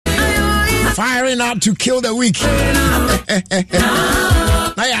firing out to kill the week.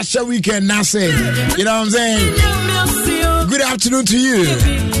 Now I shall weekend now say, you know what I'm saying? Good afternoon to you.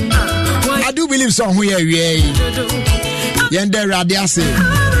 I do believe so here, Yende Radiasi.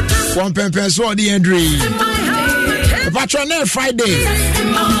 One pempe so the Andre. Patron Friday.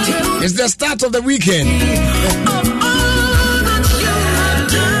 It's the start of the weekend.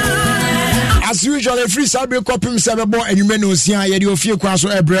 As usual, a free Sabre copy Sababo and you may know see I Ofie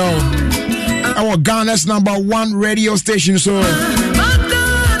Kwanso Ebrel. Our Ghana's #1 radio station. So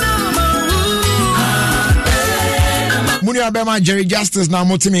Muni Abema Jerry Justice now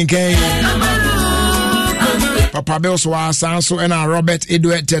Motiminke. Papa Belswa Sanso and Robert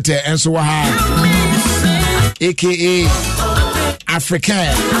Edward Tete and so aka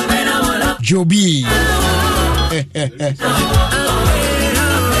African Joby.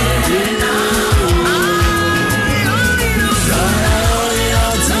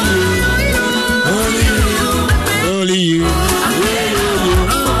 Only you.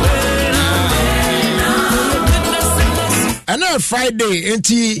 And on Friday,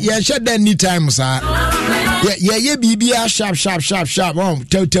 until you shut that any time, sir. Yeah, BBR sharp.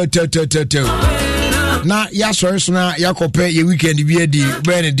 Toe. Na ya sorry so na ya kope ye weekend bi edi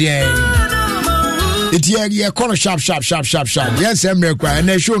ben dey eti ye kono sharp yes emre kwa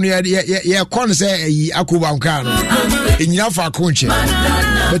na show no ye kono say yi akoba nka no enyina fa konche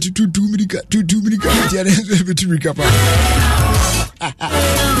but 2 minutes tie na betu pa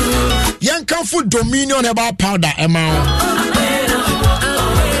yan kan food dominion about powder amount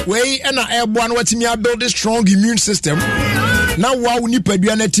we na airborne watimi build this strong immune system. Now, why we need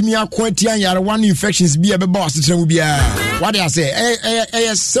Padua Timia Quantia and one infections be a boss to tell me. What I say,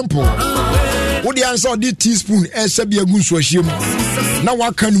 simple. What the answer did teaspoon as a good swashim. Now,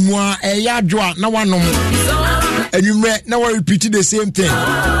 what can more a yard draw? Now, one and you may now repeat the same thing.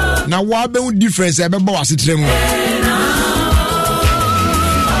 Now, what about difference ever boss to tell me?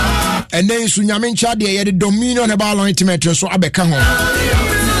 And then Sunyamin Chadi had a dominion about intimate, so I become home.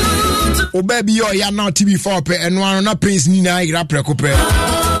 O baby yo ya now TV4 pe eno ano na prince ni na ira prekope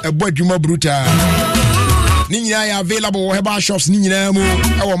ebodwuma bruta ni nyina ya available wo heba shops ni nyina mu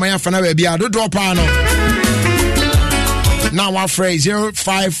e wo man afana ba bia do drop ano now our phrase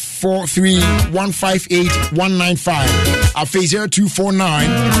 0543158195 our phrase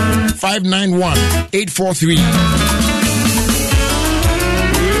 0249591843.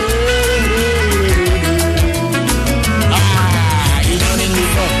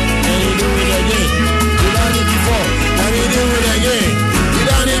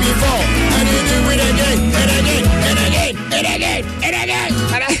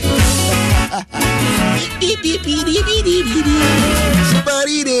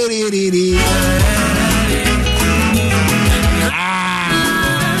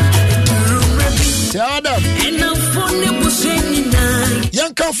 Adom.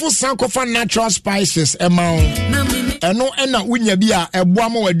 Young Kwanso Sankofa natural spices amount. Eno ena unya bia eboa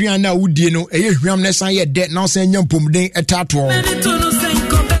ma waduan na wudie no ehwam ne san ye de na san nyampomden etato.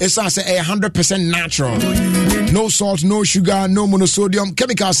 It's say 100% natural. No salt, no sugar, no monosodium,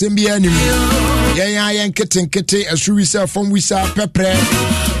 chemicals in the enemy. Yeah, kitten, a shoe self from we sell pepper.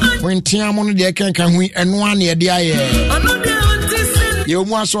 When Tiamon de can we and 1 year the air. You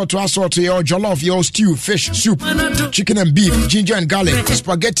want sort to your jollof, your stew, fish, soup, chicken and beef, ginger and garlic,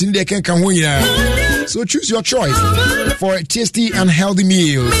 spaghetti they can win. So choose your choice for tasty and healthy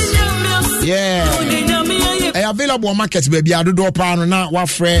meals. Yeah. Available markets baby I do do pound now what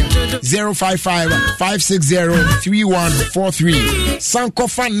friend 055-560-3143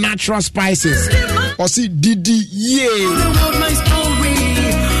 Sankofa natural spices or see Didi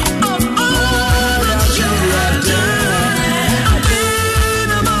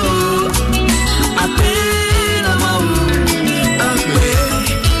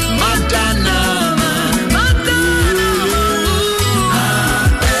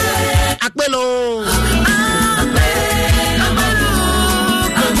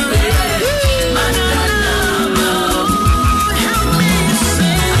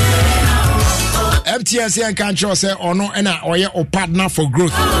MTSC and control say or no and or partner for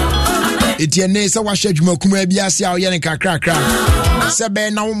growth. Etienne say wa shedwuma kuma bia sia o ye nka krakra. Se be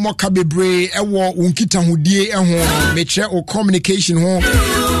na wo moka bebre e wo unkita hodie e ho me kire o communication ho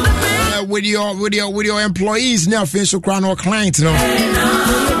with your employees now face so crown or clients no.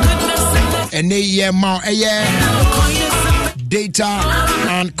 And they data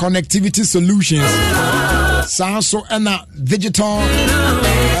and connectivity solutions. So and digital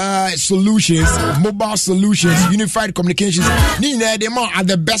solutions, mobile solutions, unified communications. Nina them are at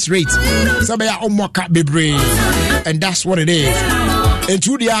the best rate. So they are and that's what it is. It's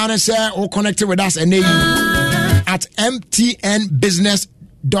who the answer or connected with us and at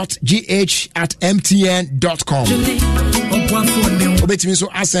mtnbusiness.gh@mtn.com. Obetimi so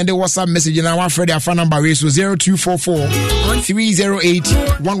send a WhatsApp message in our Friday phone number is 0244 308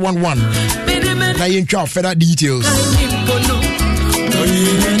 111. Now you can further details.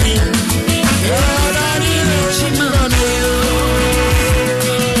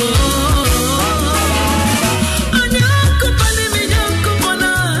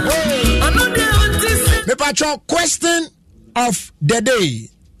 Question of the day.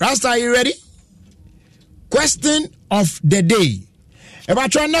 Rasta, are you ready? Question of the day.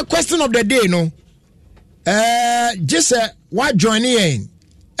 About your question of the day, no. Just what join in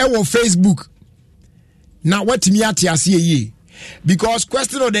our Facebook. Now what me at ye? Because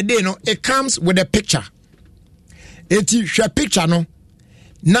question of the day, no, it comes with a picture. It is a picture, no.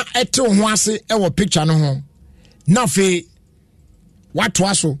 Na eto huase our picture no ho. Na fe what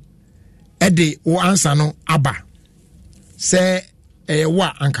was so? Ede o answer no aba. Say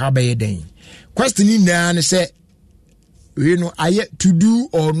wa anka be den. Question ni na say you know aye to do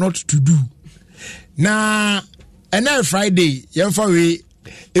or not to do. Na every Friday you for we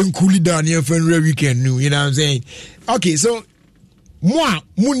cool down here for weekend you know what I'm saying. Okay, so moi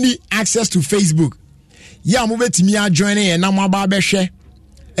muni access to Facebook. Ya mo betimi a join e na mo ba be hwe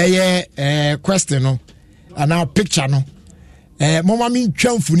question no ana picture no mo ma mi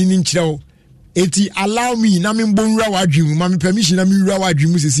twa mfuni ni nkire wo. Eti allow me na me mbonra wadwum ma me permission na me wura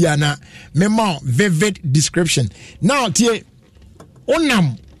wadwum sisi ana me ma vivid description. Now tie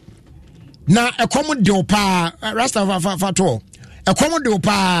onam na ekomo de opa rasta fato ekomo de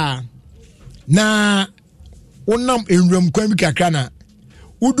opa na onam enwram kwan bi kakra na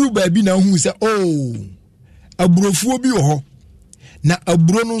udu ba bi na hu se oh aburofuo bi wo ho na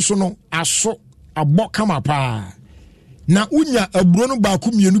aburo no so no aso abọ kama pa na unya aburo no ba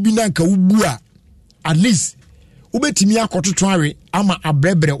ku mienu bi na nka wubu a at least ubetimi akototo awe ama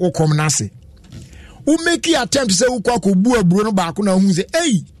abrebre ukom na ase u make attempt say ukwa ko bu aburo no ba ku na hu say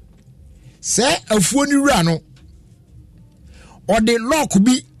eh se afuo ni wura no o de lock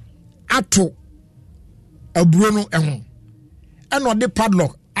bi ato aburo no eho and o de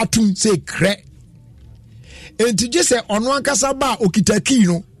padlock atum say kre enti je say ono ankasa ba okitaki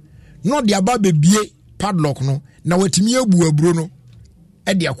no no de aba bebie padlock no na watimi abu aburo no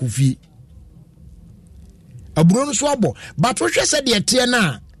e de akofie aburo no so abo but wo hwe se de tie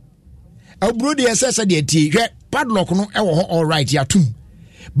na aburo de se de tie hwe padlock no e wo ho all right ya tum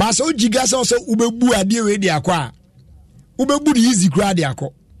ba so jiga so ubebu ade we de akwa ubebu the easy kra de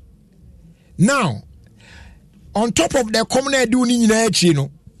akọ now on top of the common edu ni nyina achi no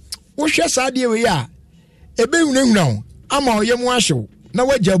wo hwe sa de we ya ebe hunahuna ama oyem ahyew na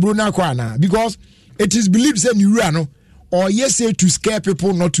wagya aburo na akọ ana because it is believed say niwura no or yes say to scare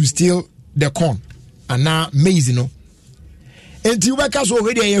people not to steal the corn and now maize no enti ubeka so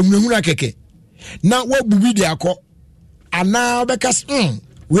we dey ehunahuna keke na wabubi de akọ ana ubeka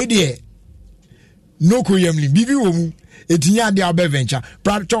we dey no koyamli bibi wo mu etinya de abeventure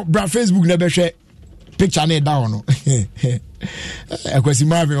bra Facebook na behwe picture na down no akwasi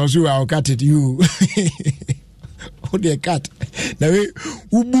marvin also I cut it you o de cat na we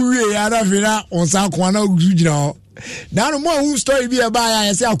ubuwe ya na fira onsa kwa na ugujina na no mo hu story bi e ba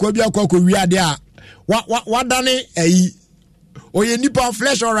ya say akwa bi akwa wi ade a wa dane ayi oye nipa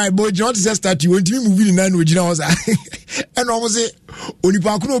flesh all right but you want to start you want me movie na no gina osa e no mo say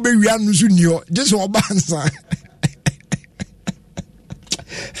onipa ko no be wi anu su ni o just o bansa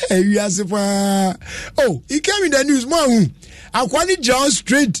we are super. Oh, he came in the news. Man, Akwani John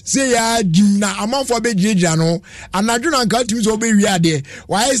straight say ya na amount for be jeja no. And I do not cut him so be we are there.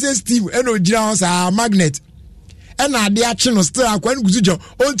 Why is Steve? Eno Jones a magnet. And I dey action still Akwani Guzujo.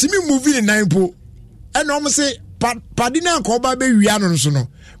 On timi movie in 9 po. And almost say padina ko ba be we no so no.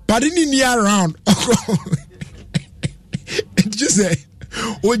 Padini near around. Just say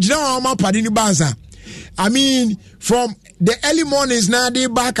ojina ma padini bansa. I mean from the early mornings now they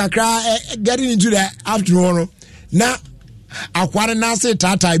back getting into the afternoon now akware na say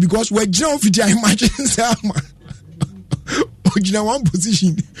tata because we jina ofiti imagine sama ojina one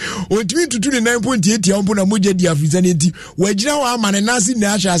position ontimi tutu the 9.8 ya ompo na moje di afriza nti we jina wa amane na si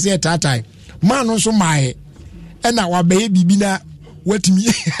na asha say tata man no so mai e na wa be bibi na watimi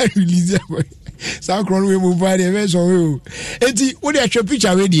release sa kron we move by the so enti wo dey show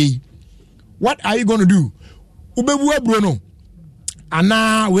picture we dey what are you going to do? Ubebu aburo no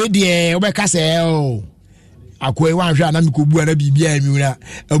ana we de obeka se o akoi wan hwa na mikobu ana bibia mi wura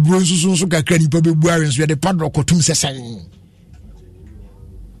aburo nsusu kakra nipa bebu arenso de padro kotum sesen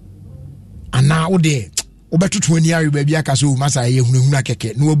ana wo de obeto 20 ari baby aka so masa ye hunahuna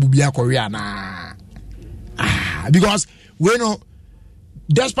keke no abu bia korea na because we know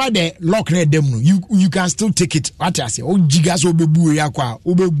despite the lock near them you can still take it what I say gigas obebu yakwa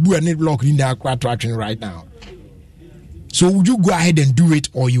obebu and lock in the attraction right now. So would you go ahead and do it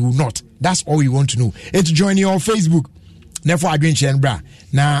or you will not? That's all we want to know. It's join you on Facebook. Never again bra.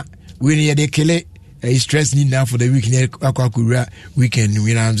 Now we need the kele stress need now for the weekend weekend,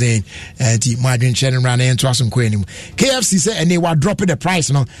 you know what I'm saying? My drink sharing around and to some queen. KFC said and they were dropping the price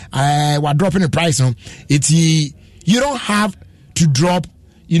no. We're dropping the price no. It's you don't have to drop,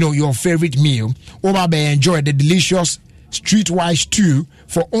 you know, your favorite meal. Over there enjoy the delicious streetwise stew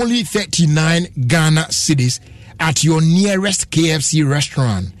for only 39 Ghana cedis at your nearest KFC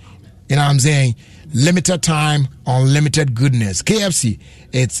restaurant. You know what I'm saying? Limited time, unlimited goodness. KFC,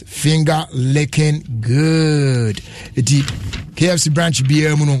 it's finger licking good. The KFC branch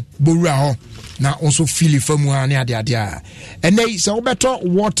beer muno bura na also feel it from one dia. And they say better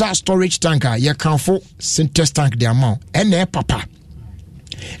water storage tanker. You can for synthesis tank the amount. And there papa.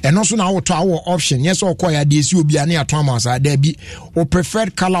 And also now to our option. Yes, or quite this you be an air Thomas. There be or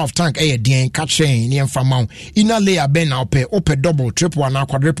preferred color of tank a DN catching near from inner layer ben now pay open double, triple, and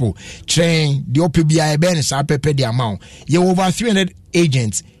quadruple chain. The OPBI ben is up pay the amount. You over 300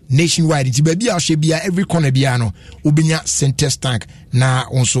 agents nationwide. It's baby should be every corner piano. Ubinya synthesis tank na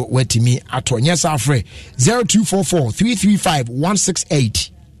also wet me at one. Yes, Afre 0244 335 168.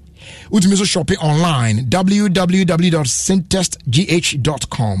 Ultimaso shopping online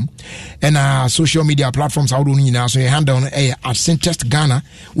www.syntestgh.com and social media platforms how do you know so you hand on at Syntest Ghana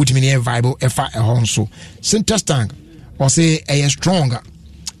ultimately viable efa honso Syntest tank or say a stronger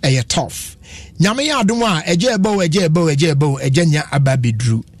a tough nyame ya adoma ejebo ejenya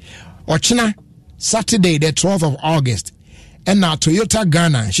ababedru ochina Saturday the 12th of August. And now Toyota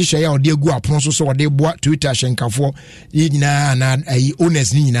Ghana, she share the go up so they bought Twitter Shenkafo, na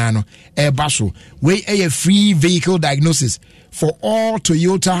owners Ninano, Basso, way a free vehicle diagnosis for all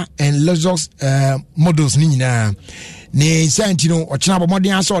Toyota and Lexus models Nina. Ne Santino or Chinaba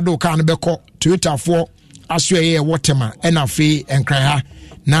Modian so do can be called Toyota for Australia Waterman, and a fee and cry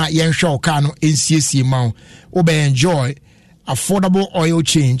na yen show cano in CC mount, obe enjoy affordable oil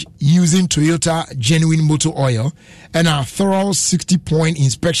change using Toyota genuine motor oil and a thorough 60-point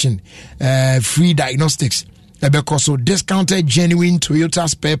inspection, free diagnostics, so discounted genuine Toyota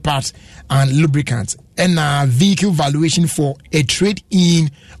spare parts and lubricants, and a vehicle valuation for a trade-in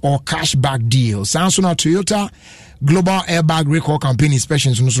or cashback deal. Samsung Toyota global airbag recall campaign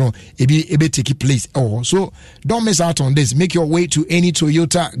inspections so it take place. So don't miss out on this. Make your way to any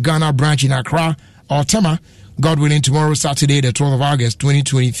Toyota Ghana branch in Accra or Tema, God willing, tomorrow, Saturday, the 12th of August,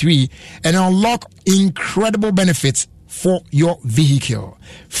 2023, and unlock incredible benefits for your vehicle.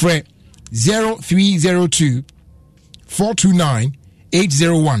 Fre 0302 429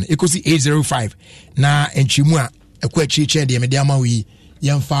 801 equals 805. Na enchimua ekwechi chende mediama wi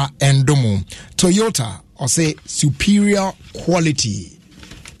yemfa endomo. Toyota or say superior quality.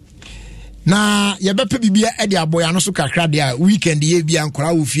 Na yebepe bibia ede aboya no so kakra de a weekend ye bia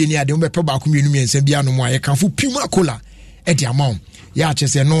nkora wo fie ni ade mbepe ba komienu miensa bia no mo aye kanfo pima kola ede amount ya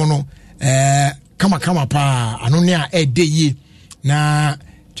chese no kama pa ano ne a ede yi na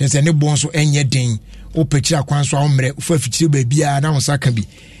chese ne bon so enye den o pekira Kwanso awmre ufa fitire ba bia na won saka bi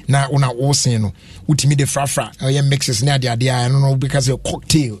na una wo sen no utimi de frafra ye mixes ne ade no because a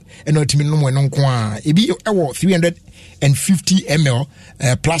cocktail and utimi no mo no nko a ebi ewo 350 ml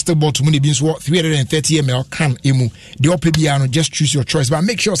plastic bottle money beans 330 ml can emu the opebiano just choose your choice but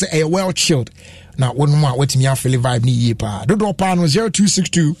make sure say a well chilled now one more wait me feel vibe ni ye pa do pa no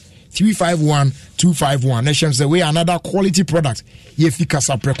 0262 351 251 nation say we another quality product ye fika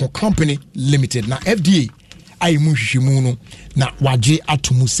Sapreco company limited na FDA ai mu hwehwemu no na waje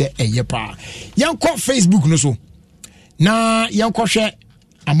atomu se eye pa yanko Facebook no so na yanko hwe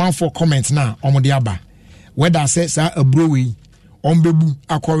amount for comments na omode aba whether says a browi ombebu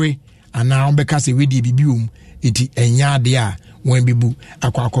akore ana ombeka se wedi bibium eti enya de a won bibu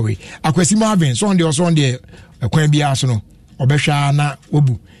akore akwasi Marvin so on the kwan bia so no obehwa na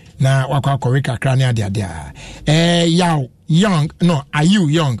obu na akore kakra ne ade young no are you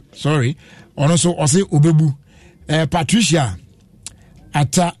young sorry ono so ose obebu Patricia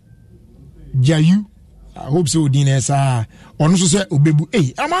ata jayu I hope so dinesa ono so say obebu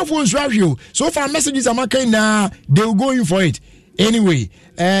am phone so far messages am kind na they will go in for it anyway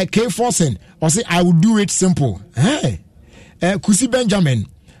K Forsen or say I will do it simple Kusi Benjamin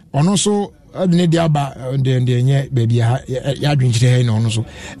ono so ne dia ba de nye baby ya dwinchire he no ono so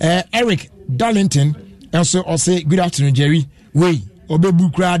Eric Darlington also or say good afternoon Jerry we obebu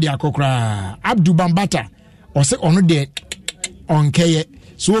kra de akokra Abdu Bambata or say on the on K.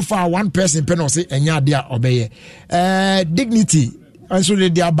 So far, one person pen or say enya dia obey. Dignity. And so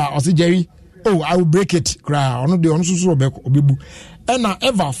they about or say Jerry. Oh, I will break it. Cry. On the on so obebu. And now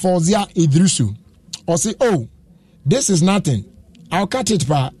ever Fozia Idrisu. Or say, oh, this is nothing. I'll cut it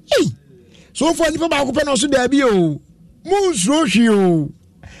pa. Hey. So far, people back open also there be oh. Moons Roshio.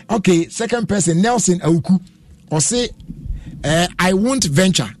 Okay, second person, Nelson Auku. Or say, I won't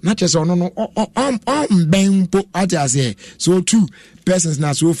venture. Not just on Bempo. I say. So 2 persons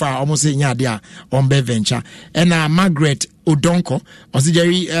now so far almost saying yeah, they are on venture. And Margaret Odonko. Or say,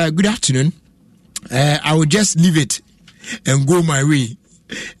 Jerry, good afternoon. I will just leave it and go my way.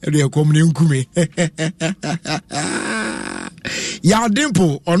 They are coming kume. Ya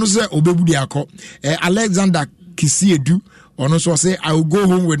dimple ono say obebu di akọ. Alexander Kisiedu ono so say I will go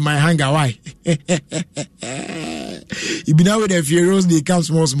home with my hanger. Why? You be now with the Fieros, they come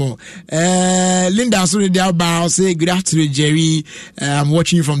small. Linda so they are say good afternoon, Jerry. I'm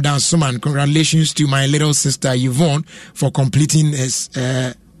watching you from Dansuman. Congratulations to my little sister Yvonne for completing his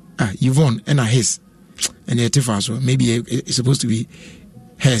Yvonne and his and the so maybe it's supposed to be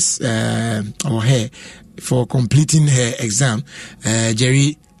hers or her for completing her exam.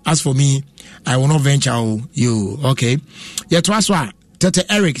 Jerry, as for me, I will not venture you. Okay. Yeah, to us Tete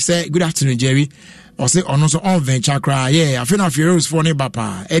Eric say good afternoon, Jerry. Or say on also on venture cry. Yeah, I feel like Fieros for ne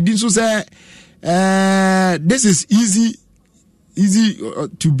papa. Edin so say this is easy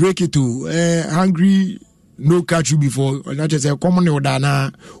to break it to hungry no catch you before. Not just a common order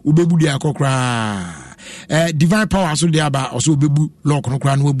na ubebu dia kokra. Divine power so there about also bebu lock no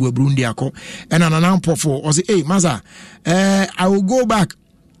kran we bu Burundi akọ and an for or say hey maza I will go back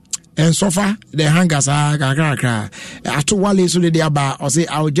and suffer the hangers ato wale so there about or say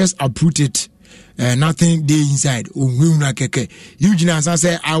I will just uproot it. Nothing day inside. Eugene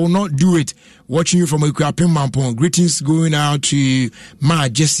say I will not do it. Watching you from Equipin Mampon. Greetings going out to Ma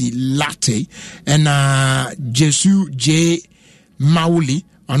Jesse Latte and Jesu J Mauli.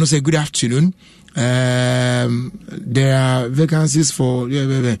 I want to say good afternoon. There are vacancies for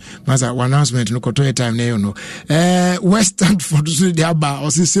one announcement no control time there no Western for the aba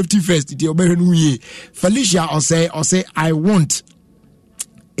or say safety first Felicia or say I want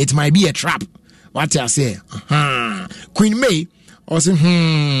it might be a trap. What I say? Queen May or say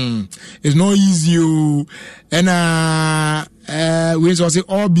it's not easy and we say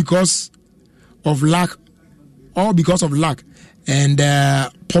all because of lack and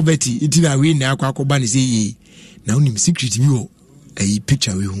poverty. It is a way now. Kwakobani say now nim secret view a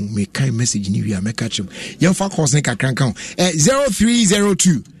picture we make kind message ni we make catch him. Young fa course ne kakran kan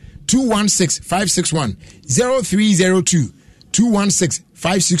 0302 216 561 0302 216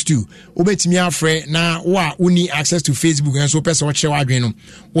 562 obetimi afre na wa uni access to Facebook and so person watch wadwen no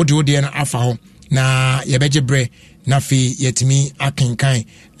wo de na afa ho na yebeje bre na fi yetimi akenkan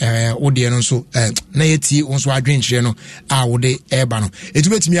ode no so na yeti onso adwen kire no a wode eba no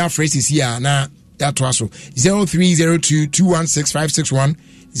etubetimi afre sisi a na that was so 0302 216 561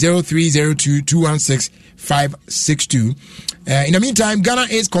 0302 216 562 in the meantime Ghana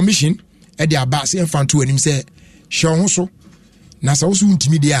AIDS Commission e dey abase enfanto anim say hwe so na sa also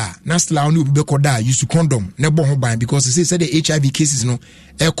ntimi dia na stla oni obi bekoda use condom na bo ho ban because they say the HIV cases no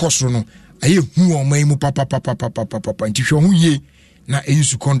e koso no aye hu o mai mu papa nti hwe ho ye na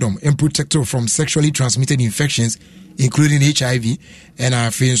use condom and protector from sexually transmitted infections including HIV and I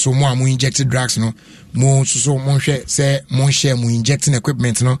feel so more injected drugs no mo so mo hwe say mo share mo injecting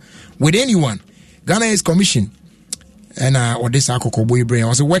equipment no with anyone. Ghana AIDS Commission and Odessa Kokoboy brain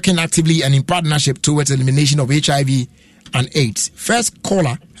was working actively and in partnership towards elimination of HIV and AIDS. First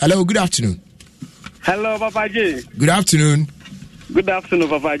caller. Hello, good afternoon. Hello, Papa J. Good afternoon. Good afternoon,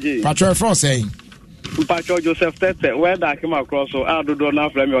 Papa J. Patrol Frost saying. Patrol Joseph Tete, where that came across, so I do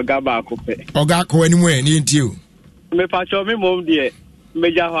not from your Gaba Cope. Ogako anywhere, need you. Me Patrol me mom dear,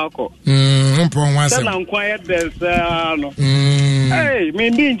 Major Hako. Tell I'm quiet there's no. Hey,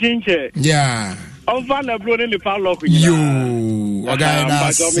 me being ginger. Yeah. I'm found a blood in the padlock. You,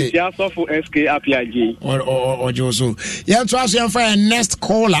 that's for SK APIG. Or Joso. Yeah, trust you for next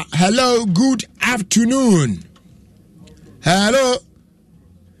caller. Hello, good afternoon. Hello.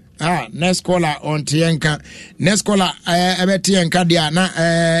 Next caller on Tienka. Next caller, Tienka Diana.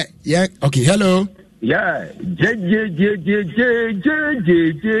 Yeah, okay, hello. Yeah, J.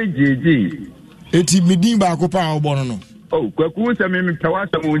 Eti midimba akopa obono. Oh, kwaku se me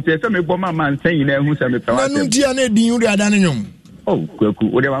pawasa mo nte se me boma man san na hu se me pawasa. Na ntia na din uri adane nyom. Oh,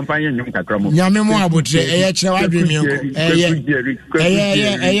 kwaku o de wan fan nyom kakra mo. Nyame mo abotre eye kire wa dwemi enko.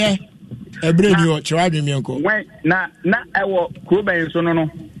 Eye. Ebre ni o kire wa dwemi enko. Wen na ewo ko ben so no.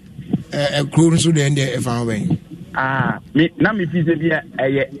 kuro so de ende e fa wen me na me fi se bia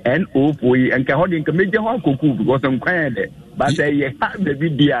NO boy enka ho de enka meje ho akoku because nkwan de but ha baby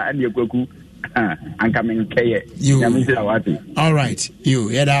dia and akoku anka me nkeye ya me say awati. All right, you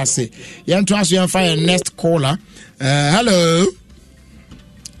that's it. You to ask you fire next caller. Hello.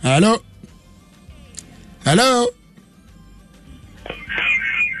 Hello.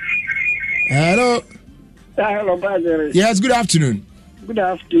 Hello, brother. Yes, good afternoon. Good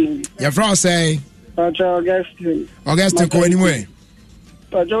afternoon. Your friend say Augustine ko anyway.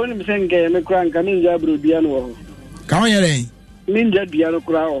 Pacho ni msenge me kranka ninja broduan wo. Ka on yere? Ninja duan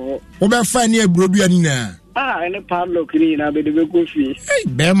kura wo. Wo be fa ni broduan ni na. Ene padlock ni na be de be ko fi. Hey,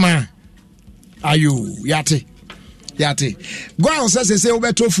 bema. Ayo, yate. Go on say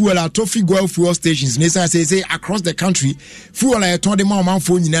obeto fuel at Tofi Goil fuel stations. Nesa say across the country fuel I told the man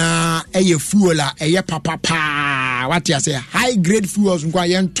for nyina fuel papa what you say high grade fuels nkwa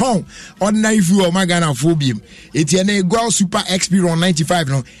yen ton ordinary fuel magana phobium it yen Goil Super XP on 95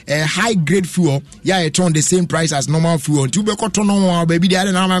 no a high grade fuel ya ton the same price as normal fuel tu be ko ton no baby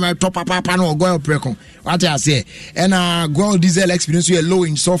dey na top papa no Goil precon what you say and Goil diesel experience you low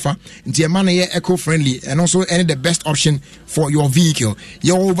in sulfur nti man eco friendly and also any the best option for your vehicle.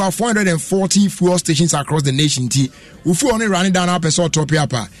 There are over 440 fuel stations across the nation. If you only running down up a sort of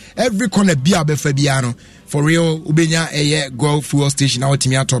paper, every corner be a befabiano for real. Ubenya a Goil fuel station out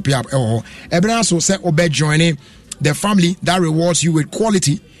to top up. Everyone also say obey joining the family that rewards you with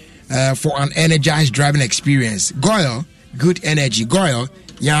quality for an energized driving experience. Goil, good energy. Goil,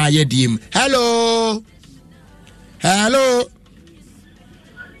 yeah, dim. Hello.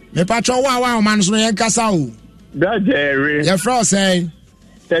 Me patron wa man so yen kasa o. Brajere. Your friend say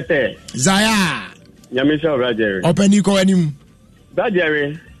Tete. Zaya. Nyamisha Brajere. Open ko anim.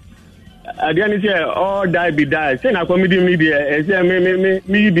 Brajere. Adiani say all die be die. Say na comedy media. Say me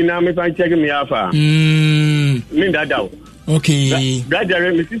be na me fan check me afa. Me that down. Okay.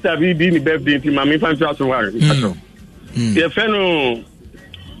 Brajere me sister be ni birthday ti ma me fan so so war. Ye feno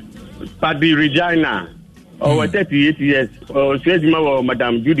Padi Regina. Over 38 years. Says ma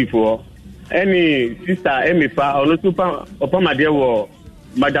Madam Judy for. Any sister Emifa or no super upon dear war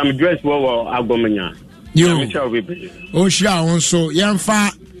Madam Dress war Agomanya. You shall so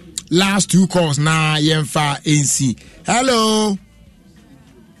Yemfa last two calls now Yemfa NC. Hello,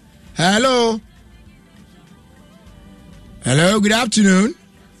 good afternoon.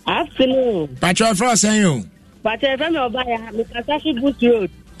 Patrol for saying Patrol from Obaya, Mr. Bush Road.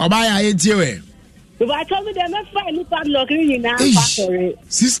 Obaya, ain't you? If I told me they must find you padlock in our factory.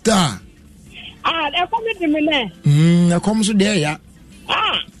 Sister. I come to me. I come to there, yeah.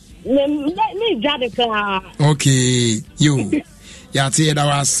 Me Jadica. Okay, you. Yeah, see that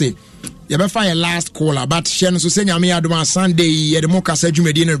was say. You better find a last caller, but Shen so say me Adom Sunday at the Moka Seju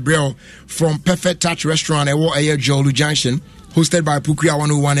Medina Braille from Perfect Touch Restaurant at Jolu Junction, hosted by Pukria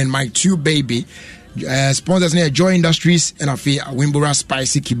 101 and Mike 2 Baby. Sponsors near Joy Industries and Ofie Wimbora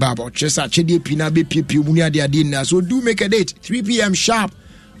Spicy Kebab or Chesa Chedi Pinabe Pipi Munia dia dinner. So do make a date 3 p.m. sharp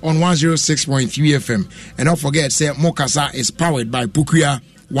on 106.3 FM. And don't forget, say Mokasa is powered by Pukria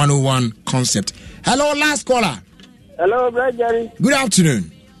 101 Concept. Hello, last caller. Hello, Brother Jerry. Good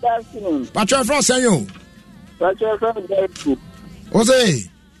afternoon. Good afternoon. Patrol from Senyo. Patrol from Derek. Ose?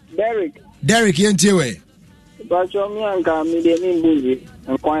 Derek, Yentewe. Patrol me and Camille Buzi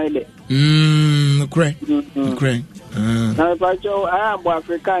and Quiet. Correct. Now, Patrol, I am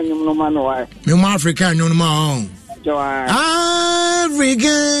African, you know, man, why? No African, no man.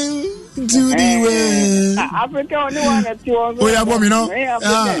 African to the way. Africa only one at you. Oh, yeah, but you know, yeah,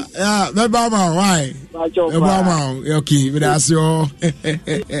 the Bama, why? The Bama, okay, but that's your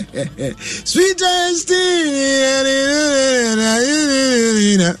sweetest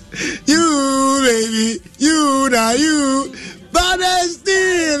you, baby, you, now you, but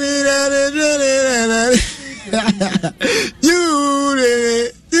still, you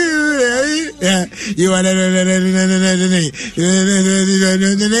are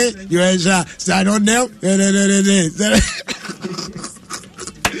you are stand on them.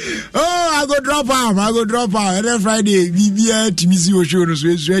 Oh, I go drop out. Every Friday, BBA TBC show no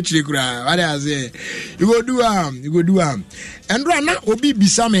stretch the crowd. What I say? You go do And right now, Obi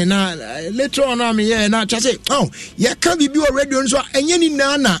Bisame na later on me here na say, oh, ya can be already on so any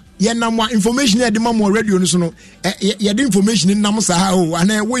nana. Ya na more information at the mom already on so no. Ya the information in Namusa oh,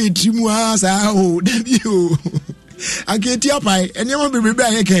 and I wait to oh, you. Anketi apai enema bebebe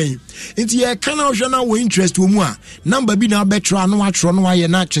ayeke nti ye kana ohwana wo interest wo mu a number bi na betra no atro no aye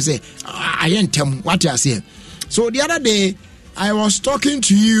na kyese ayentem what you say. So the other day I was talking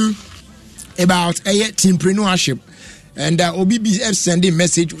to you about entrepreneurship and OBB sending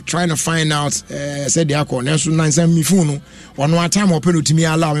message trying to find out said the alcohol so nine send me phone on one time open to me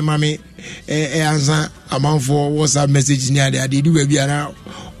allow me mommy answer amount for WhatsApp message near there they do a be now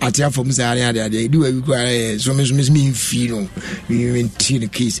at your from Zaria they do a so me feel me the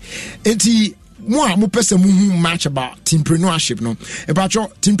case enti mo person mu match about teampreneurship no about your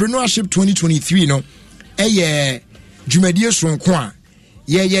teampreneurship 2023 no Jumedie Sonkwa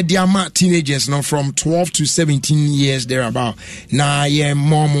yeah diama teenagers now from 12 to 17 years thereabout na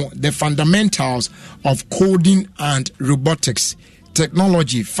momo the fundamentals of coding and robotics,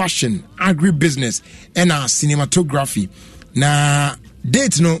 technology, fashion, agribusiness and cinematography na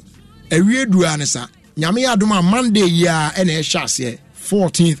date no ewiedu anesa nyame adoma Monday ya and e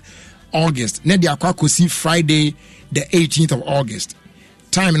 14th August na dia kwakosi Friday the 18th of August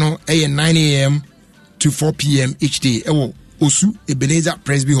time no 9 a.m. to 4 p.m. each day Osu Ebenezer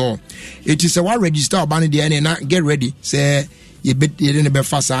Presby Hall. It is a one register about the and get ready. Say you bet you didn't be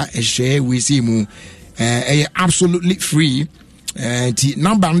fasa a share we see mu absolutely free.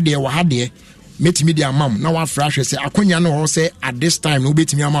 Number there were had there. Meet me their mom. Now one flash say Akonya no say at this time no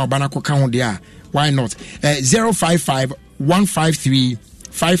bet me ama banako count there. Why not? 055 153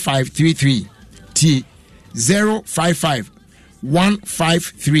 5533 T 055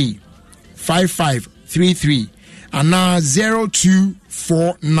 153 5533 and now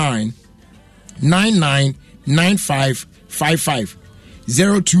 0249 999555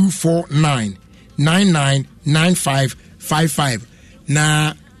 0249 999555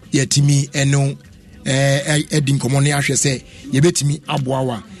 na yetimi eno edin komone ahwe se yebetimi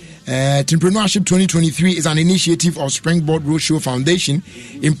aboawa Entrepreneurship 2023 is an initiative of Springboard Roadshow Foundation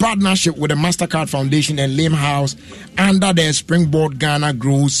in partnership with the MasterCard Foundation and Lame House under the Springboard Ghana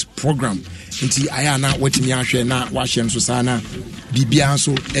Grows Program. Nti aya na wetimi ahwe na wahye nso sana bibia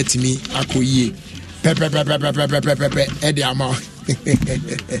nso etimi akoyie pepe edi ama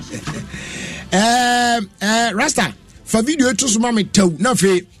Rasta for video to suma me taw na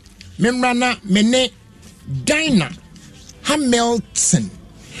fe memra na mene Dina Hamilton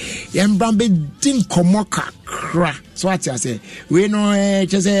yembrambe din komoka kra so what I say we no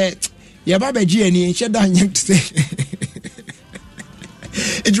just say ya baba ji ani sheda nyek say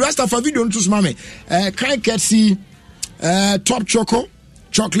it Rasta for video to suma me can get see top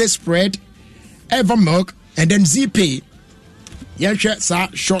chocolate spread Ever milk and then ZP sa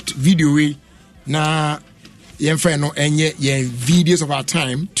short video we na yemfa no enye ye videos of our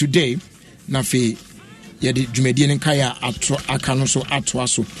time today na fe ye de dwumadi ne kaya ato aka no so ato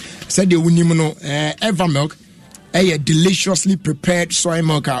aso said the unim no Ever milk a deliciously prepared soy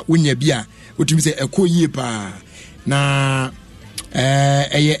milk a unya bia wotumi say ekoyie pa na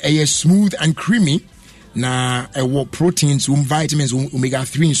smooth and creamy na proteins, vitamins,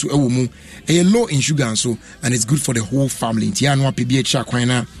 omega-3 so mu low in sugar so and it's good for the whole family. Tia no PBH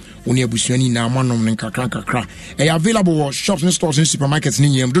kwana oni abusuani na manom ne kakra available at shops and stores and supermarkets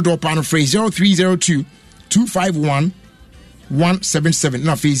ni yem do pan phrase 0302 251 177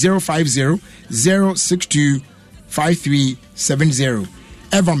 na 050 062 5370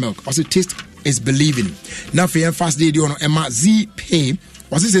 Evermilk also taste is believing na for fast day on Emma Z Pay.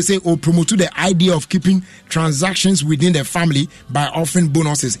 Was this say promote the idea of keeping transactions within the family by offering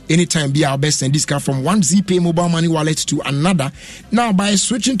bonuses anytime be our best send discount from one ZPay mobile money wallet to another. Now by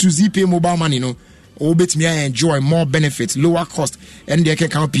switching to ZPay mobile money, bet me I enjoy more benefits, lower cost, and they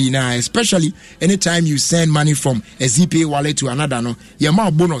can pay now. Especially anytime you send money from a ZPay wallet to another, your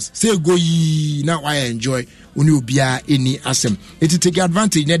more bonus say go now I enjoy. Uni ubia any asem. It take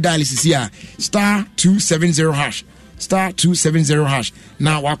advantage. Net dialysis here *270#. Star 270 hash.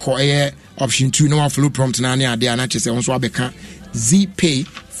 Now I call option 2 no follow prompt na na dey na chese won so abeka ZPay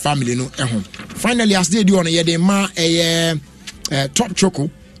family no ehom. Finally as they do on ye dey ma top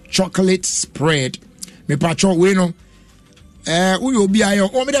chocolate spread. Me patcho we no we obi ayo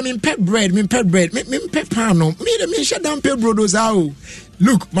o me dem pet bread me pet pan no me dem shut down pet bread those how.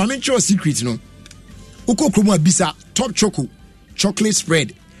 Look, my main secret no. Ukokromu abisa top chocolate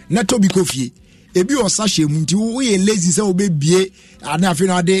spread. Na to bi coffee. Ebi osashe munti wo ye lazy say obebie ana afi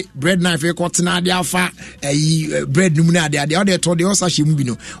no ade bread knife e kotena ade afa bread num na ade o de to de osashe mu bi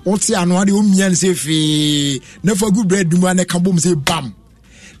no o ti anu ade o mian say fe na for good bread num na kabo say bam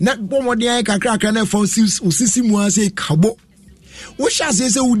na bomode an kakra na for usisi mu an say kabo wo sha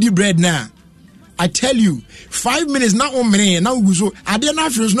say udi bread na I tell you 5 minutes na o mene na uguso ade na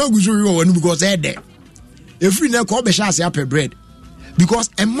afi no uguso yo wonu because e de every na ko be sha say apple bread. Because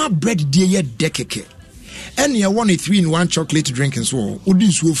Emma bread dear ye dekeke. And you want a 3-in-1 chocolate drink and so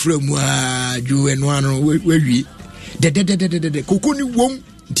Udin so from you and one we de kokoni wom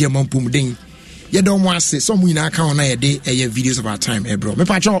dear mampum ding. You don't want to say some we now count on a day videos of our time, bro. Me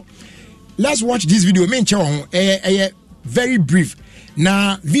pacho. Let's watch this video. Very brief.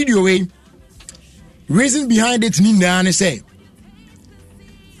 Now video reason behind it ni na ne say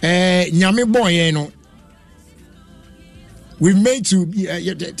nyame boy you know we made to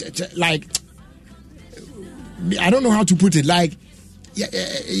like I don't know how to put it like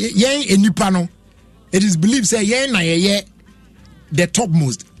enipa no it is believed say na the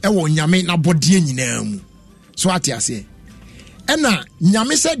topmost ewo nyame na body nyina mu so atiase ena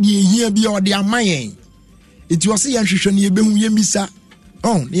nyame said ye hia bi o de amayen it was say hwehwe ne ebehu yemisa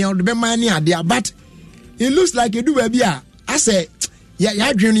oh ne o de be man ne ade but it looks like you do baby I say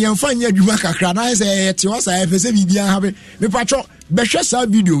ya dream you find your adwuma kakra na say te o say fese bibia habe me patcho be hwe sa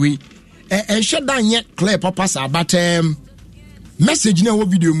video we shedan ye clear papa sa but message na wo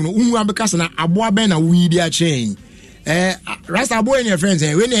video mu no unhu abeka na aboa ben na we dia chain rasta boy and your friends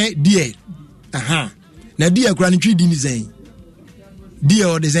we na die na die kura ni twi di ni zen die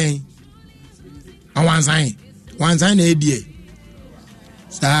o de zen awanzan na die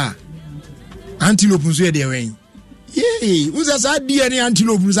sa antelope nso e de wen uza sa die ni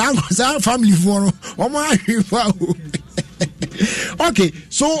antelope sa family for o ma hwefa okay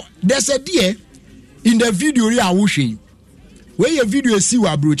so there's a deer in the video here I will show you where your video see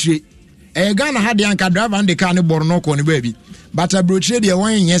wa brochire Ghana had the anchor driver and the car ne borno ko ne baby but a brochire the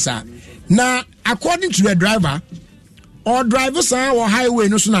one yes sir now according to the driver or drivers or highway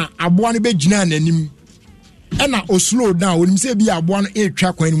no so na aboa ne be gina nanim e na o slow down when say bi aboa no e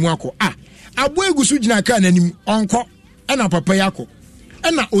twa kwan mu akọ aboa egusu gina car nanim onko e na papa yakọ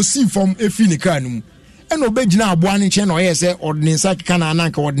e na o si from efi ne car num e na obegina aboa ne che na o yese ordinary sack kana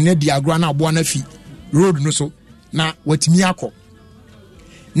ananka ordinary diagram na aboa na fi road no so na watimi akọ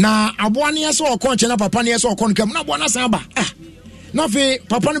na aboa ne yeso okon che na papa ne yeso okon kam na aboa na san ba na fe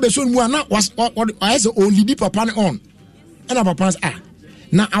papa ne be so mu na was ayese o lidi papa ne on e na papa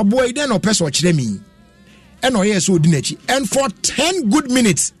na aboa ide no person kire mi e na yeso odi nachi and for 10 good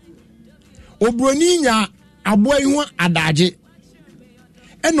minutes obroni nya aboa yi ho adaje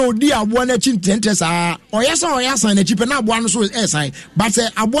eno odi aboa na chi ntente saa oyasa na chi pe na aboa no so esan but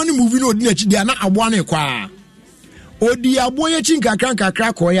aboa no movie no odi na chi dia na aboa no kwa odi aboa ye chi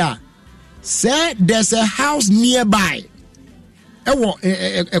nkakra koya say there's a house nearby ewo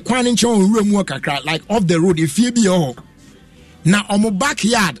ekwan nche onwura mu kakra like off the road efie bi ho na omo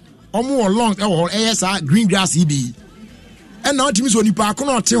backyard omo along ewo eyesa green grass ibi and na otimi so nipa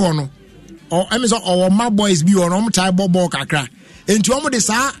akono ote ho no o emiso owo ma boys bi on omo tie bobo kakra enti omo de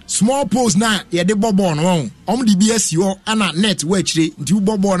sa small post na ye de bobo no omo de bi asi ho ana net wa chire enti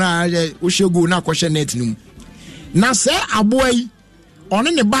bobo na o shego na akoshe net num na se aboy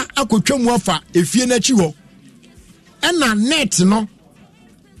one ne ba akotwamu afa efie na chi ho ena net no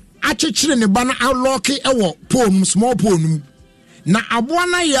achechire ne ba na alock ewo pole small pole num na aboa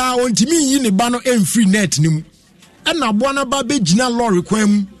na ya ontimi yi ne ba no emfree net num ena aboa na ba begina lorry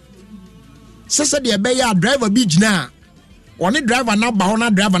kwam sese de be ya driver bi gina one driver na ba ho na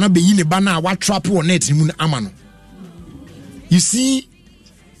driver na be yi ne ba na wa trap on net num ama no you see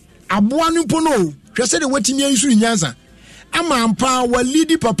aboa no pono hwese de watimi ansu nyansa ama ampa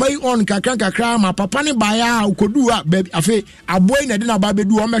walidi papa on kakra ma papa ne ba ya okodu a afi aboa na de na ba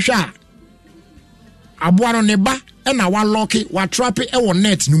bedu o mehwa aboa no ne ba e na wa lock wa trap e wo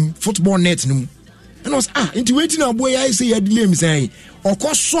net num football net num and was into waiting aboa ya say ya delay me say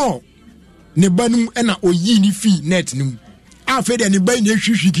okoso ne ba num e na oyi ni fi net num afi de ne ba ni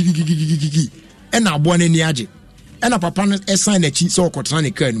hwihwi kikikikiki e na aboa ne ni age e na papa no e sign na chi so okotra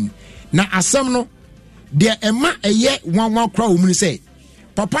ne kan num na asem no de ema eye wanwan kra wo mu say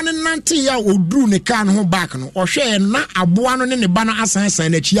papa ne nante ya oduru ne car no ho back no ohwe na aboa no ne ba no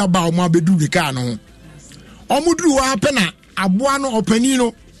asan na chi aba o ma bedu ne car no ho omuduru wa pe na aboa no opani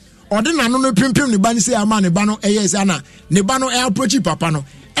no ode na no pimpim ne ba ne say ama ne ba no eye say na ne ba no e approach papa no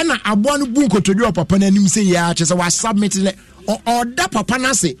e na aboa no bu nkotodi o papa na anim say ya che say wa submit le order papa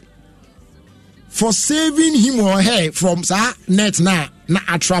na say for saving him or her from sa net na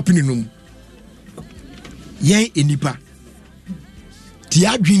attraping num yen enipa ti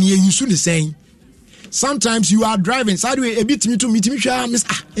adwini yensu ne sen sometimes you are driving sideway a bit me to hwa miss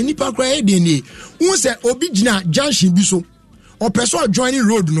enipa kra e de ni who say obi gina junction bi so or person joining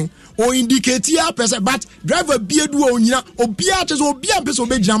road no or indicate ya person but driver biedu o nyina obi a che so obi a person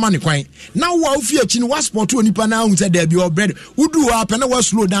be gina ma ne kwan na wo Ofie achi no wa sport onipa na hu say there be your bread udu wa pe na wa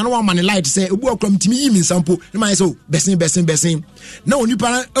slow down wa man light say obu akram timi yi mi sampo na man say besin na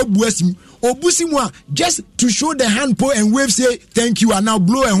onipa na abu asim obusi mu a just to show the hand po and wave say thank you and now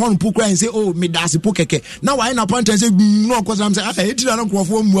blow and horn po cry and say oh me das po keke now why na point and say no cause I'm say etira no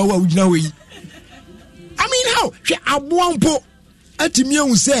krofo mu wa ugina we I mean, how? She abuampo atimi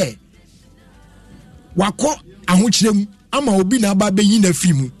ehun say wakọ ahokyerem ama obi na aba be yi na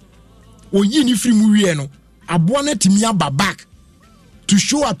firim. Oyi ni firim wie no, aboa na timi aba back to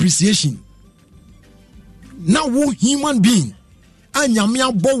show appreciation. Now wo human being anyame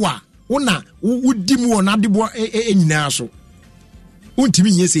abowa wona wudi mu wona debo nyina so.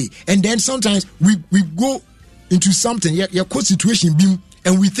 Untimi yesi. And then sometimes we go into something your situation beam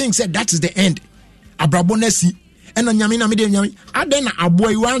and we think that is the end. Abrabonesi and nyame na me de nyame aden na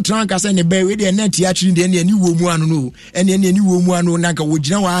aboy wan tran ka say ne be we de na ti akiri de ne wo mu anu no and ne wo mu anu na ka wo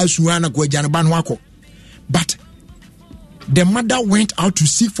gina wa asu ana ko agya no ba no akọ. But the mother went out to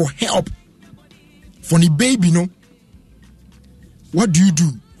seek for help for the baby. No, what do?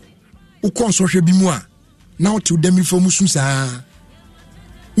 Ukon so hwe bi mu a now to them from mususa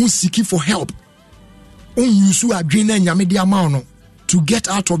un seeking for help un use adwene na nyame de ama no to get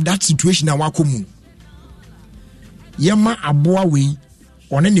out of that situation na wakomu. Yema aboa we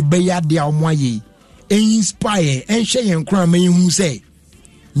one ne beya de a omo aye inspire en hye yen kra ma yen say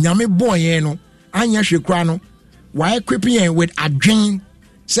nyame boy yen no anya hwe kra no why equip yen with adwen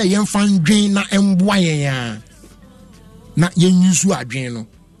say yen fan dwen na emboa yen na yen use adwen no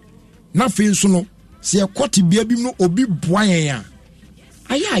na fe so no se ekoti bia bi no obi boa yen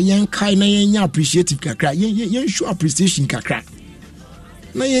aya yen kai na yen nya appreciative kakra yen show appreciation kakra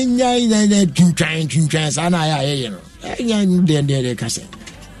na yen nya twintwan sa na aya yen yen de kase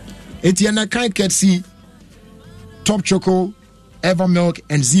etiana kai ketsi Top Choco, Evermilk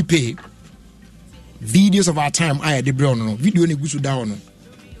and Zpay videos of our time aya de bro no video ne gusu down no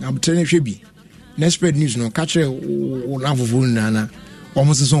na btene hwebi na spread news no catch na fofo na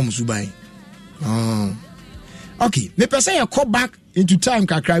almost so musubai. Okay, me person ya call back into time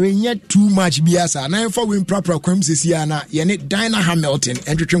kakra we nyet too much biasa na for we proper kwam sesi na ye ne Dinah Hamilton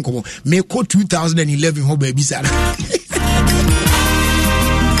entwetwe nkomo me ko 2011 ho ba bisa.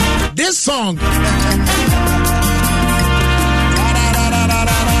 This song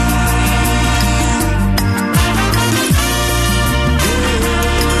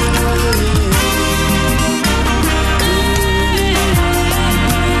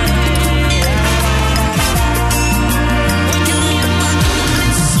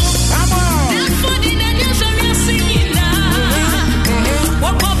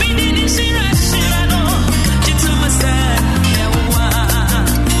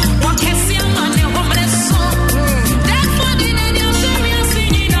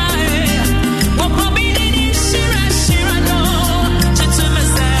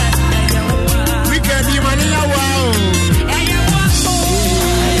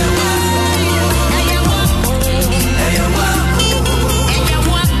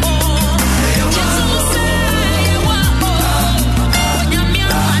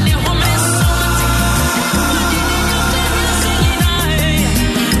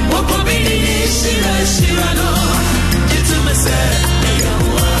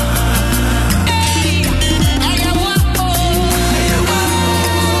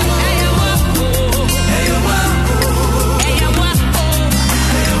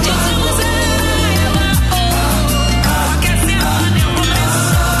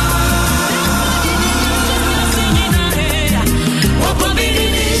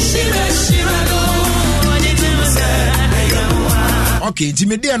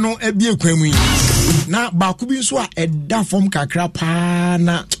Intimidate no ebie kwam yi na ba ku bi nso a eda form kakra pa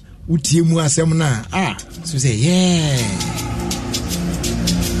na utie mu asem na so say yeah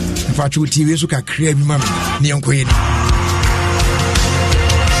fa chu TV so kakra bi ma me ne enkoye ni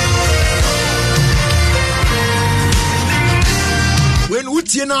when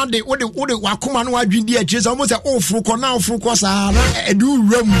utie na de wo de wakoma no adwindi a chese almost say ofruko na ofruko sa na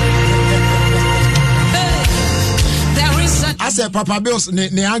edu ram. I said Papa Bill's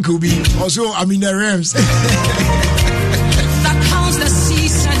ne uncle be also the Rams. That counts the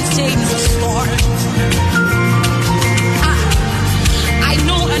seas and takes the storm. I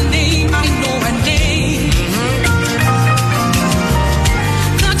know a name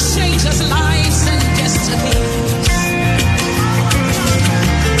that changes lives and destinies.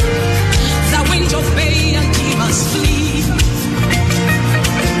 The wind obey and demons flee.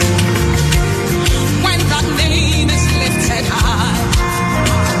 When that name is lifted high,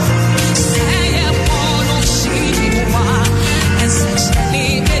 say upon all shame.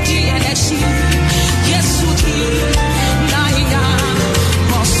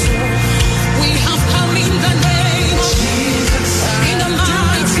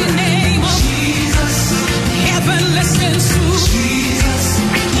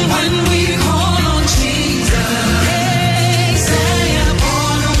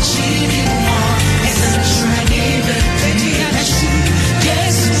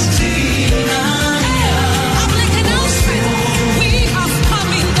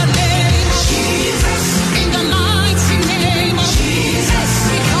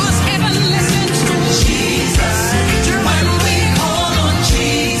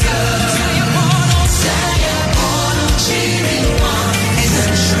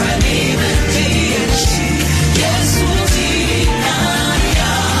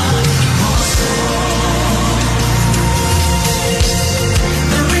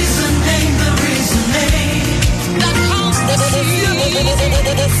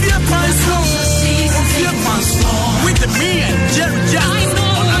 with me and Jerry Jackson. I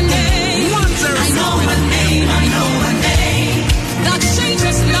know her name. I know her name. I know her name. That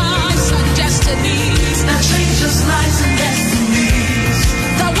changes lives and destinies. That changes lives and destinies.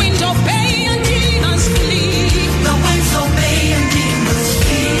 The winds obey and demons flee. The winds obey and demons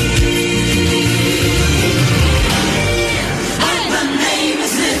flee. When the name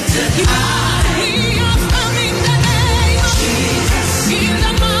is lifted high, we are coming the name of Jesus. In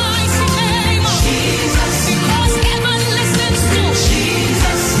the mighty name of Jesus. Because heaven listens to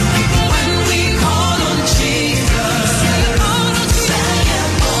Jesus. When we call on Jesus. Say on Jesus.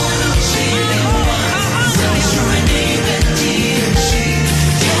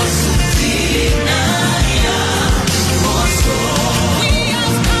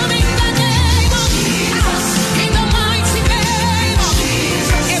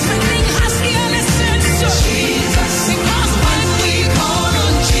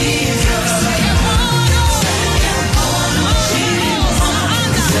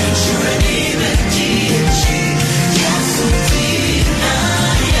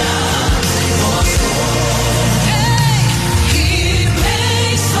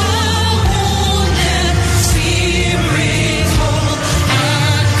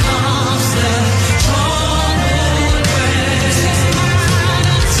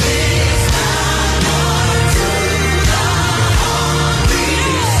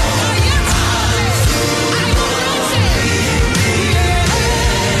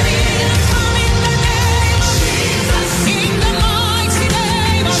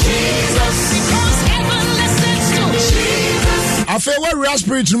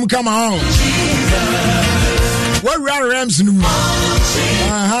 Spirit to come on. What rams no?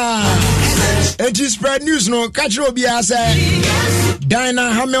 It is spread news no. Catch you be as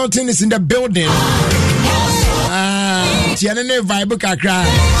Diana Hamilton is in the building. Tianene vibe kakra.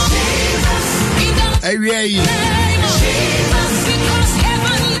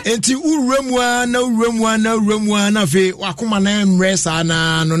 Enti uremwa na fe wakoma na mresa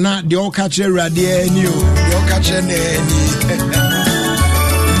na no na de o catch rade ani o. De o catch na ani.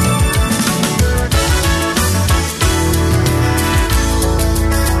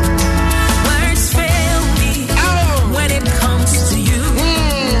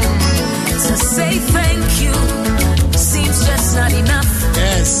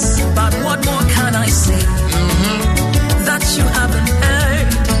 But what more can I say that you haven't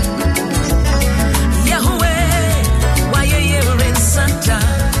heard? Yahweh, why you're in Santa?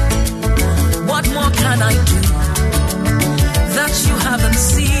 What more can I do that you haven't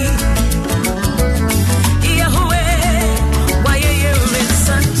seen? Yahweh, why you're in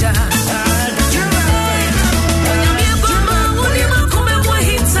Santa?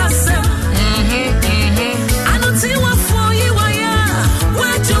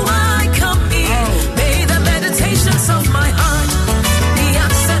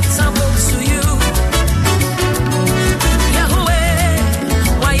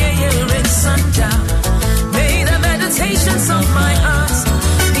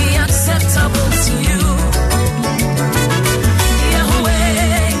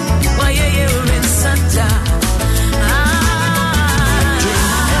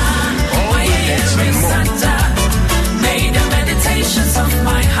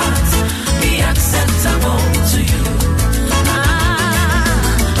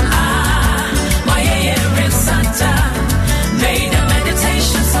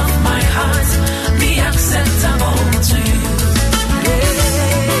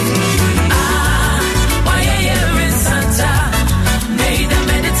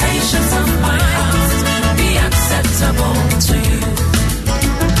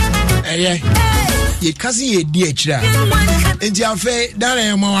 Ye kasi ye di echira enti afa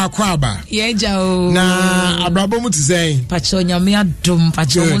dare mo akwaba ye jao na abrabo mu tizai pacho nyame adom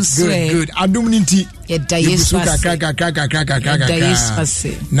pacho nswe good adom ninti ye da yesu kaka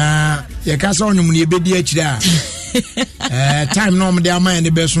na ye kasa onum ne bedi echira time no me de amane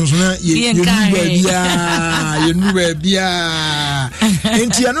be sonso na ye nuba bia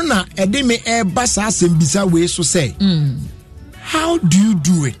enti ano na ede me e ba sa asembisa we so say how do you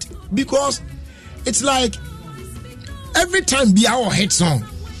do it? Because it's like every time be our hit song.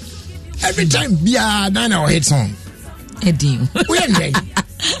 Every time be our hit song. Eddie.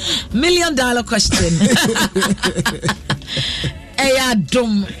 $1 million question.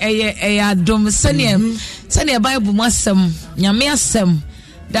 Adom. Sani Bible masem. Nyame asem.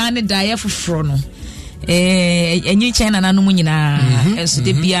 Dane daye foforo no. Enyi China na no mu nyina. Enso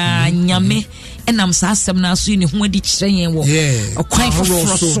de bia nyame enam sa asem na so ni ho adi kyerɛ wo okwan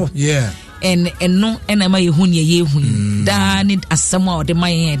foforo so and no and my hun da need asɛm a ɔde ma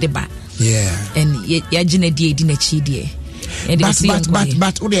yɛn de ba and ya gina die di na chi die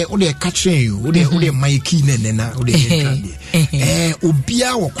but ode catching you ode my key na ode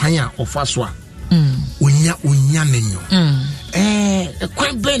obia wo kwan a ofa so a onya nenyo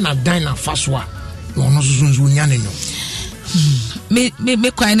kwan be na dan na fa so a ono so onya nenyo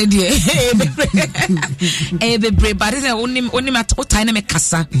me kwan ne die bebre but is only mat o time me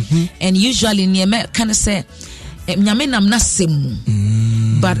kasa and usually near me can say nyame nam na sem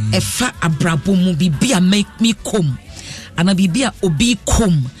but efa abrabo mu bibia make me come ana bibia obi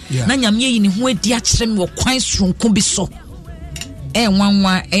kom na nyame yi ne ho adi a kire me wo kwan sonko bi so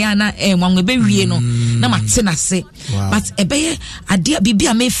nwanwa ana nwanwa be wie no na mate na se but ebeye ade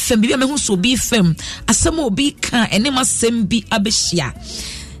bibia me fem bibia me hu so bi fem asem obi ka ene masem bi abehia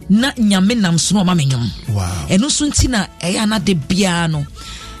na nyame nam so no ma menyom eno so ntina ana de bia no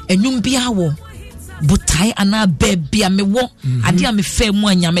enwum bia wo butai ana bebia me wo ade a me fem mu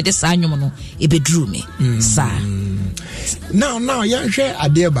anyame de sa anwom no ebeduru me sa now ya hwe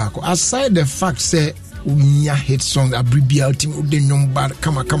ade ba ko aside the fact say unya hit song abribia team ode nyomba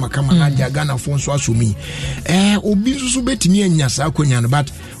kama na Ghana phone so asumi obi susu betimi anya sa akonya no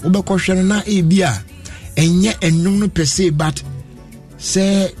but obekɔhwɛ na ebia enye enwom no pese but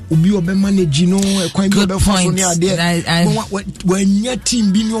say obi obe manage no kwan bi obe fo ni ade wanya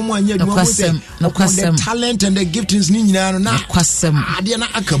team bi no mo anya no the talent and the giftings ni nyina no na kwasem ade na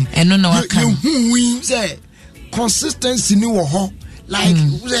akam eno na wakam hu say consistency ni wo ho like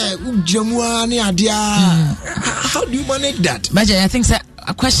ujamua ni adia how do you manage that Baja I think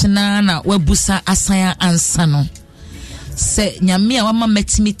a question na webusa asaya answer no say nyame a wama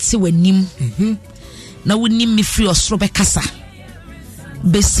metimi ti wanim na wonim me free osoro be kasa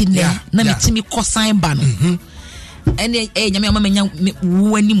besine na metimi kosan ba no ene nyame a wama menya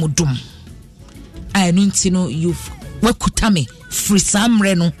wanim dum I no ntino you wakuta me free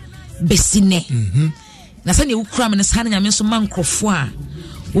samre no besine na sane ukura me sane nyame so mankrofo a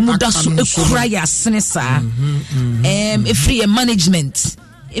wo mu da so ekura ya sene sa free management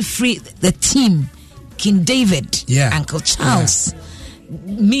free the team King David Uncle Charles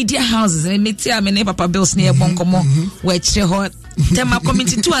media houses and metia me ne papa bills ne bonkomo we kire ho tema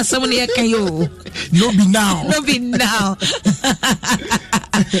community to asem ne kan yo no be now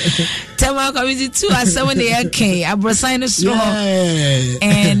tema community to asem ne kan abrosan so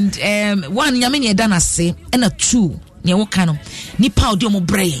and one nyame ne da na se and a two ne wo kan no nipa odi omo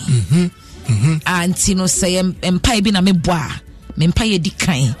brain anti no say empai bi na me boa me empai edi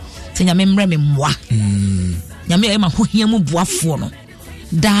kan te nyame mre me moa nyame e ma hohia mu boafo no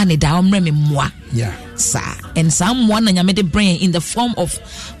da ne da omre me moa sa and someone na nyame de brain in the form of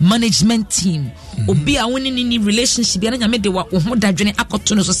management team obi a woni ni relationship ya na nyame de wa ho dadwene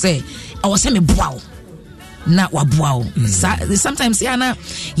akoto no so say I was say me boa na wa boa sometimes ya na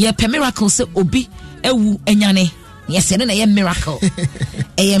ye pe miracle say obi ewu enyane yes na ye miracle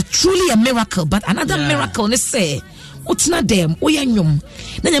I am truly a miracle but another miracle ne say utina dem oya nwom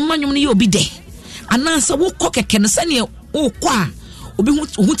na nyama nwom ne ye obi de anansa wo kokeke no sane wo kwa obi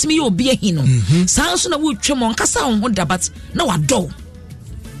hutimi ye obi ahi no saa so na wo twem onkasa ho da but na wado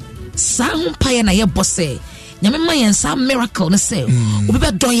saa ho paye na ye bose nyame ma yen saa miracle no say obi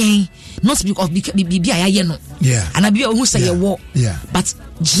be do yen not because bibia ya ye no ana bibia hu say ye wo but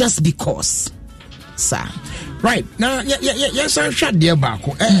just because sir right now yes I shot there back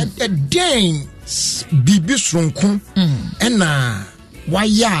den bibi sronko na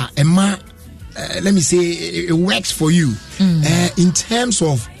waya ema let me say it works for you in terms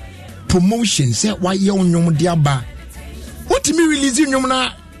of promotion say why you nyom dia ba what me release nyom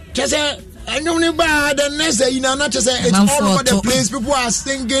na just nyom ne ba the next day na just it's all over the place people are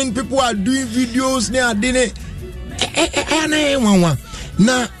singing people are doing videos na adine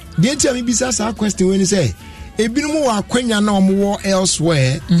na dey tell me bisa sa question when you say ebinum wa kwanya na omo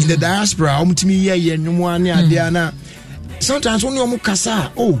elsewhere in the diaspora omtimi ye nwom ani ade na sometimes when you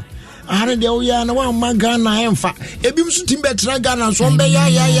kasa are de oya na wa magana emfa ebim so tim betra Ghana so be ya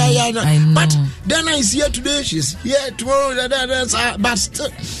but then I see her today she's here tomorrow but still,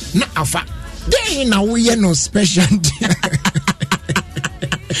 na afa then na we no special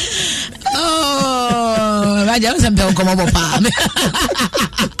raja msempe ukomo pa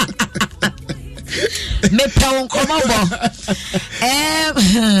me pe ukomo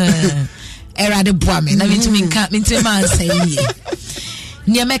era de boa me na mitimi man say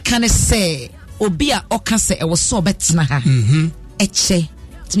nia meka ne say obi a oka say e wo so betena ha eche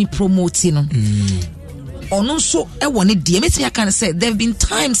timi promote no ono so e woni de metimi aka ne say there have been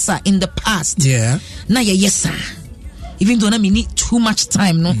times in the past na ye yesa even though I need too much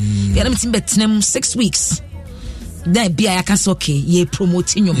time, no, yeah, I'm 6 weeks. Then be I can say okay, ye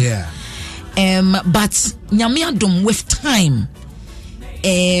promoting you. Yeah. But nyame adom with time,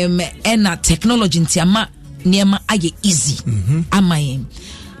 and technology ntiama niema aye easy. Amaye.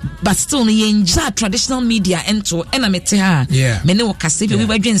 But still no enjoy traditional media ento na mete ha mene wo kase we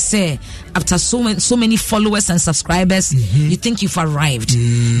wadwen say after so many followers and subscribers you think you've arrived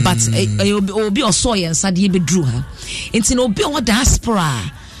but obi oso yen sade be dru ha enti no obi o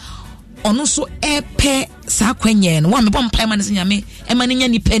diaspora ono so epe sa kwenye no wa me bom pai man se nyame e man nya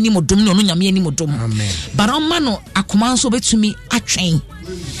nipa ni modom no nyame ni modom but on man no akoma so betumi atwen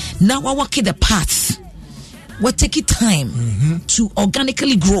now we walk the path. We're taking time to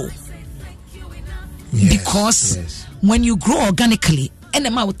organically grow. Because when you grow organically, than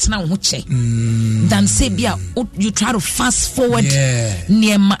say you try to fast forward.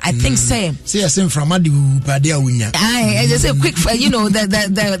 I think say from I just say quick,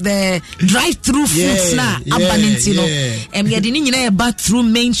 the drive-through fruits now, and we are the about through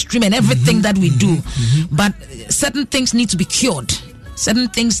mainstream and everything that we do. But certain things need to be cured. Certain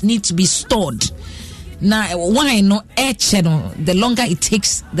things need to be stored. Now, why no air channel? The longer it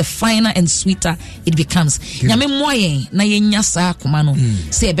takes, the finer and sweeter it becomes. Nyame moye na yenya sa kumano.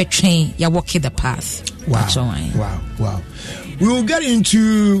 Say betray ya walk the path. Wow. We will get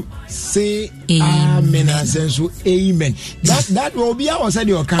into say amen and so amen. That will be our side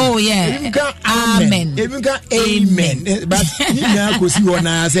your camp. Oh yeah. Amen. Amen. But you know, because you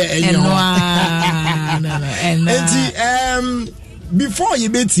wanna say and before you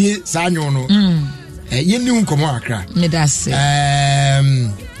bet here, Sanyono. I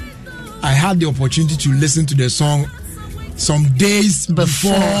had the opportunity to listen to the song some days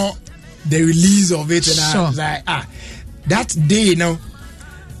before the release of it, and I was like, that day,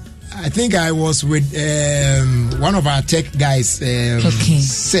 I think I was with one of our tech guys,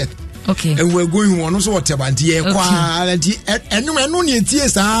 Seth. Okay. And we're going on also what about here quality and no need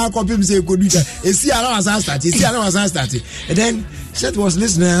tears copy say good see and then Seth was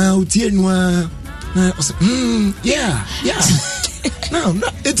listening out I was yeah. no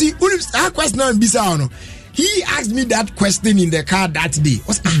it's our question bizarre. He asked me that question in the car that day.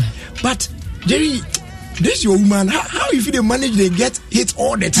 But Jerry, this your woman, how if they manage they get hit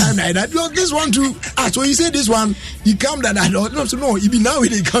all the time like that? Well, this one too. So you say this one, he come that I don't know. So no, he be now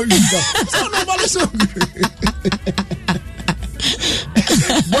they come. So nobody so.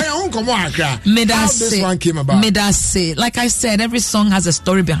 Boy, I won't come on, how this one came about. Like I said, every song has a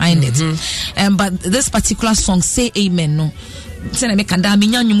story behind it. But this particular song, Say Amen, no.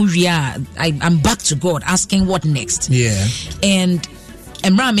 I'm back to God, asking what next. Yeah. And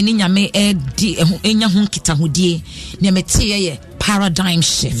paradigm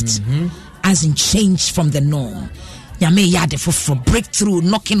shift, as in change from the norm. For breakthrough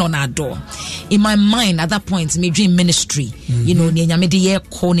knocking on our door. In my mind at that point, me dream ministry. You know, I didn't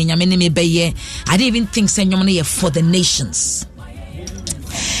even think for the nations.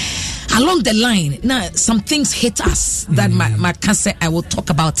 Along the line, now some things hit us that my cancer, I will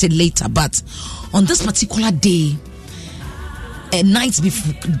talk about it later. But on this particular day, nights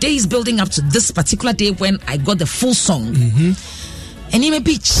before, days building up to this particular day when I got the full song, and it may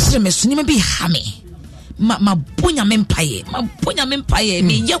be hammy. Ma bonya mempaye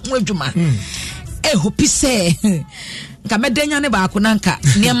me yakwa adwuma hope say nka medanya ne ba akonanka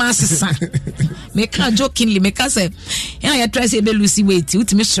niam asesa me can jokingly me can say ya try say be lose weight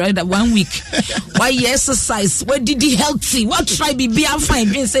ultimate sure that 1 week why you exercise what did he healthy what try be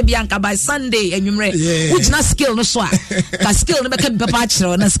fine been say bianca by Sunday enwumre which na skill no so ka skill no be kan papa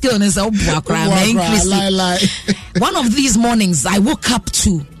chiro na skill no say obu akra na increase. One of these mornings I woke up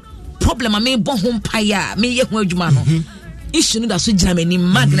to problem I may bon home paya me ye ho adwuma no issue no da so Germany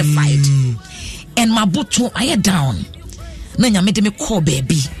magnified and my bottom I down na nyame de me call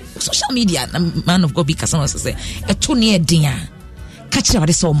baby social media man of God be kasa say e to ne edin catch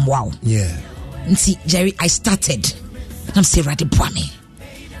about so wow nti Jerry I started I'm say rade boame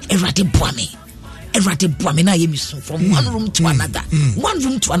na ye me from one room to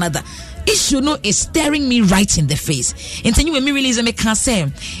another issue no is staring me right in the face. And then you when me release me can say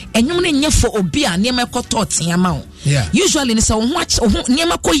and you money for obia near my thoughts amount. Usually in so much near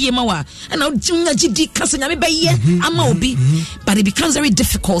my koyema and now GD cancer me be obi, but it becomes very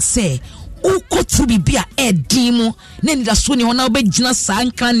difficult say uko to be a demo then that's when you now be jina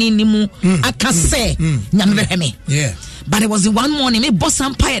sanka ni mu aka say nyame me. But it was the one morning me boss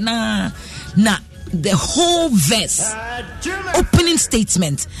empire na the whole verse, opening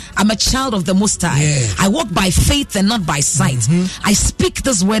statement. I'm a child of the Most High. Yeah. I walk by faith and not by sight. I speak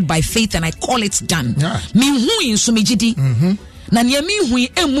this word by faith and I call it done. Me hu in sumijidi. Na niya mi hu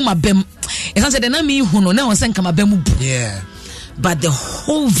emu mabem. Esan said na mi hu no na onsen kama bemu bu. Yeah. But the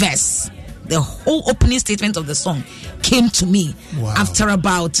whole verse, the whole opening statement of the song came to me after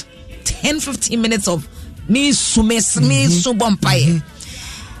about 10-15 minutes of me subompaye.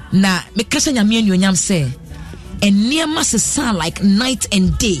 Na me kasa nyame anyonyam say eniema se sound like night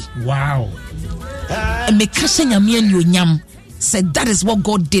and day. Wow. And me kasa nyame anyonyam said that is what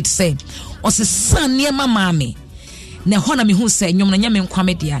God did say. O se san niema mame. Na hona me hu say nyom na nyame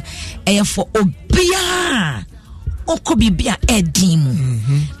nkwame dia e for obia oko bibia edimu.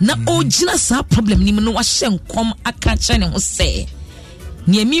 Na ogina sa problem ni no wa hye nkom aka kye ne ho say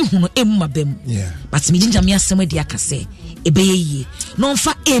niemi hu no emu mabem. But me jinja me asem dia ka say ebeye no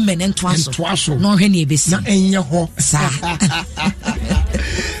mfa amen entwaso no hwe ne ebesi na enye ho sa.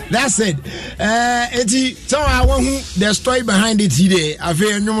 That's it. Eti so I want the story behind it today.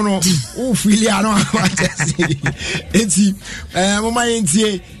 Ave nyum no o feel ya no eti mama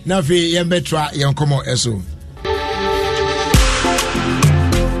yentie na fe yembetra yenkomo eso.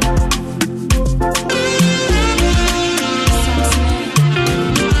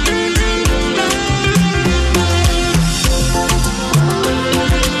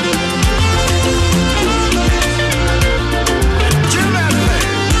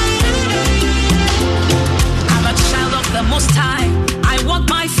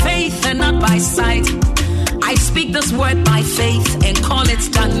 Sight. I speak this word by faith and call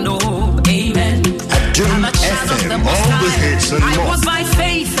it done. No, amen. I'm a child of the Most High. I walk by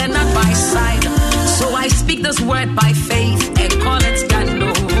faith and not by sight. So I speak this word by faith and call it done.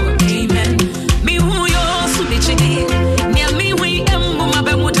 No, amen. Me who yo subichidi, near me we emuma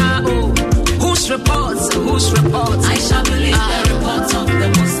bemuda. Whose reports? I shall believe the reports of the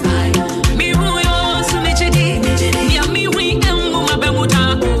Most High. Me who yo subichidi, near me we emuma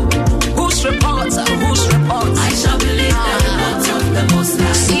bemuda. Whose reports? I shall believe the reports of the Most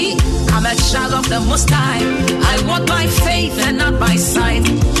High. See, I'm a child of the Most High. I walk by faith and not by sight.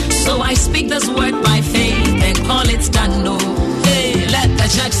 So I speak this word by faith and call it done. No, hey, let the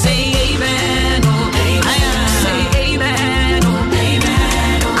church say amen. Oh, amen. Say amen. Oh,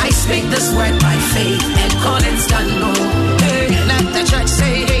 amen. I speak this word by faith and call it done. No, hey, let the church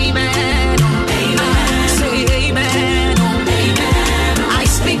say amen. Oh, amen. Say amen. Oh, amen. I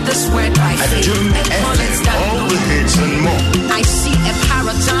speak this word by faith and call it done. All the hits and more. I see a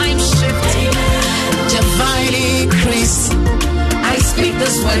paradigm shift, divine increase. I speak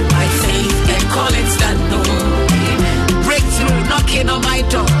this word by faith and call it done. No, breakthrough knocking on my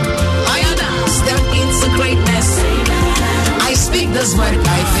door. I step into greatness. I speak this word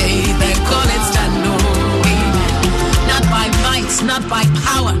by faith and call it done. No, not by might, not by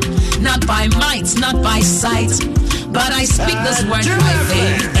power, not by might, not by sight. But I speak this word by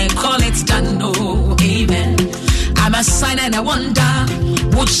faith and call it done. No, amen. I'm a sign and a wonder.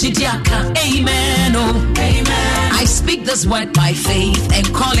 Wuchidiaka, amen. Oh, amen. I speak this word by faith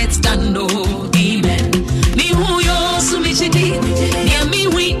and call it done. No, amen. Me who yo sumichidi, near me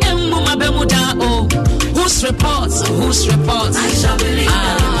we emuma bemuda. Oh, whose reports? I shall believe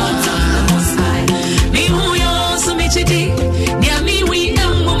the reports of the Most High. Me who yo sumichidi, near me we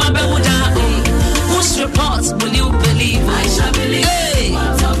emuma bemuda. Oh, whose reports will you believe? I shall believe the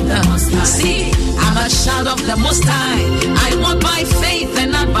reports of the Most High. See, I'm a child of the Most High. I walk by faith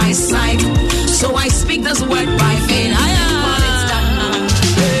and not by sight. So I speak this word by faith.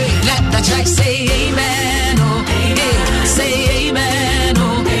 Let the church say amen. Oh, amen. Say amen.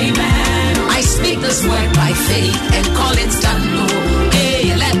 Oh, amen. I speak this word by faith and call it done. Oh,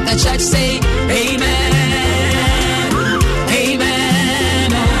 hey, let the church say amen.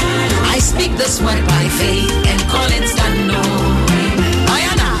 Amen. Oh, I speak this word by faith and call it done. Oh,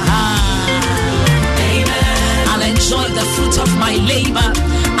 enjoy the fruit of my labor.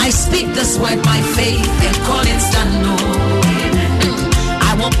 I speak this word by faith and call it done. No,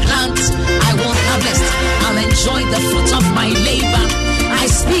 I won't plant, I won't harvest. I'll enjoy the fruit of my labor. I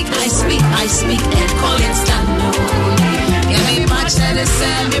speak and call it done. No,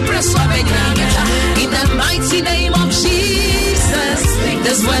 in the mighty name of Jesus, speak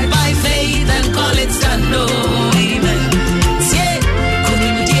this word by faith and call it done. No, amen.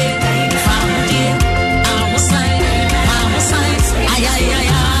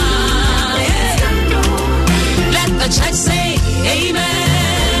 Let the church say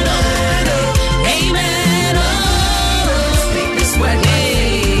amen. Amen. Oh, speak this word.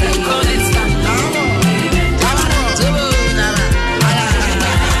 Call it done.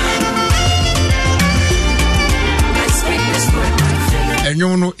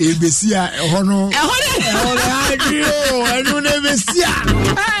 enyo no ebesia eho no enyo no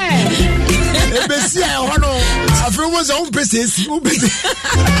ebesia eho no afro was on pieces.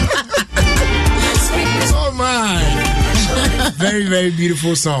 Oh my. Very, very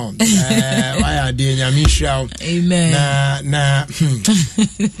beautiful song. Why are they Nyamisha? Amen. Na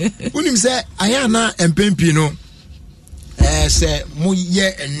unim say ayana empempi no say mo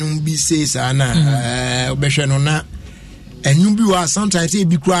ye enum bi say sa na obehwe no na enum bi wa sometimes e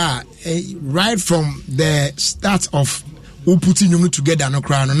bi kra right from the start of we putting them together no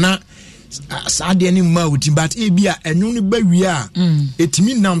kra no na sad any mouth but e bi a enum ni ba wi a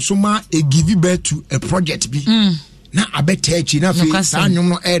etimi nam so ma e give birth to a project bi na abetech na fe sa nyom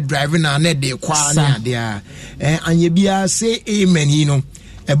no air drive na de kwa na de a anye bia say amen you know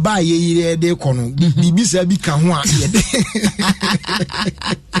e ba ye de kono bibi sa bi ka ho a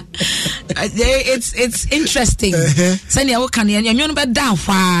it's interesting sani awo kan enyo be da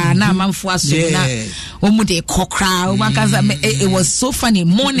hwa na amanfo aso na omu de kokra o makaza it was so funny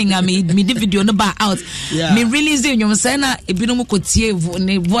morning I made me the video no ba out me release enyo say na ebinom kotie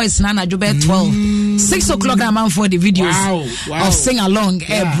voice na na jobe 12 6 o'clock na amanfo the videos of sing along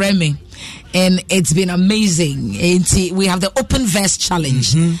bremming. And it's been amazing. We have the open verse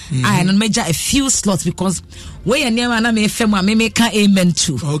challenge. And major a few slots because where you near na me FM me make amen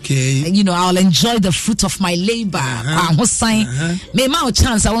to. Okay. You know, I'll enjoy the fruit of my labor. Me ma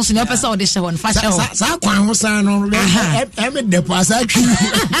chance I want to know person audition one fast. Sa kwan ho san no me deposit.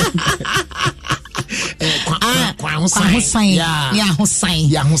 Hussein.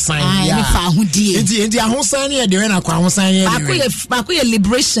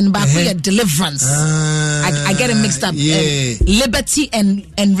 Liberation, deliverance. I get it mixed up. Liberty and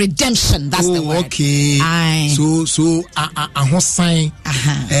redemption. That's the word. Okay. So Hussein.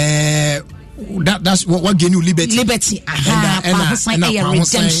 That's what gain you liberty. Liberty. And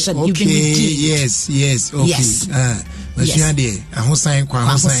redemption. Okay. You can redeem. Yes. Okay. Yes. Yes. Hussein.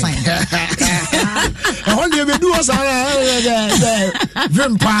 I want you to do us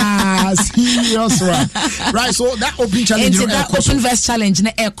serious right. So that open challenge, that open verse challenge,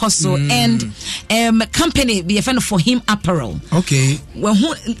 na air coso and company be a fan for him apparel. Okay. Well,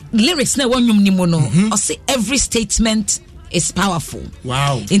 lyrics na one yum ni mono. I say every statement is powerful.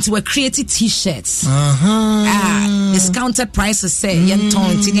 Wow. Into a creative t-shirts. Discounted prices say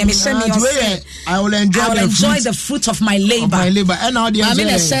I will enjoy the fruit of my labor. And now the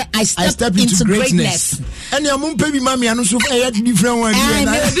I step into greatness. And your mum baby mommy and also different one.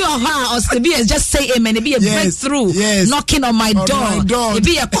 And be just say amen. It be a breakthrough knocking on my door. It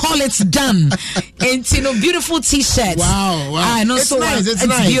be a call it's done. And you know, beautiful t-shirts. Wow. I know, it's nice. It's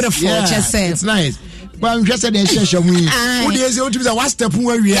nice. Beautiful. Yeah, just say it's nice. Well, I'm just saying, who is it? What's the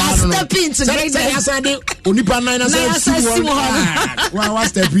point we are? Step into greatness. Only banana says,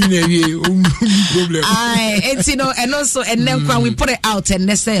 what's the problem? And you know, and also, and then when we put it out, and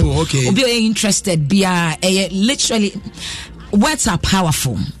they say, we'll be interested. Be literally, words are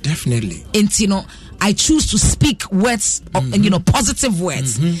powerful. Definitely. And you know, I choose to speak words, you know, positive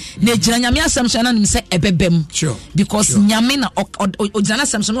words. Ne nyame assumption na say ebebem. Sure. Because nyame na ojana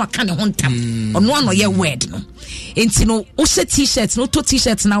assumption no aka ne hontam. Ono ano ye word no. Enti no o she t-shirts, no to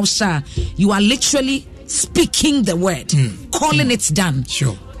t-shirts now sha. You are literally speaking the word, calling it done.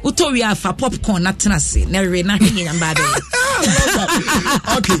 Sure. Utoria for popcorn na tenase na re na hanging and bad.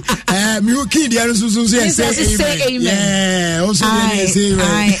 Okay. Me kid there so say amen. Yeah, also say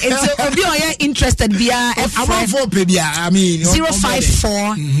amen. It's obi oya interested bia about 4 bia I mean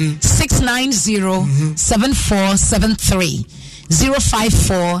 054 690 7473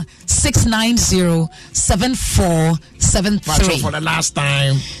 054 690 7473 for the last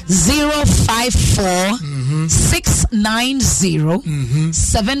time 054 690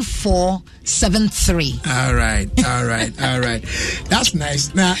 7473. All right. That's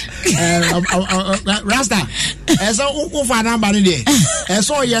nice. Now, Rasta, as a father body there, as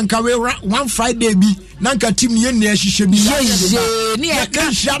all young one Friday be Nanka team near she should be. Yes,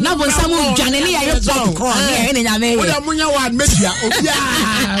 now when someone Janely, I have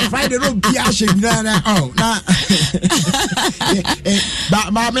Friday road Piash.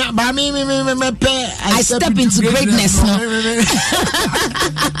 I step into greatness now.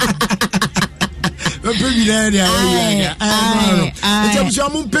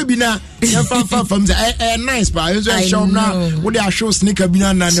 Nice, but I show now. What they are show sneaker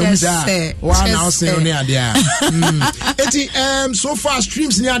banana. So far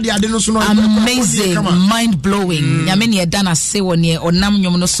streams near the amazing, mind blowing. I mean, you're done a say one year or nam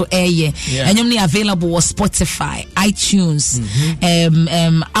no so air, and you're available on Spotify, iTunes,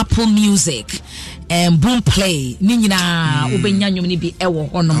 Apple Music. Boom Play. Nina ubenya nyum ni bi ewo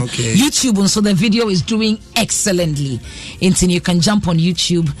honom. YouTube, and so the video is doing excellently. Until you can jump on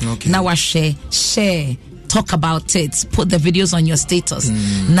YouTube. Now I share, talk about it, put the videos on your status.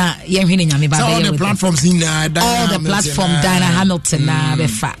 Na all the platforms in all the platform Diana Hamilton na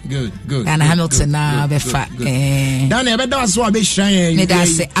befa. Good. Diana Hamilton na befa. Diana better so be shine. Me da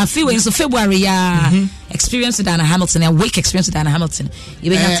say I feel in February experience with Diana Hamilton, a week experience with Diana Hamilton.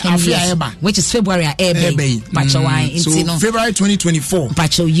 You been 10 years, which is February so February 2024.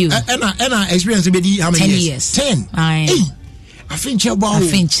 Pacho you. And experience be how many 10 years? 10. I think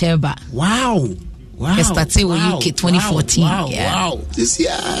Cheba. Wow. I started with UK 2014. Wow. This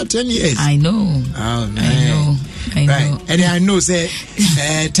year, 10 years. I know. Oh, man. I know. Right. And I know, say,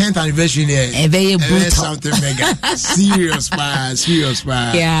 10th anniversary there. Very brutal. Something mega. Serious, man.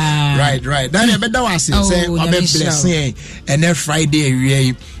 Yeah. Right. Then I bet that was it. Say, I'm blessing. And then Friday,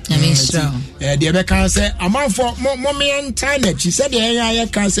 we the Becca said, I'm out for mommy and Tiny. She said, I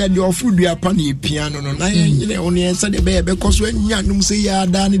can't say your food be upon the piano. I only answered the baby because when you say, yeah,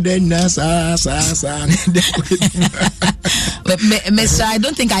 Danny, then Mister, I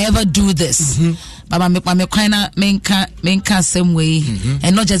don't think I ever do this. But I'm kind of main same way,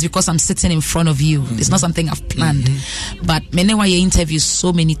 and not just because I'm sitting in front of you. It's not something I've planned. But many why you interview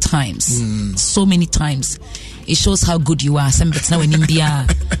so many times. It shows how good you are. But now in India,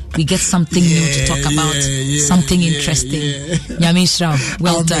 we get something new to talk about, something interesting. Yamisha,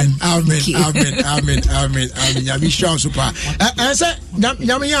 well done. Amen. Yamisha, super. I said,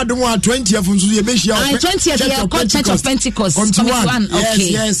 Yamiya, don't want 20th from Susie Bishop. 20th, Church of Pentecost. 21. Okay.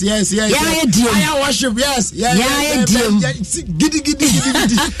 Yes. I worship, yes. Giddy.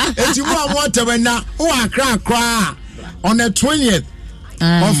 It's you want to when now, cry on the 20th.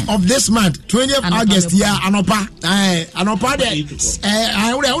 Of this month, 20th August, Anopa there.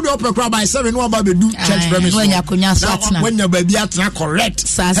 I would open crowd by 7 1 baby do church premises. When your baby are correct.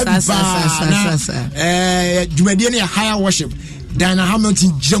 Jumediani higher worship. Diana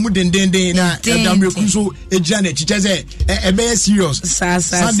Hamilton jamu dende na Damrekunso ejane chicheze be serious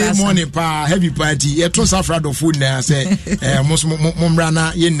Sunday morning pa heavy party to safra do food na say momra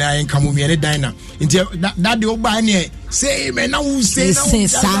na ye na enkamu me ne Diana nti that the oba ne say me na who say na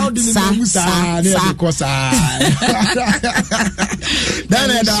because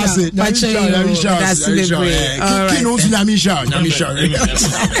Diana that's it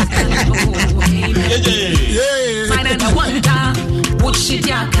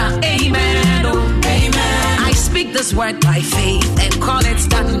Amen, oh, amen. I speak this word by faith and call it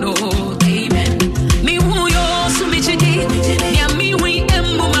done, oh, amen. Me who yo sumichidi, ya mi we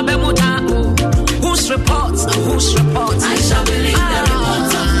emu mabemuta, whose reports, I shall believe the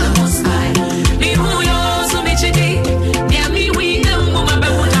reports of the Most High. Me who yo sumichidi, ya mi we emu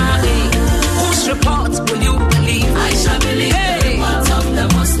mabemuta, whose reports will you believe? I shall believe the reports of the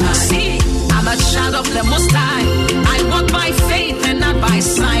Most High. See, I'm a child of the Most High. I walk by faith and not by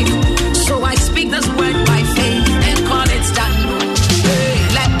sight. So I speak this word by faith and call it done. Hey,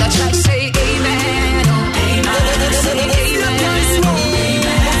 let the church say amen. Amen. Say amen.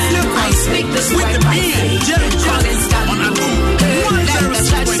 I speak this word by faith and call it done. Hey, let the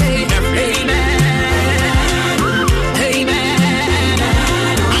church say amen. Amen.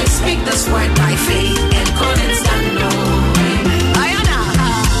 I speak this word by faith and call it done. Amen.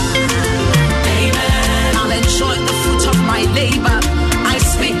 I'll enjoy the fruit of my labor. I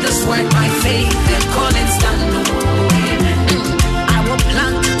speak this word by faith and call it done. I will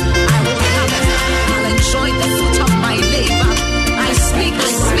plant, I'll enjoy the fruit of my labor. I speak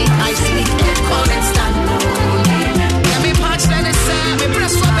and call it done. Let me patch let it say, me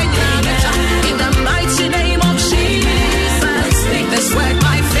press up in the mighty name of Jesus. I speak this word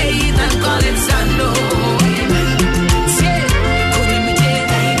by faith and call it done.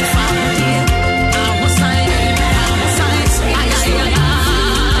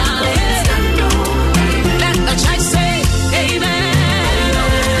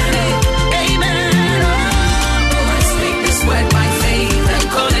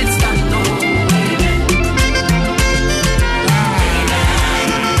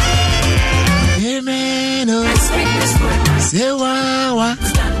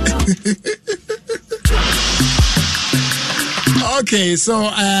 Okay, so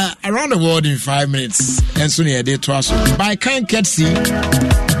around the world in 5 minutes, and soon a day to us. By kind courtesy,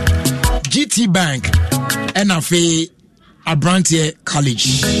 GT Bank, NFA, Abrantier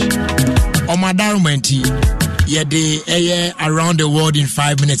College, Omadarumenti, ye around the world in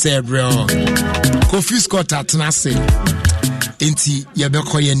 5 minutes, bro. Kofi Scott Atnase, Enti,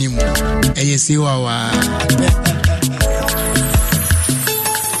 Yabeko Yenimu, Ayesiwa.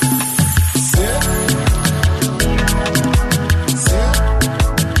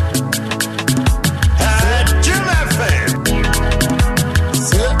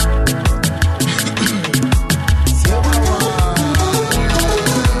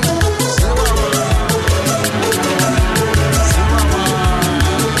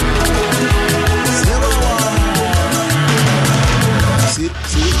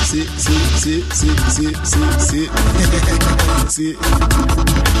 What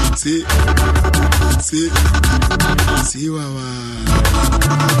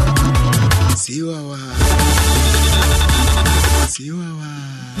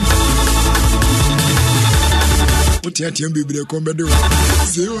you have to be come better?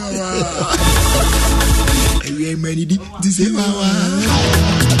 We many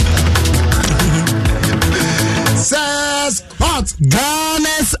says what?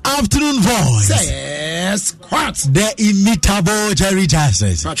 Ghana's afternoon voice says what? The imitable Jerry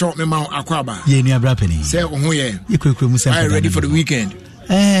Justice. Patrol me mount Akwaba. Ye ni abrapeni. Say oh yeah. Are you ready for the weekend?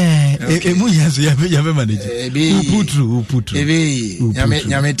 Emu yaso ya be manage. Uputru.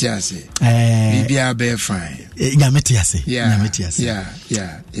 Nyame tiase. Bibia be fine. Nyame tiase.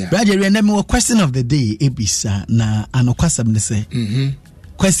 Yeah. Brother, we na me question of the day ebisa na anokwasam ne say.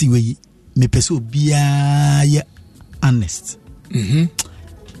 Question we me pese obia ye honest. Me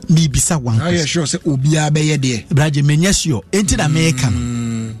bisa one question. Are you sure say obia be ye there? Brother, me nyɛ sure. Enti na me ka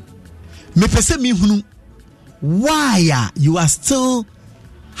no. Me pese me hunu why you are still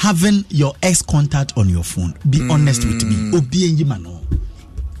having your ex contact on your phone. Be honest with me. Obi enyi mano.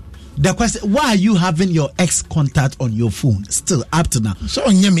 The question, why are you having your ex contact on your phone still up to now? So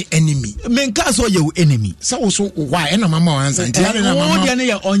onye me enemy. Men ka so your enemy. So why na mama answer.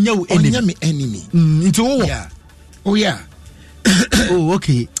 Onye me enemy. Into what? Yeah. Oh yeah. Oh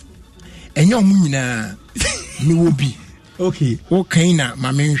okay. Enye omu nyina me wo bi. Okay. Okay na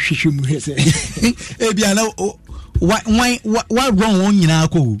mama nhwehwe mu hese. E bia na why wrong on nyina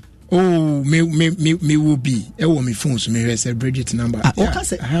ko? Oh, me will be. I want me phone so me say Bridget number. Okay,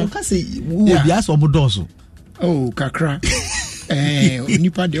 will be ask obodoso. Oh, kakra.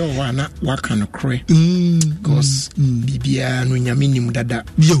 Nipa de o wa na wa kan kre. Cause bibia no nyame nim dada.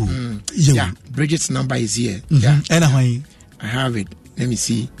 Yo. Yeah, Bridget's number is here. Yeah. And I have it. Let me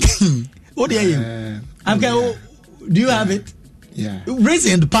see. What are you? Okay, do you have it? Yeah.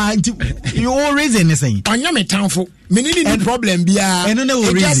 Raising the part, you all raising anything. On your townful. Me need no problem. And no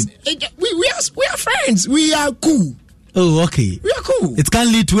reason. We are friends. We are cool. Oh, okay. We are cool. It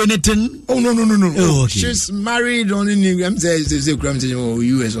can't lead to anything. Oh no. Oh, okay. She's married on I'm saying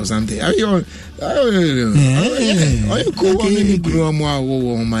US or something. Are you cool? Okay.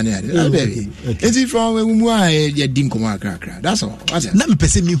 Is it from that's all. Let me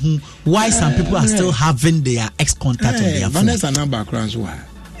perceive me why some people are still having their ex contact on their phone. Vanessa number crowns why?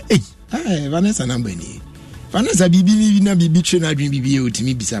 Hey, Vanessa number ni. Vanessa bibi na bibi train dream bibi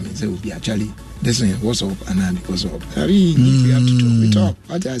otimi bisa me say obi actually this one what's up and because of I mean we have to talk. We talk.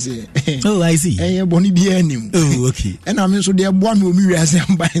 What I say? Oh, I see. Eh boni bi anim. Oh, okay. And I mean so there boy me omi wiase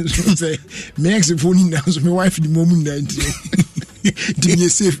am buy so say me ex phone now so my wife the mom na nti. Di me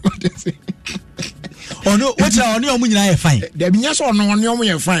safe what I say. Oh no, what are on your money fine? There be yes or no on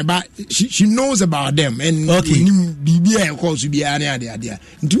your fine, but she knows about them and okay. BB of course be any idea.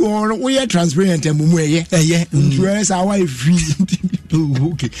 Do all we are transparent and yeah. Whereas our wife free.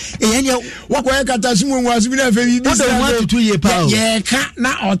 Okay. And you what way Katasum was been a very 1 to 2 year power. Yeah, can't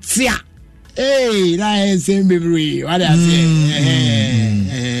now or tia. Hey, that is same baby. What I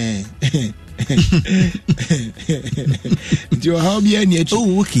say. Do how be any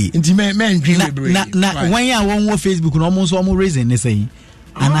okay. Inti men dream na when you on Facebook no almost raising they say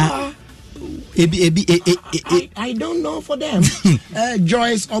and I don't know for them.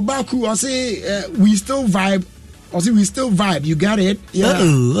 Joyce Obaku or say we still vibe. You got it? Yeah.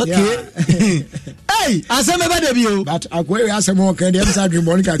 Oh, okay. Yeah. Hey, asem eba dey bio. But akwe asem o kan dem sa dream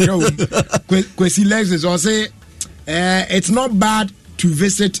Monica Crow. Kwesi Lexus or say it's not bad to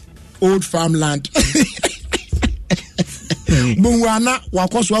visit old farmland. Bungwana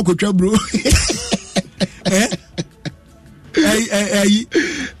wakoso akotwa bro.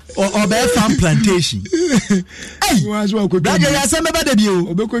 Or bear farm plantation. Hey, brother, assemble the bio.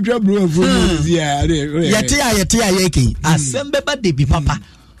 Obekotwa bro for yeah. Yete yeki. Assemble the bi papa.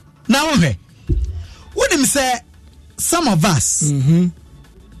 Now we when him say some of us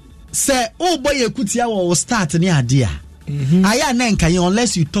say oh boy ekutia will start near idea. Aya na nkan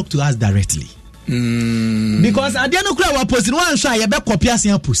unless you talk to us directly. Because at the end of our posting one shot you be copy us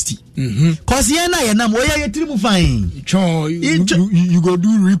and post cause here na ye nam oya ye trimu fine you go do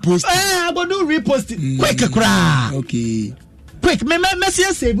repost I go do repost quick kra okay quick me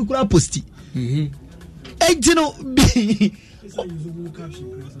say save kra post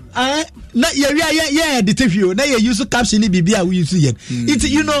na yeah the tefio na you use caption ni bibia we use yen it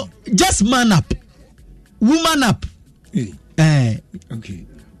you know just man up woman up okay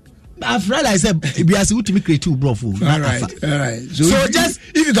I've realized that we are supposed to create two bro. All right. So just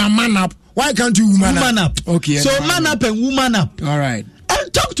if you can man up, why can't you woman up? Okay. So man up and woman up. All right. And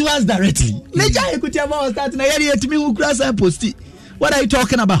talk to us directly. What are you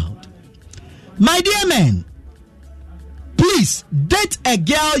talking about? My dear man, please date a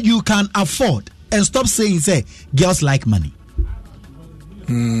girl you can afford and stop saying say girls like money.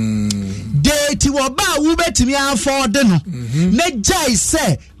 Date waba wubetimi afford no. Ne jai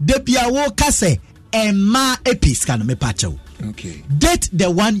say debia wo kase emma episka no me pacho. Okay. Date the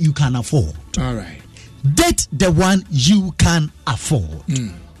one you can afford. All right. Date the one you can afford.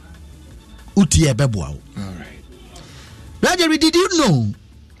 Utie beboa. All right. Roger, did you know?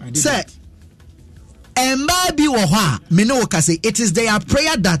 Say emma bi wo ha me no kase it is their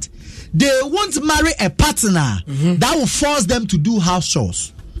prayer that they won't marry a partner that will force them to do house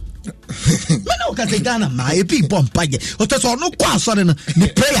chores. No, because they Ghana, my people, so no question,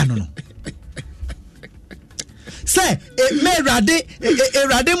 the prayer no. Say, me rade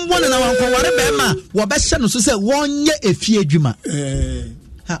one and our bema, Wabashan, so say 1 year a few juma.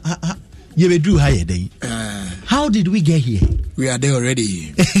 You will do higher day. How did we get here? We are there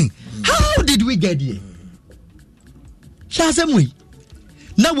already. How did we get here? Shazamwe.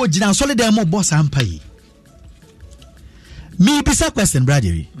 Now we jina solid demo boss ampai. Me bisa question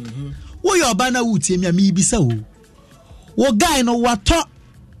brother. Wo your bana wuti me bisa wo. Wo guy no wato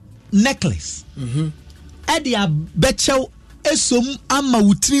necklace. Ede abechew esom ama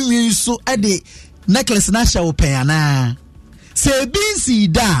wutiri so ede necklace na sha wo pen ana. Se binsi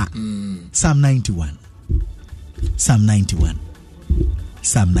da. Psalm 91. Psalm 91.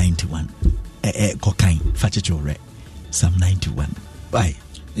 Psalm 91. Kokain fachechore. Psalm 91. Why?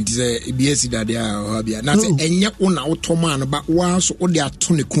 It is a BS that they are not any one automan, but was all their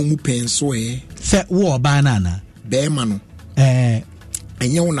tonic comu pen so Set war banana. Bearmano. And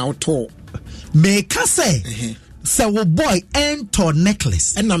you now talk. Make us say, so boy, enter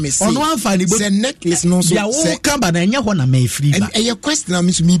necklace. And I may say, on one funny but necklace no so. Ya walk come and you want to make free. And a question I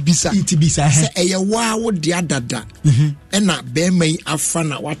miss me bisa. It bisa. Say a wow dear dada. And not bear may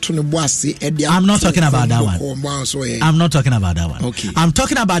afana what to the boss. I'm not talking about that one. I'm not talking about that one. Okay. I'm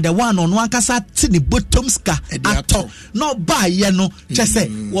talking about the one on one kasa tini bottomska at all. Not by yano. Just say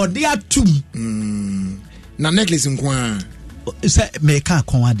what they are two. Na necklace in Kwan. Say make a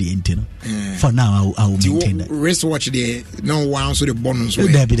conwadi intino. For now I will maintain that. Wristwatch there. No one so the bonus.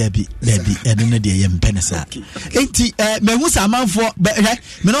 Debbie. I don't know the penisa. Enti me who sa man for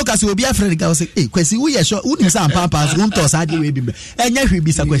me no kasi obi afre ga say kwesi wo ye sure uni sa pampas won to sa de we bi enya hwe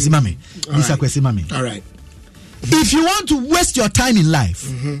bisa kwesi mame. Bisa kwesi mame. All right. If you want to waste your time in life,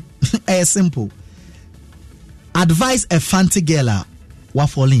 simple. Advise a fancy girl who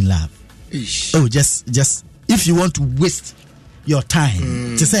fall in love. Ish. Oh, just if you want to waste your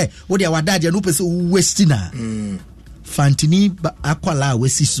time to say what they are dad no person wasting fantini akwala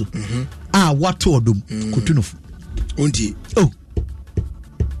wesiso what to Adom kotunofu unti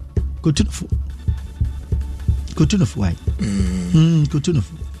kotunofu why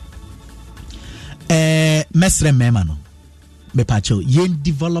kotunofu mesre mema no me pacho yen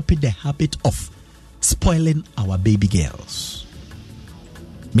developing the habit of spoiling our baby girls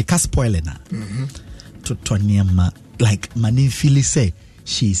make us spoiling her to Tonyama like Mani Philly say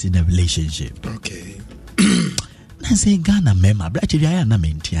she's in a relationship. Okay. I say Ghana mema, but actually I am not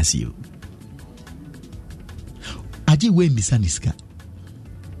mentias you. Aji we misaniska.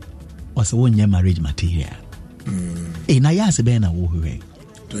 Was a 1 year marriage material. Na ya se be na wo hwe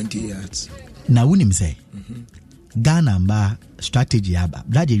 20 years. Na wunim say Ghana mba strategy aba.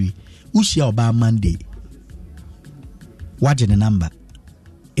 Bladiri ushia oba Monday. Waje the number.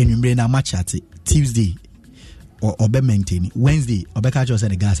 Enumre na match at Tuesday or be maintain Wednesday or be catch us in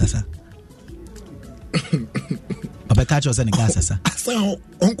the gas asa or be catch us in the gas asa so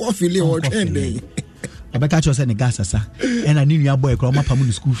uncle Philly or day or be catch us in the gas asa and I need your boy call my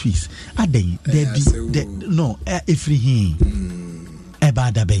pamu school fees adey there no every him e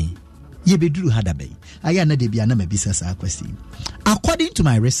ba da bay ye be duru hada bay aya na de bia na mabisa sa question according to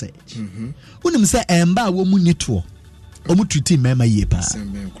my research unim say emba wo mu nito omu treat mema ye pa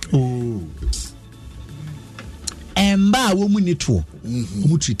oh emba wo mu nito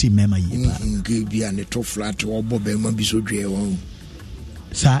omu treat mema ye pa ge bia ne to flat obo be ma bi so dwe won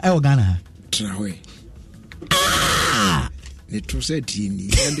sa e Ghana tra we ne to say tini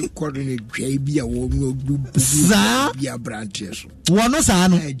and kwado ne dwa bia wo mu ogu sa bia branches wono sa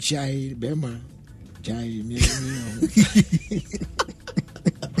no jai be ma jai mi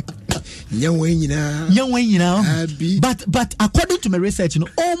but according to my research, you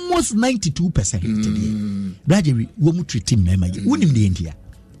know, almost 92% today. Gradually, we mu treat him mema. Unim the India.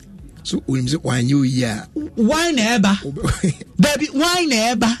 So unim se why you ya? Why never? Baby, why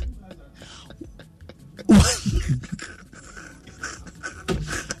never?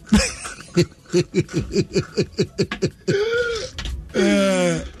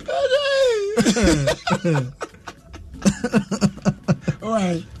 All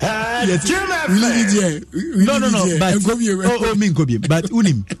right. Yes. No. But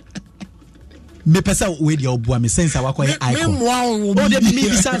unim. Me pesa we di obua me sense awakoye icon. O de me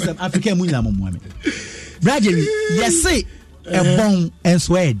bisa some African munya mo me. Bradley, yes say e bon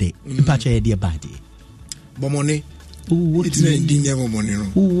enso e de. Ipacho e de bad. Bomone. Oh, it's a dinner money.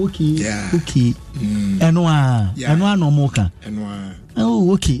 Oh, okay. Yeah. Okay. Enwa no mo kan. Enwa.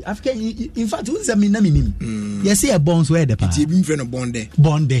 Oh, okay. Africa, in fact, who's a minimum? Yes, see a bonds where the part. It's been friend of Bonde.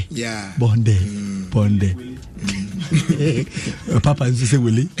 Bonde. Yeah. Bonde. Bonde. Papa is say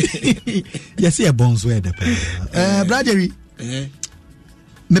Willie. Yes, see a bonds where the part. Bradley.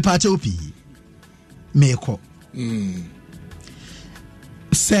 Me part opi. Me ko.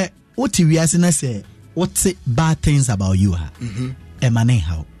 Say, what you are say, what's bad things about you? How?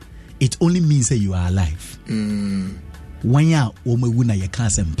 It only means that you are alive. When you are wuna you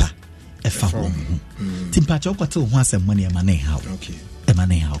can't sempa a fawn. Timpacho got to once and money a money how. Okay. A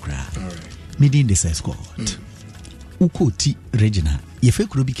money how cry. Meeting this escort. Ukoti Regina. If you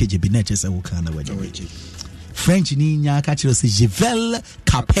could be KJB natures, I will kind of French in ya catch us Jivel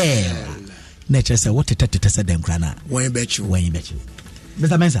Capel. Nature said what it said them grana. When bet you.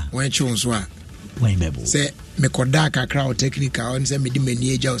 Mr. Mensa. When choose what? When bebo. Say me kodaka crowd technical and say me di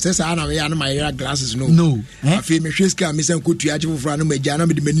many age. Say I know my glasses no. No. I feel me shiska me say kutu ya chifu fra no me jana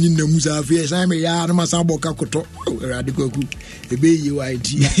me di many na musa fe say me ya no masa boka koto. Radical ku. Ebe yi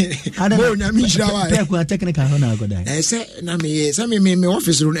IT. Mo nya mi shira wa. Pe ku technical ho na goda. Say na me say me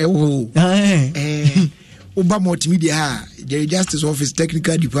office room e wo. Oba multimedia ha the justice office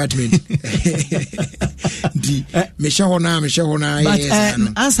technical department di me sheho na but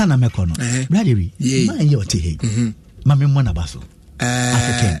answer na mekono Bradley man you te he mame mo na baso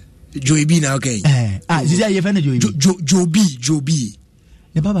African Joby na okay zizi ye fe na Joby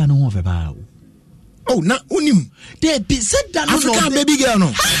ne baba no ho fe ba oh na unim they be said that African baby girl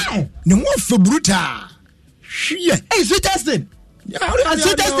no ne ho fe brutal hwe hey sweet testing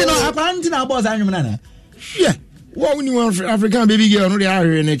sweet testing no apparently na boss anwum na yeah. What when you want African baby girl? No, they are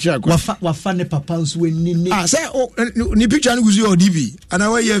here in a check. Wafa ne papa so ni. Say oh, ni picture ni guzi o DB. And I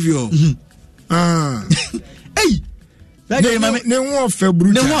want you view. Hey. Like mama, ne won fe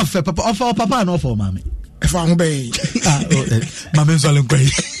brutal. Ne won fe papa, offer papa no for mama. E fa ho be. Mama so le kwai.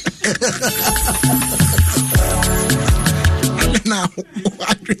 Now,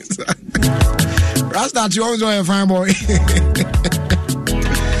 Rasta you always want a fine boy.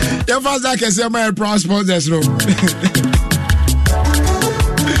 The first I can say my pro sponsors no.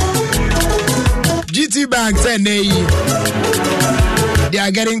 GT Bank said they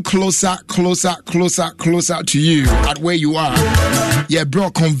are getting closer to you at where you are. Yeah, bro,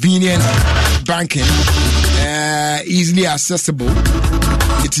 convenient banking, easily accessible.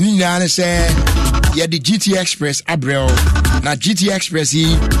 It's Nina say yeah the GT Express Abrel. Now GT Express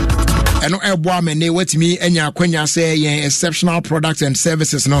and no woman they wait me and ya kwenya say exceptional products and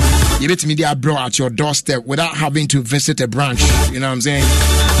services no you bet me they are brought at your doorstep without having to visit a branch. You know what I'm saying?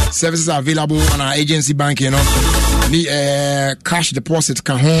 Services are available on our agency bank, you know. The cash deposit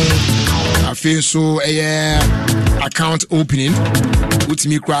can home. I feel so account opening. Put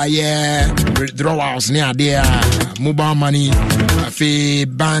me cry withdrawals near there, mobile money, I feel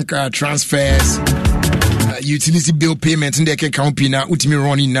bank transfers. Utility bill payments in the account now ultimately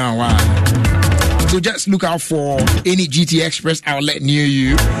running now. So just look out for any GT Express outlet near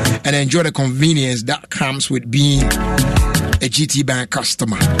you and enjoy the convenience that comes with being a GT Bank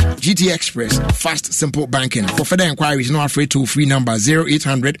customer. GT Express, fast, simple banking. For further inquiries, no afraid toll free number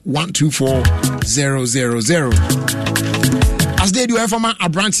 0800-124-000. As they do from a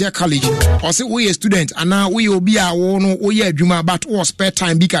branch here college, or say we a student, and now we will be a one or year juma, but or spare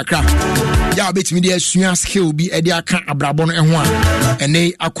time be kakra. Ya bet me there soon skill be a dia can abrabon and one, and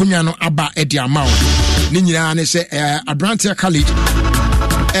they akunya no aba at the amount. Nina and say a branch here college,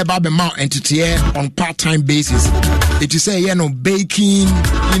 a baby mount entity on part-time basis. It is say baking,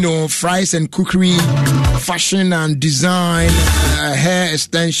 fries and cookery, fashion and design, hair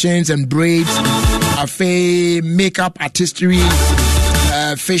extensions and braids, makeup artistry,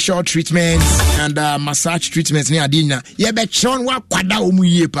 facial treatments and massage treatments near dinner. Yeah, but Sean wa kwada omu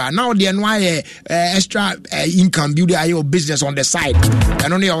yepa. Now the why extra income build your business on the side.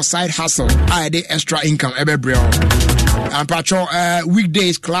 And on your side hustle, the extra income every bro. And patrol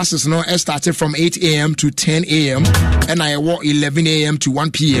weekdays classes started from 8 a.m. to 10 a.m. and I work 11 a.m. to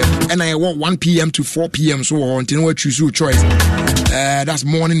 1 p.m. and I work 1 p.m. to 4 p.m. so on. You know what choose your choice. That's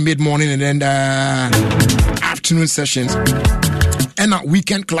morning, mid-morning, and then afternoon sessions. and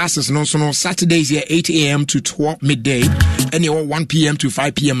weekend classes no Saturdays here 8 a.m. to 12 midday and 1 p.m. to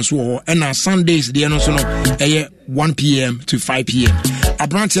 5 p.m. so and Sundays there no 1 p.m. to 5 p.m.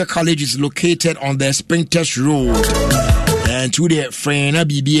 Abrantia College is located on the Spring Test Road. And to the friend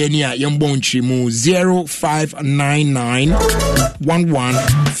BBNia Yambonchi mu 0599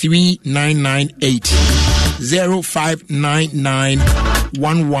 113998 0599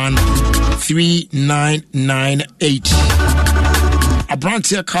 113998.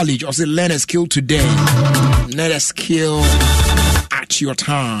 Abrantia College also learn a skill today. Learn a skill at your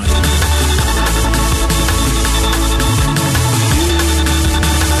time.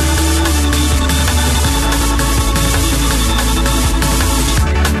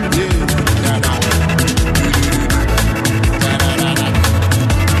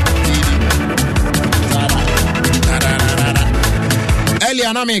 Earlier,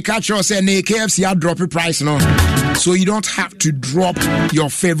 I may catch you saying KFC are dropping price no, so you don't have to drop your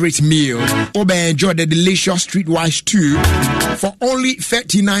favorite meal. Or enjoy the delicious streetwise stew for only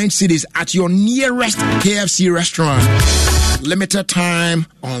 39 cedis at your nearest KFC restaurant. Limited time,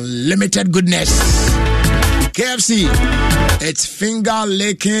 unlimited goodness. KFC, it's finger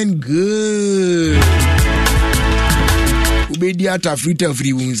licking good. Ubediata frita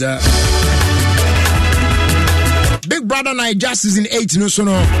free wings. Big Brother Naija season 8 no so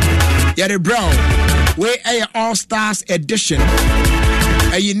no. Yet brown. We a All Stars edition.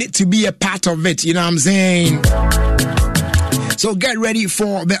 And you need to be a part of it, you know what I'm saying? So get ready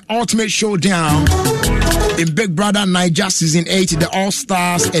for the ultimate showdown in Big Brother Naija season 8, the All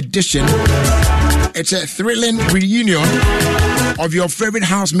Stars edition. It's a thrilling reunion of your favorite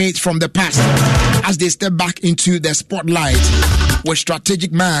housemates from the past as they step back into the spotlight with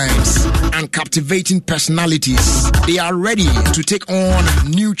strategic minds and captivating personalities. They are ready to take on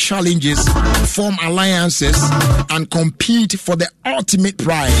new challenges, form alliances, and compete for the ultimate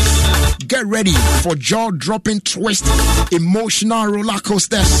prize. Get ready for jaw-dropping twists, emotional roller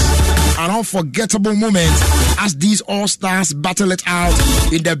coasters, and unforgettable moments as these all-stars battle it out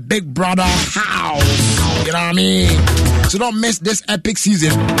in the Big Brother house. You know what I mean? So don't miss this epic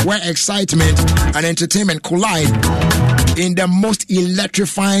season where excitement and entertainment collide in the most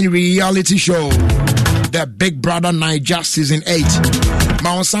electrifying reality show, the Big Brother Naija season 8.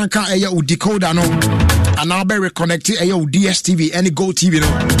 Mount Sanka eya u decoder no, and now be reconnected eya u DSTV any Go TV no.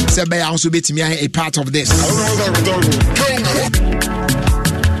 Say be also be to me a part of this.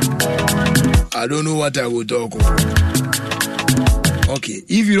 I don't know what I will talk about. Okay,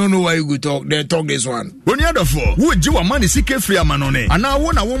 if you don't know why you go talk, then talk this one. When you're the four, would you want money seek free amanone? And now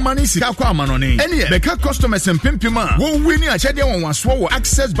one money seek amanone. Any Becca customers and pimpima won't win a chedia one swallow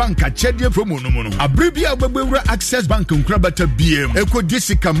Access Bank at chedia promo no. A bribia babura Access Bank and Krabata BM. Echo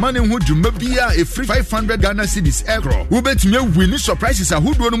Jessica money who do mabia a free 500 Ghana cedis agro. Who bet me winning surprises a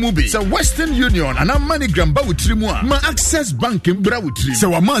who do no movie. So Western Union and a money gramba with trimua. Ma Access Bank in Brawutri.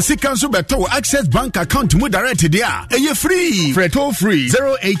 So a man seek cancel beto Access Bank account mu direct there. A ye free. Freto free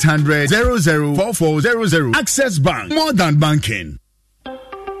 0800 004400. Access Bank, more than banking.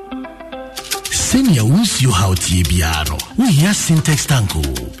 Senior who's you how TBR. We hear Syntax Tanko.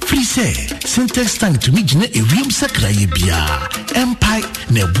 Free say Syntax Tank to me jine a real sakra ye bia. Empire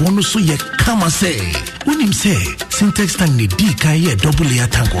ne bonus so ye kama say. When him say Syntax Tank ne di ka ye double ya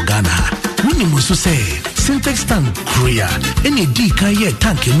tanko Ghana. When him also say Syntax Tank Korea any di ka ye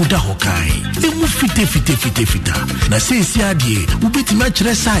tank e muda hokai. E mu fite. Na say si adie ubiti match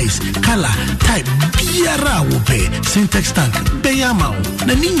size, color, type biara wo pe Syntax Tank be ya ma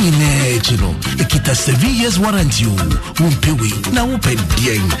na ni nyine chino. Ekita 7 years warranty o. Wumpe we na wo pe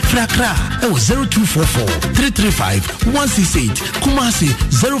dien. Frakra e 0244 335 168 Kumasi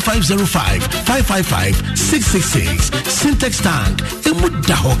 0505 555 666. Syntax Tank e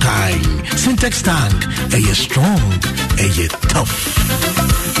muda hokai. Syntax Tank e strong e tough.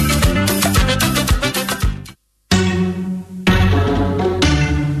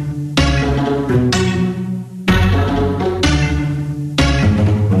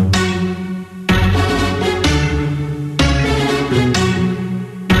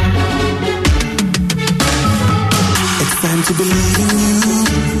 To believe in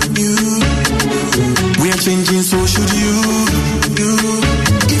you. We are changing, so should you.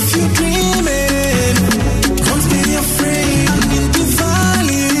 If you're dreaming, don't be afraid. Into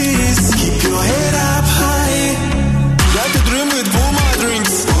valleys,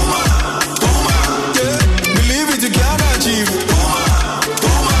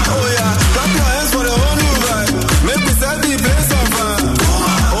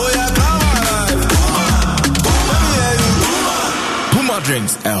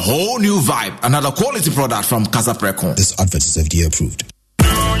 drinks, a whole new vibe. Another quality product from Casa Precon. This advert is FDA approved.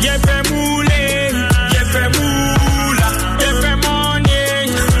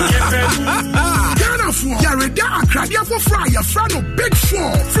 Yareda akradia for fry your friend of Big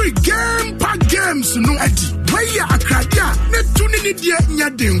Four free game pack games no Eddie. Where ya akradia ne tuni ni die nya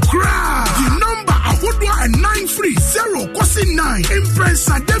den kra. The number ahodwa and 930 kosi 9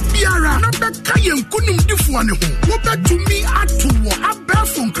 impressa de biara na beka yen kunum difu ane ho. Wo betu mi atuwo abel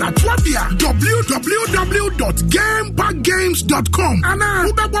from kratwabia www.gamepackgames.com ana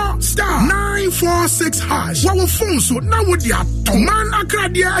ubebo star 946#. Wa wo phone so na wo dia man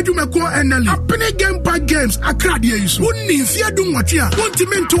akradia adumeko eneli apene game pack games akradia iso wonni fia dum watia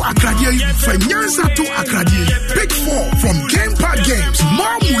wontimento akradia yi fanyansa to akradia Big Four from Game Pack Games.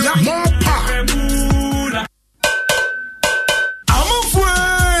 More mula, more power. I'm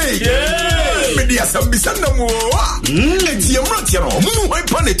afraid. Yeah. Media sambisanda mo. Eti emrati no. Mu hoi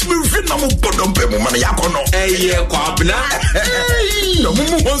panet me fi na mo bodom pe mo man yakono. Eye kwabna. No mu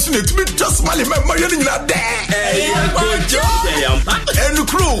wonsu net me just mali me ma yeni na de. Eye gojo. And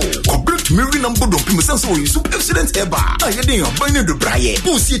crew. Complete me ri na bodom pe mo sense o yusu accident eba. Ayede yan ban do braye.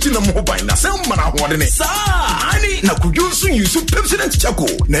 Pusi eti na mo ban na sem mana hode ne. Sa ani na kujunsu yusu accident chako.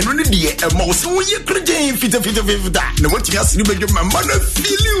 Na no ne de e ma wo se wo ye krejen fita. Na wati asiri bejo mama na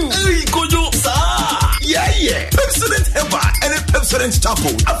feel you. Ey kojo sa. Yeah. Pepsodent Eva and a Pepsodent Chapo.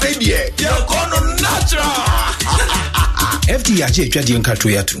 Afedie. You're gonna natural. FDIJ Jadian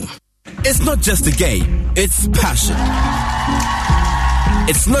Katuyatu. It's not just a game, it's passion.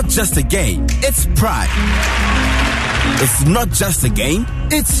 It's not just a game, it's pride. It's not just a game,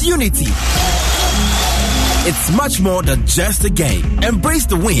 it's unity. It's much more than just a game. Embrace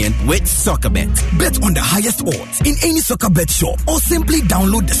the win with SoccerBet. Bet on the highest odds in any SoccerBet shop or simply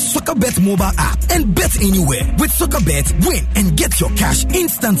download the SoccerBet mobile app and bet anywhere. With SoccerBet, win and get your cash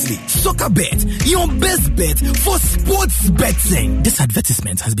instantly. SoccerBet, your best bet for sports betting. This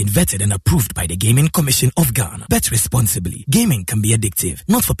advertisement has been vetted and approved by the Gaming Commission of Ghana. Bet responsibly. Gaming can be addictive.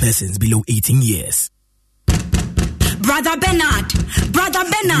 Not for persons below 18 years. Brother Bernard.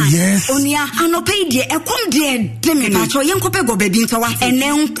 Yes. Onia anope die ekom die demi pacho yenkope go baby ntawa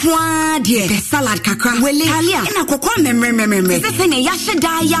ene nkwa die the salad kakra wele talia ina kokwa memre se ne ya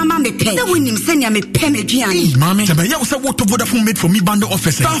sheda ya ma me pe se wonim se ne me pe meduane mama se be ya wo to Vodafone made for me bundle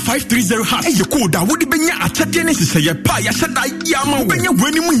officer star 530# e code a wo de benya atade ne se ye pa ya sheda ya ma wo benya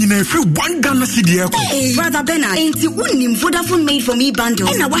weni mu nyina free 1 Ghana cedi e ko Brother Bernard enti wonim Vodafone made for me bundle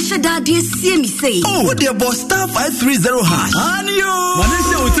ina wa sheda die sie mi say wo de bo star 530#. Anio!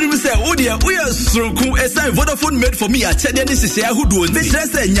 Manisha utrim say, Udia, we are stroku, a sign Vodafone made for me a Chadianis is who do this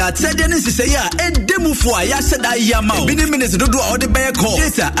dress and ya Chadianis is a demo for a Yashada Yama. Many minutes to do all the bear calls.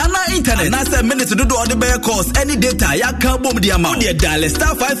 Data, and our internet, and 7 minutes to do all the bear calls. Any data, ya can't bomb the amount. Dear dial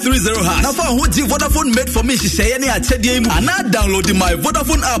star 530#. Now for who Vodafone made for me, she say any at Chadiam, and I downloaded my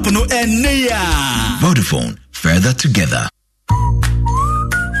Vodafone app no and Vodafone, further together.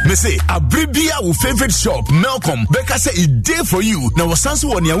 Me say, Abribia wo favorite shop, Malcolm. Beka say it day for you. Now was sanso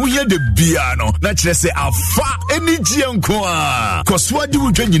woni ya wo hear the piano. Na kire say afa eni gianko a. Cause what do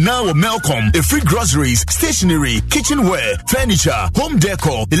we do now with Malcolm? A free groceries, stationery, kitchenware, furniture, home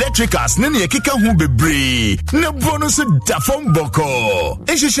decor, electricals, nene kika hu bebre. Na bonus da fom boko.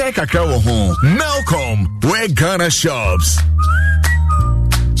 E share kakra wo ho. Malcolm, where Ghana shops.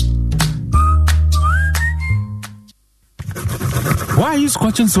 Why are you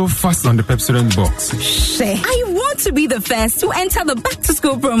squatching so fast on the Pepsodent box? I want to be the first to enter the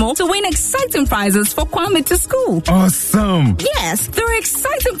back-to-school promo to win exciting prizes for Kwame to school. Awesome! Yes, there are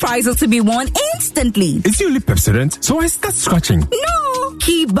exciting prizes to be won instantly. It's only Pepsodent, so I start scratching. No!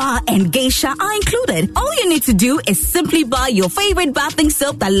 Key Bar and Geisha are included. All you need to do is simply buy your favorite bathing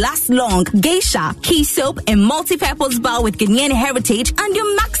soap that lasts long. Geisha, Key Soap, and multi-purpose bar with Ghanaian heritage and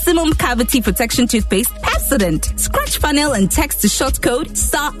your maximum cavity protection toothpaste, Pepsodent. Scratch panel and text to short code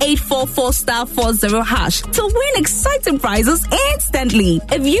 *844*40# to win exciting prizes instantly.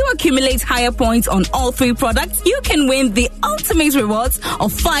 If you accumulate higher points on all 3 products, you can win the ultimate rewards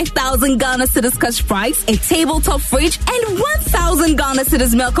of 5,000 Ghana Cedis cash prize, a tabletop fridge, and 1,000 Ghana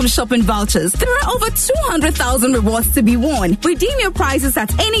Cedis Malcolm shopping vouchers. There are over 200,000 rewards to be won. Redeem your prizes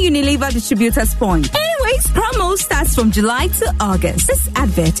at any Unilever distributor's point. Anyways, promo starts from July to August. This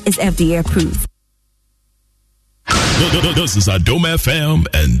advert is FDA approved. This is Adom FM,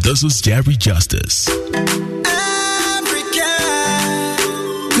 and this is Jerry Justice. Africa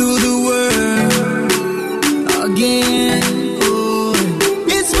to the world again. Oh,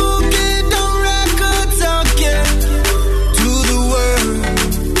 it's moving on records again to the world.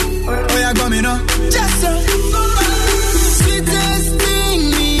 Oh, yeah, coming up. Just sweetest thing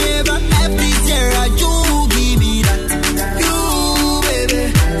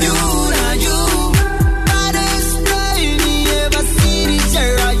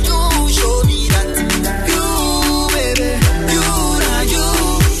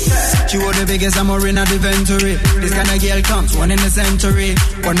She was the biggest amor in the inventory. This kind of girl comes one in a century.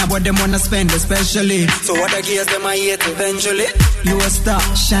 But now what them wanna spend especially. So what the girls them I hate eventually. You a star,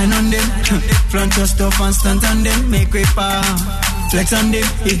 shine on them. Flaunt your stuff and stunt on them. Make way power, flex on them.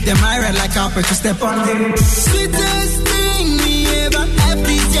 If them I red like carpet, you step on them. Sweetest thing me ever have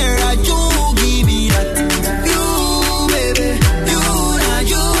this year. You give me that. You baby, you not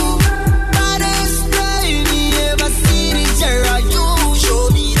you. Baddest thing me ever see this year. You show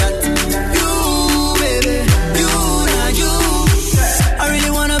me that. You baby, you not you. I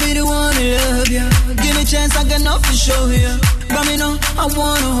really wanna be the one to love you. Give me a chance, I got enough to show you. But me know I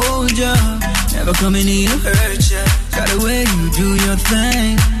wanna hold you. Never coming in to hurt you. Got the way you do your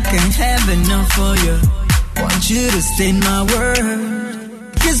thing. Can't have enough for you. Want you to stay in my world.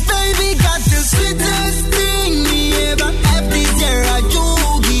 Cause baby got the sweetest thing me ever have this year. You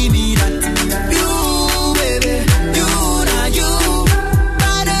give me that. You baby, you not you.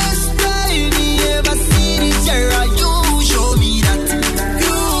 Baddest thing me ever see this year. You show me that.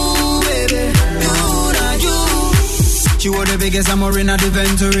 You baby, you not you. She was the biggest amor in the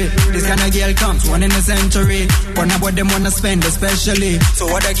inventory. This kind of girl comes one in a century. But now what them wanna spend especially. So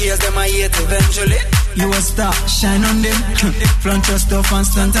what the girls them I hate eventually. You a star, shine on them. Flaunt your stuff and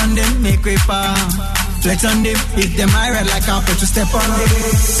stunt on them. Make way power, flex on them. If them I red like carpet, you step on them.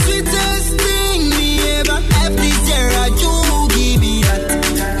 Sweetest thing me ever have this year. You give me that.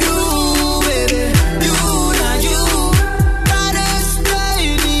 You baby, you not you. Baddest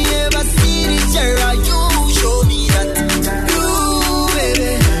thing me ever see this year. You show me that. You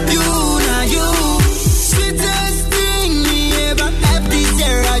baby, you not you. Sweetest thing me ever have this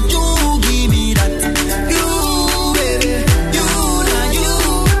year. You give me that. You baby, you not you.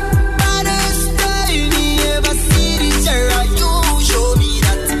 Baddest thing me ever see this year. You show me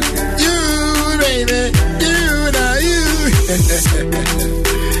that. You baby, you know you.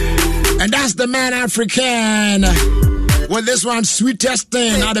 And that's the man African with this one sweetest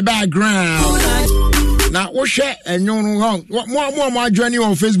thing at the background. Now what share and you know wrong. What more journey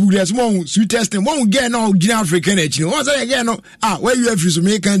on Facebook? There's more sweetest thing. Won't get no African actually. Once again no where you have to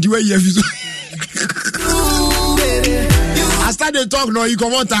make and where you have to. I started talk now. You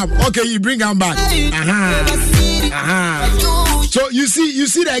come on tap. Okay, you bring them back. So you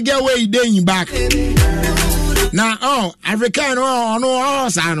see that girl where you doing back. Now African no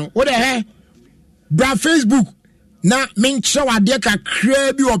sano. What the hell? Bra Facebook. Na men show ade ka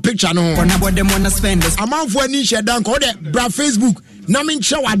kra bi o picture no. When about them wanna spend this. Amanfo ani hye dan ko de bra Facebook. Na men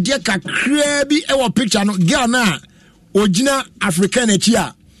show ade ka kra bi e wo picture no. Girl na ogina African echi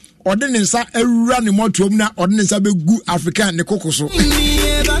a. Ode ne nsa awura ne motom na ode ne nsa begu African ne kokoso.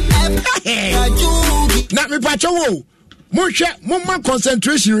 Na me pacho wo. Mo hwe mo ma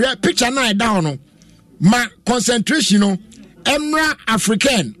concentration re picture na down no. Ma concentration no emra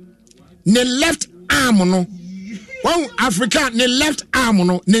African ne left arm no. One African ne left arm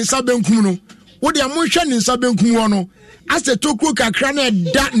no ne nsa benkum no. Wo de amonhwe ne nsa benkum wo no. As the tokro kakra na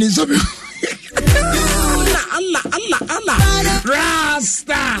da ne nsa benkum. Allah.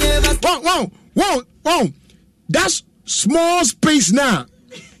 Rasta. Wow. That's small space now.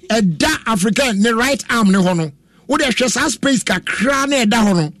 A da African ne right arm ne ho no. Wo de hwe sa space kakra na da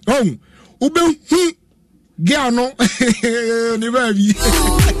ho no. Ube girl no. Ne baby.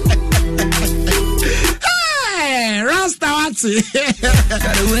 Rasta wati.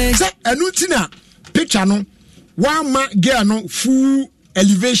 Say enutina picture no one man girl no full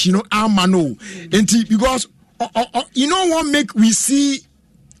elevation no arma no. Because you know what make we see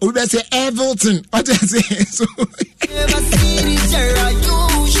we say everything. What I say so.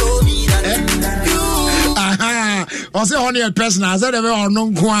 I say 100%. I said everyone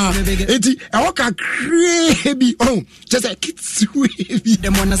no kwa. Enti e waka creepy. Just a kids we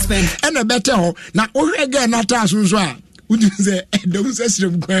them wanna spend. And a better na ohwe na ta so so a. Would you say don't say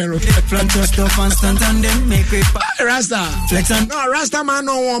strem kwero. Flaunt your stuff and stunt on them. Make way Rasta. Flex on. No, Rasta man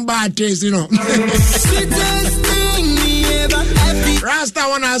no one bad taste, you know. Sweetest thing me ever have. Rasta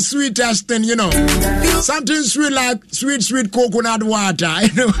one a sweetest thing, you know. Something sweet like sweet coconut water,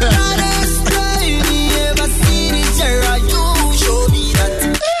 you know.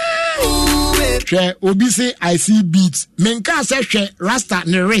 She obi say I see beats. Menka say she Rasta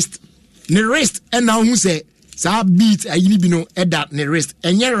ne wrist and now who say sa beat ayini bi no edat ne wrist.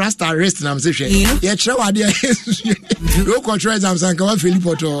 Enye Rasta wrist na say she. Ye try wade you control exam san ka wa Philip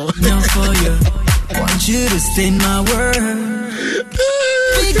Otto. Want you to stay in my world.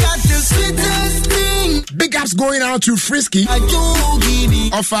 We got the sweetest thing. Big ups going out to Frisky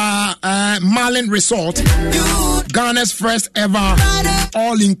of Marlin Resort, Ghana's first ever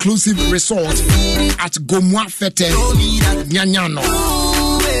all-inclusive resort at Gomwa Fete, Nyanyano.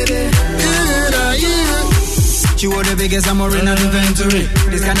 You are the biggest amor in the inventory.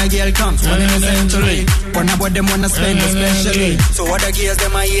 This kind of girl comes one in a century. One about them wanna spend especially. So what the gears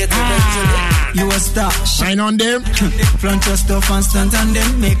them I hate eventually. You a star. Shine on them. Flaunt your stuff and stunt on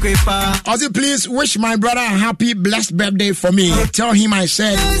them. Make way far. Also, please wish my brother a happy, blessed birthday for me. Tell him I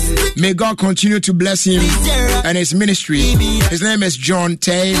said, may God continue to bless him and his ministry. His name is John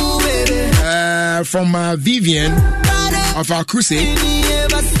Tay from Vivian of our crusade.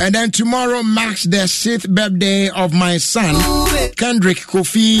 And then tomorrow marks the 6th birthday of my son, Kendrick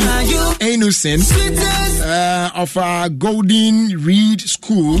Kofi Enusin, of our Golden Reed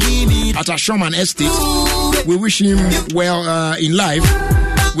School at Ashoman Estate. We wish him well in life,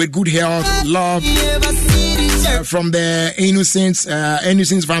 with good health, love from the Enusin's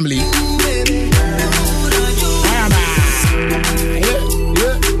family.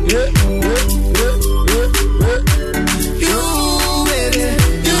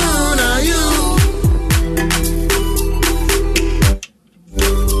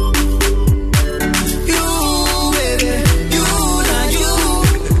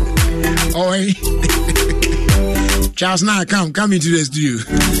 Charles, now come into the studio.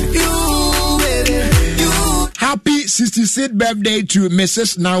 Happy 66th birthday to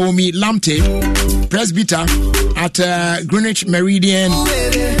Mrs. Naomi Lamte, presbyter at Greenwich Meridian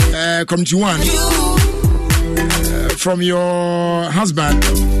Community 1. From your husband,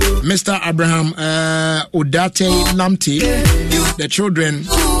 Mr. Abraham Odate Lamte, the children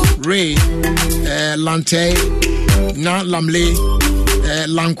Ray Lante, Na Lamle,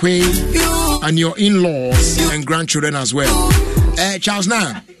 Lankwe, and your in-laws and grandchildren as well. Charles,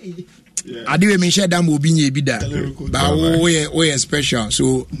 now I didn't mention that will be but we are special.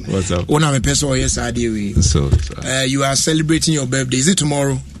 So what's up? One of my person yes, I do. So you are celebrating your birthday. Is it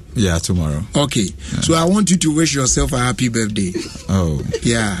tomorrow? Yeah, tomorrow. Okay. Yeah. So I want you to wish yourself a happy birthday. Oh.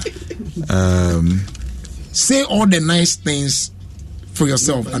 Yeah. Say all the nice things for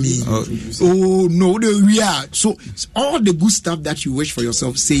yourself. I mean, we are. So all the good stuff that you wish for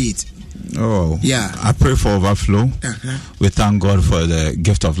yourself, say it. Oh, yeah. I pray for overflow. We thank God for the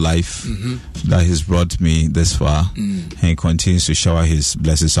gift of life that He's brought me this far. And He continues to shower His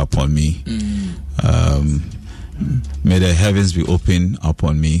blessings upon me. May the heavens be open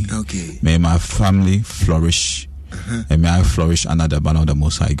upon me. Okay. May my family flourish. And may I flourish under the banner of the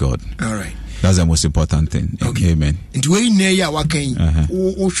Most High God. All right. That's the most important thing. Okay. Amen.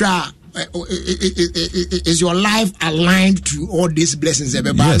 Is your life aligned to all these blessings? Yes.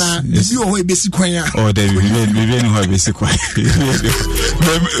 Oh, the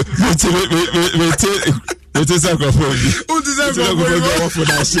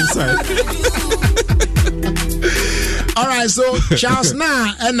all right, so Charles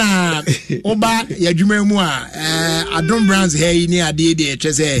na and Oba Yadumemua Adom Brands here in Adi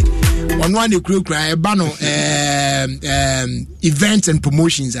say on one the crew cry events and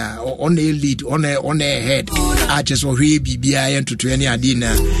promotions are on the lead on their head. I just for BBI to 20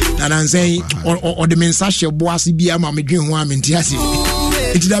 Adina and I'm saying or the mensashe boasi bia ma me dwen ho amentiase.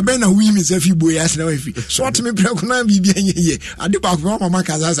 It da ben na wi mi se fi boyas na fi. So what me prekuna bibia ye. Ade ba ko mama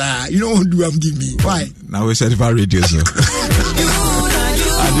kaza you don't do am give me. Why? Now we said about radio so.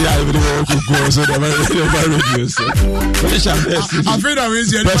 I really want to go so the radio so. I'm afraid I will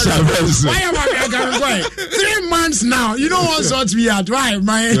say. Why am I going? 3 months now. You don't want sort me out. Why?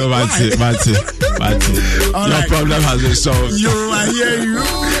 No, Mati. Your problem has been solved. Yo, I hear you.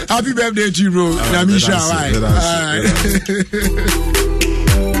 Happy birthday to you, bro. Namisha, why?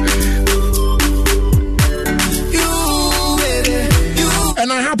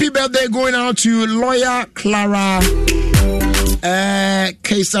 And a happy birthday going out to lawyer Clara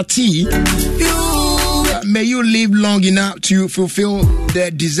Kesati. May you live long enough to fulfill the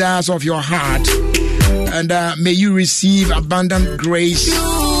desires of your heart, and may you receive abundant grace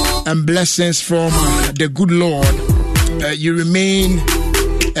and blessings from the good Lord. You remain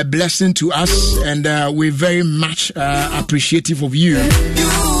a blessing to us, and we're very much appreciative of you.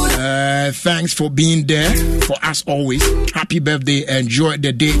 Thanks for being there for us always. Happy birthday. Enjoy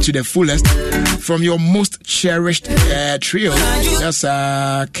the day to the fullest from your most cherished trio. That's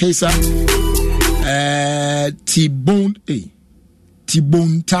Kesa T-Bone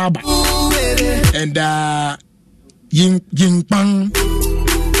Taba and Ying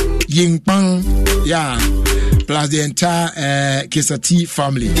Pang, yeah, plus the entire Kesa T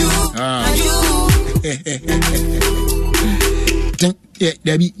family.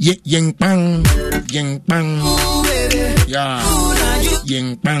 There be Ying Pang, yeah,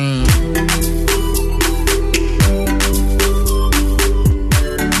 Ying Pang.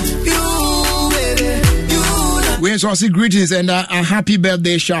 We We also say greetings and a happy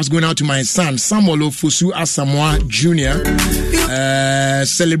birthday shouts going out to my son Samuel Ofosu Asamoah Jr.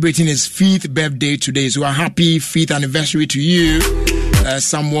 Celebrating his 5th birthday today. So a happy 5th anniversary to you,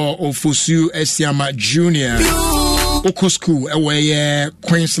 Samuel Ofosu Esiama Jr. Oko School, away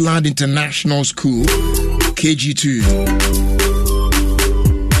Queensland International School, KG2.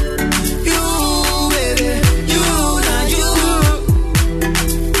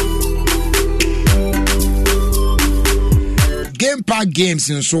 Game Park Games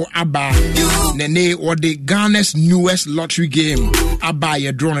in so Abba Nene or the Ghana's newest lottery game. Abba,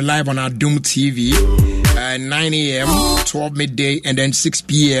 you're drawn live on Adom TV 9 a.m., 12 midday, and then 6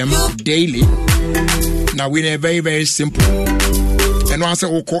 p.m. daily. Now we're very, very simple. And once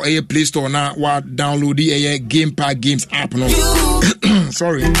I call a Play Store now, what download the Game Park Games app. No,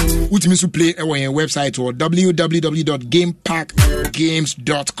 sorry, which means to play our website or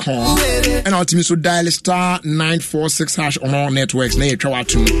www.gameparkgames.com. And ultimately so dial *946# on all networks. Now you try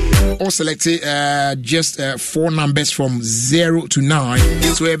to or select just 4 numbers from 0 to 9.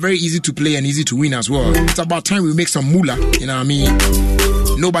 So it's very easy to play and easy to win as well. It's about time we make some moolah. You know what I mean?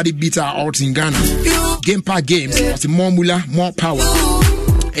 Nobody beats our odds in Ghana. Game Park Games, what's more moolah, more power.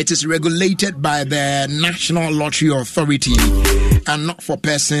 It is regulated by the National Lottery Authority and not for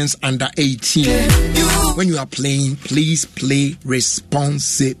persons under 18. When you are playing, please play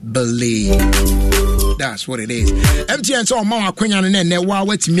responsibly. That's what it is. MTN so Mama Quenya and Newa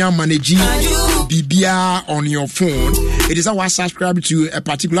wet me manage BBR on your phone. It is our subscribe to a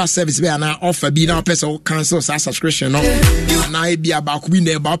particular service where I offer be now person cancel subscription. No, na be about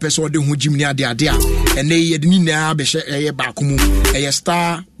be about person who Jim near there. And they na be share bakumu a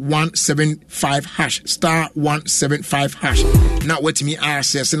 *175# *175#. Now wait me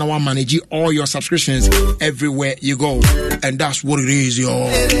access and I want manage all your subscriptions everywhere you go. And that's what it is, yo.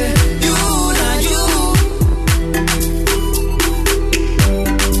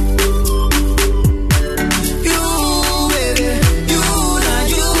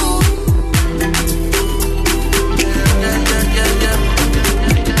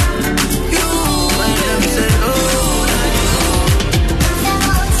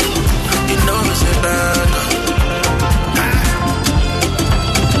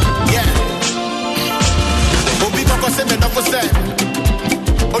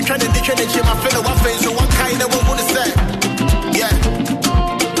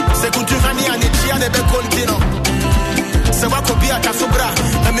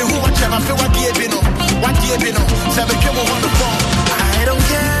 I don't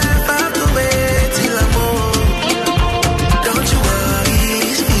care if I have to wait till I'm old. Don't you worry,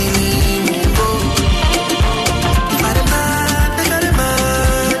 this feeling won't go. If I demand, they got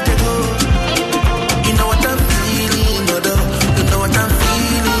demand, they go. You know what I'm feeling, no doubt. You know what I'm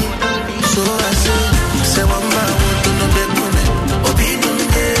feeling. So I say one man want to know the woman, Obi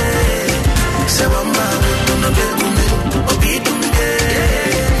Dunge. Say one man want to know the woman, Obi Dunge.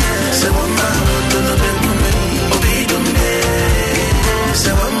 Say one man want to know the woman, Obi Dunge.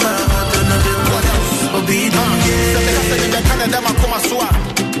 Say one man want to know the woman, Obi Dunge. Canada makoma soa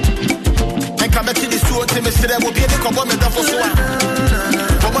enka meti di suo te mesere wo bi e ko bo me dafo soa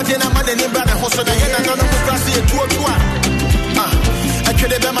bomo de na ma de nimba de hoso na ye na no ko klase e tuo tuo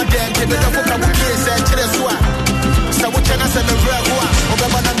atwede be ma dem te be dafo ka wo kie se kire soa sa wo chena se me vra ho a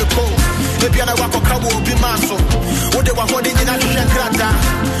obeba na me ko e bia na wako ka wo bi maso wo de wa ho de nyina hwe krata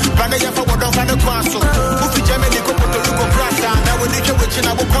ba na ye fa wo don fa ne Kwanso wo fi Germany ko poto ko krata na wo de twa wo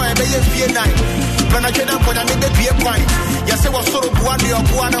china wo ko e be ye fie nai When I can't put a nigga be a point. Yes, I was sort of one or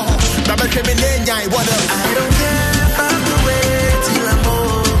one. But I came in there, what else? I don't care if I have to wait till I'm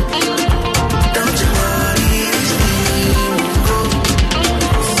old. Don't you worry, this feeling won't go.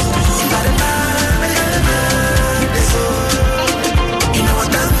 If I demand, I got demand, that's all. You know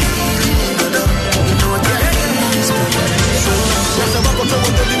what I'm feeling, no doubt. You know what I'm feeling, so what's the matter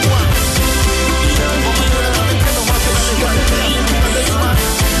with the little one?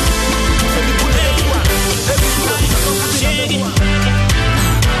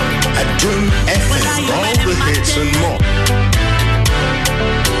 Adom FM, all the hits and more.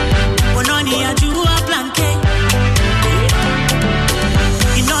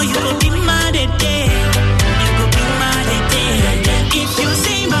 You know you go be mad at day. You go be mad at day. If you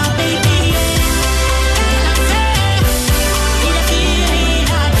see my baby,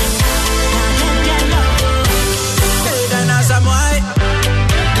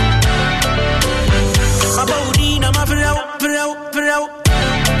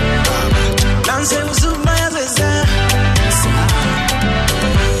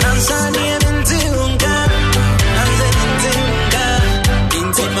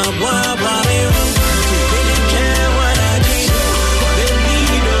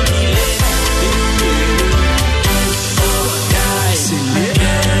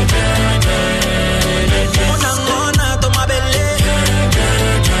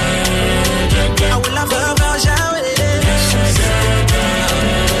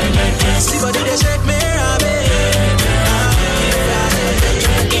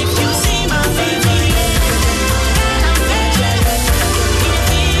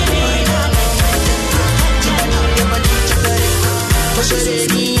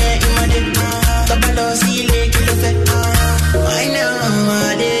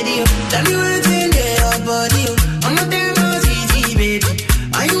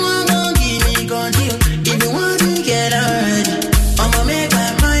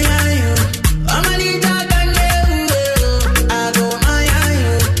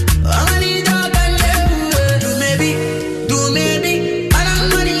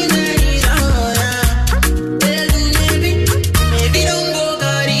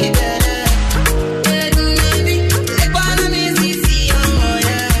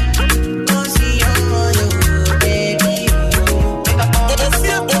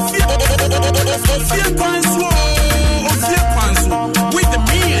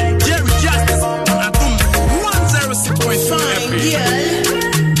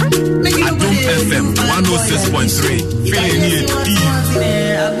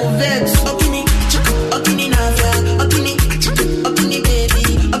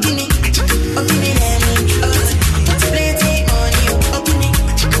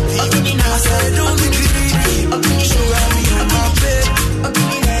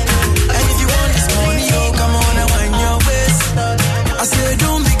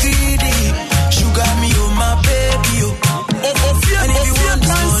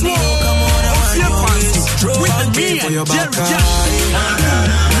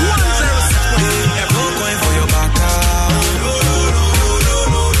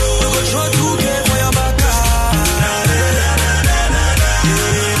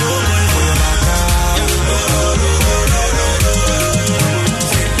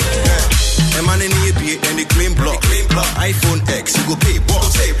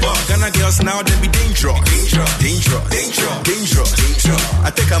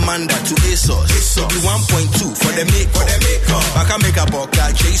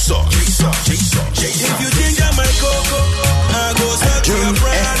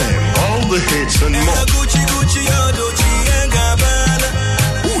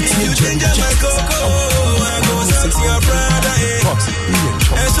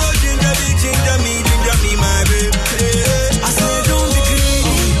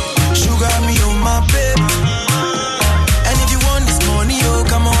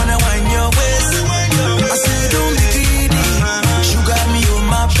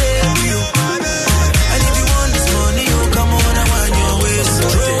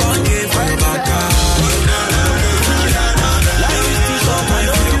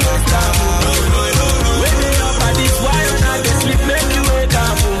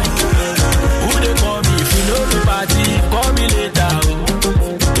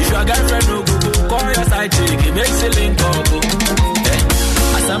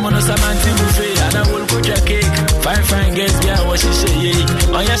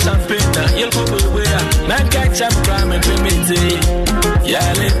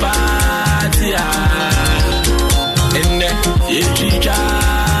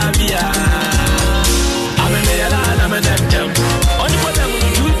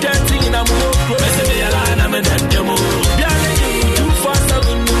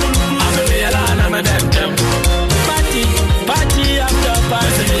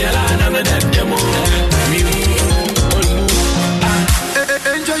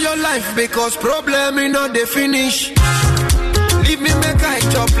 Because problem is not the finish. Leave me make I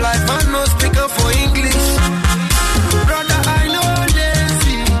chop life and no speaker for English. Brother, I know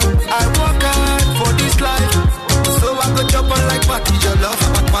lazy. I work hard for this life. So I go chop on like party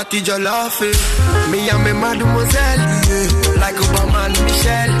jollof, eh. Me and my mademoiselle, yeah. Like Obama and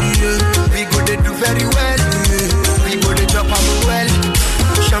Michelle, yeah. We go they do very well, yeah. We go they chop on well.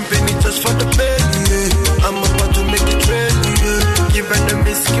 Champagne is just for the pain, yeah. I'm about to make it rain, yeah. Give them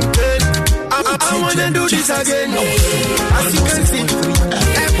a skin pain. I wanna do this again. As you can see,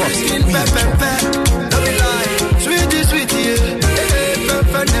 everything pepper. Don't be lying, sweetie, yeah.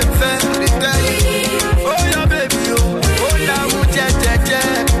 Pepper. Oh yeah, baby, oh yeah, muchacha.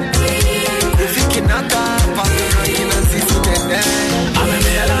 If you cannot pass the ranking and see today. I'm a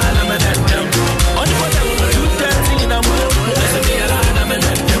man, I'm a damn. On the water, you dancing in a mood. I'm a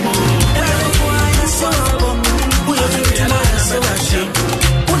damn.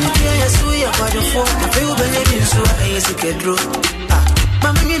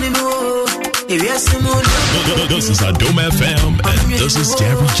 This is Adom FM and this is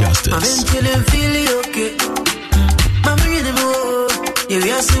Jerry Justice.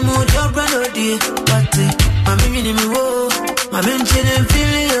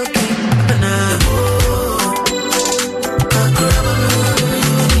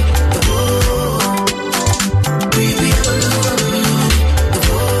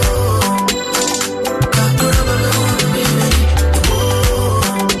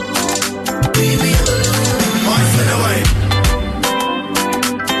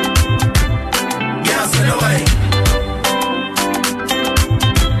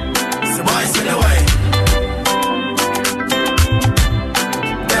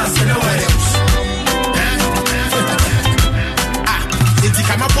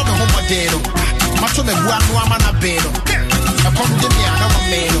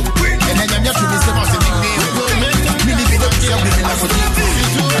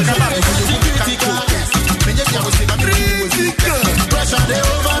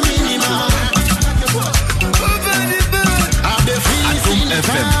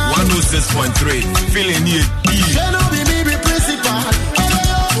 feeling you.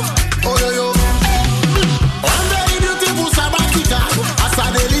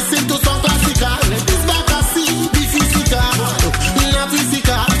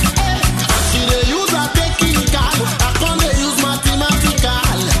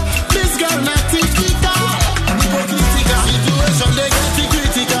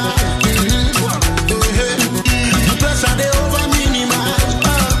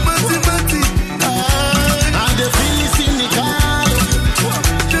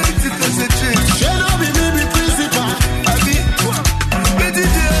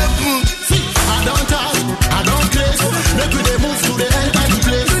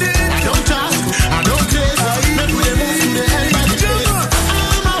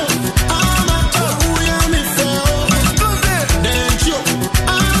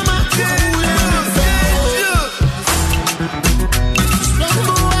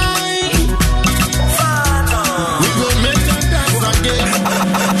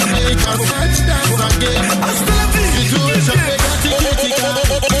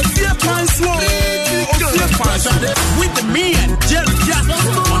 With me and Jerry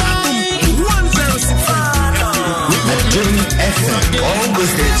Justice on Adom 106.3 Adom FM,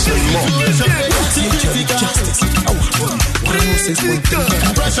 always hits and more. Jerry Justice.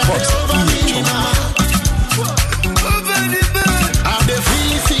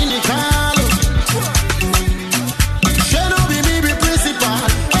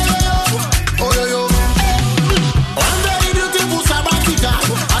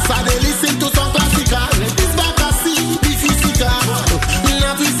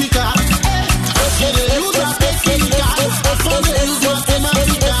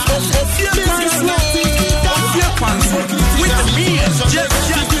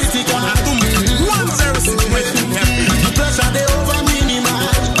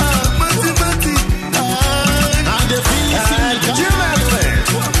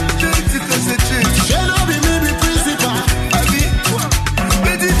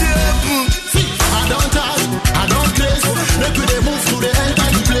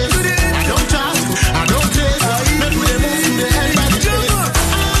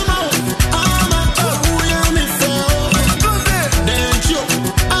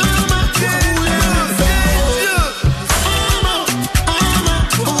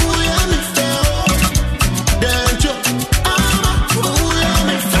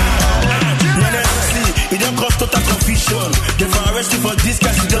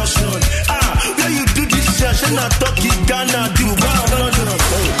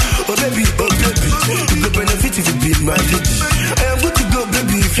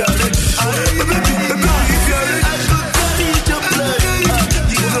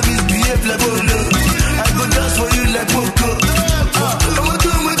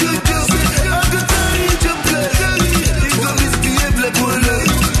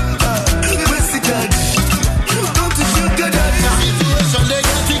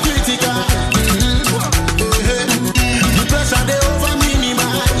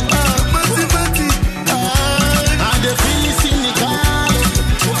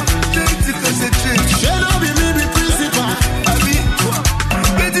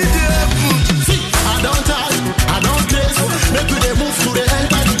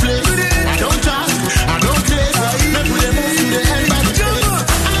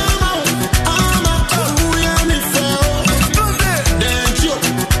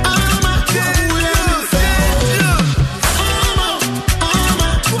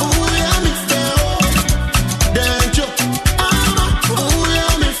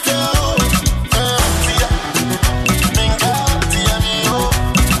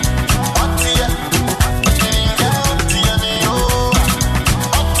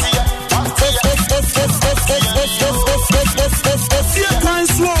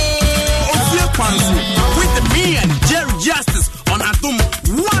 106.3. With me and Jerry Justice on Adom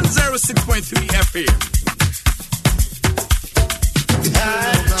 106.3 FM.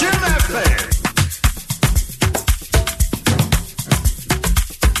 Adom FM.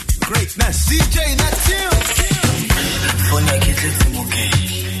 Greatness. DJ Natil.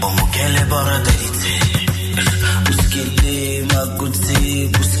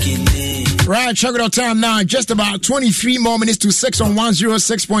 Right, check it out time now. Just about 23 more minutes to 6 on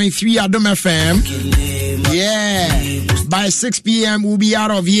 106.3 Adom FM. Yeah. By 6 p.m. we'll be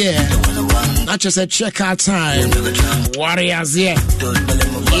out of here. Not just a checkout time. Warriors, yeah.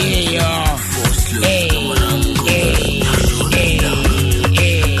 Yeah. Hey, hey,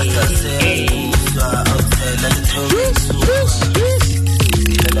 hey,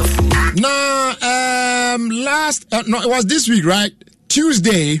 Now, it was this week, right?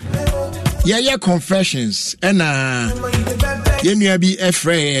 Tuesday, Yeah, confessions. And you know, be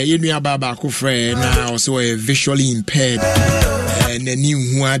afraid, you know, about friend now, also visually impaired. And then you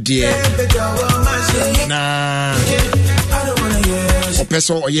who are dear. Nah,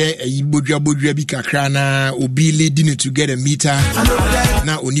 person, yeah, Budra be kakrana, Obi leading to get a meter.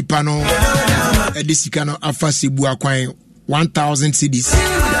 Now, Onipano, Edisicano, Afasibu acquiring 1,000 CDs.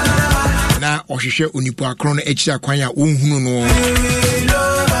 Now, Oshisha Unipa Crono Echa Quanya, no.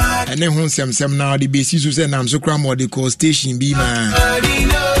 And then home some now the basis who said I'm so cram or the call station be man.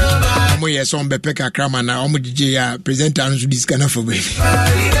 Yes, on Bepeka Kramana, Omo DJ presenter to this kind of baby.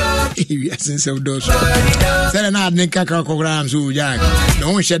 Since of those. Said an ad Nikaka programs who Jack.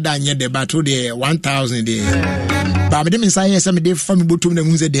 No one shut down yet the battle there 1,000 there. But them inside some day from Butum the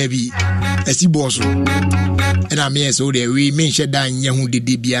Munze Devi. A sea boss. And I'm here so there we may shut down Yahu the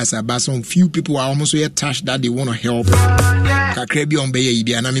DBS, but some few people are almost so touched that they want to help. Kakrebi on Bay,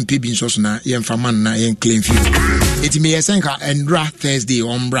 and I'm in Pibin Sosna, Yen Famana, Yen Claim Few. It may a Sanka and Dra Thursday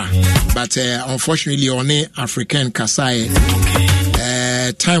on Bra, but unfortunately, on African Kasai.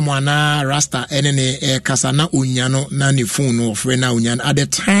 Time wana Rasta NNA Kasana Unyano Nani phone or Frena Unyan. At the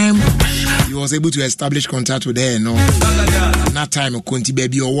time, he was able to establish contact with her. No, that time Kunti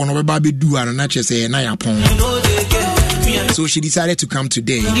baby or one of a baby do and not just say Naya Pong. So she decided to come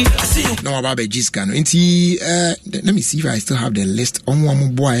today. No about Jiscan. Let me see if I still have the list. On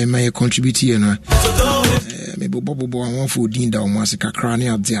one boy may contribute here. Maybe Bobo boy one for Dinda or Masika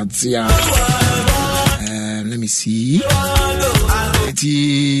Crania. Let me see.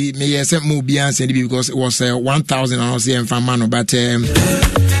 May I send more because it was 1,000 I was saying from Mano, but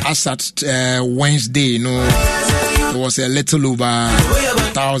as at Wednesday, it was a little over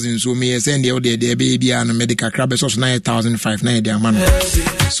 1,000. So may I send the baby and medical crab is also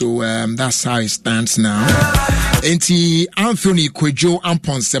 9,590 so that's how it stands now. Enti Anthony Kwejo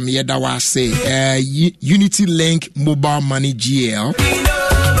Amponsem Yedawa say Unity Link Mobile Money GL.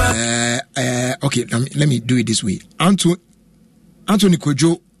 Okay, let me do it this way. Anthony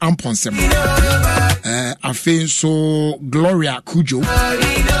Kwejo Amponsem, Afenso Gloria Kujo,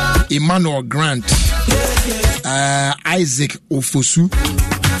 Emmanuel Grant, Isaac Ofosu,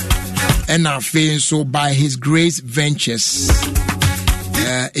 and Afenso by His Grace Ventures,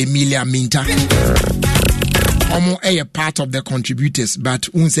 Emilia Minta. Omo a part of the contributors, but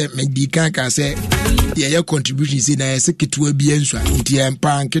unse medikanka say your contribution say na se ketua bi enso nti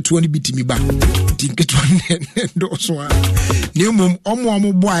empa ketua ni bitimi ba nti ketua ndo so a ne mum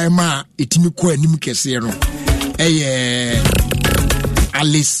omo boa ma etimi ko anim kese no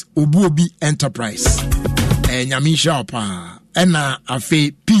Alice Obuobi Enterprise nyame shop na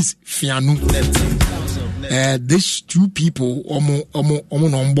afi Peace Fianu. These two people omo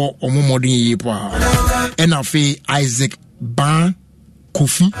nombo omo modern yepo and afi Isaac Ban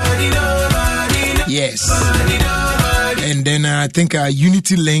Kofi. Yes. And then I think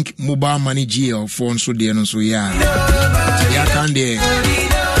Unity Link Mobile Money GL phone so there no so yeah can there.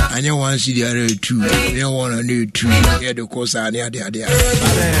 I know one see the other two. They want to know two. Yeah, the course are there.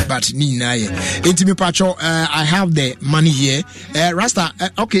 But Nina, it's me, Pacho. I have the money here. Rasta,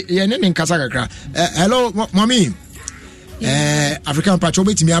 okay, yeah, in Kasaka. Hello, mommy. African Pacho,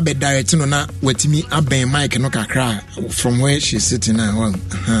 wait me a bed direct no wait me a ben Mike no kakra from where she's sitting now.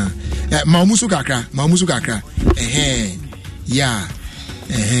 Mamusu kakra. Yeah.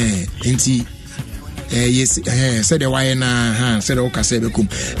 Inti. Yes, said the why na said the oka said bekum.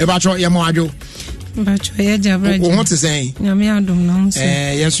 Ebacho ya moajo. Bacho ya jabraji. What to say? Nyame adom na nso.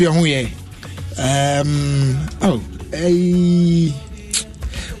 Yes you ho ye.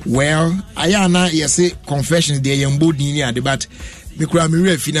 Well, ayana yes confessions there yambo din ni ade but me kura me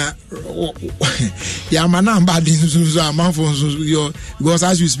refi na ya mana bad din so am for your because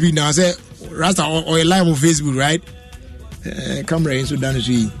as we speak now I say Rasta or live on Facebook, right? Camera in Sudan is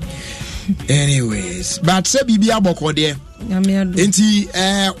anyways, but say bibi aboko there. Enti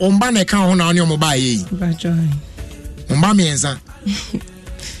omba na kan ho na oni omoba yi. Omba mienza.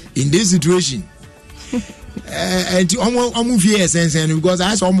 In this situation, enti omo vie sense because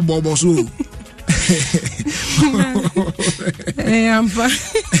I saw omo bobo so. Ampa.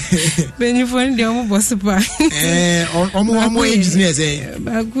 Beni phone de omo boss pa. Omo age business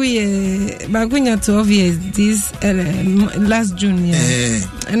bagunya 12 years this last June yeah.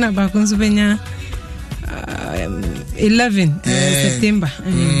 And abakun so benya 11 September.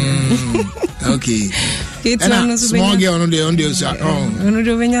 Okay. Small girl on the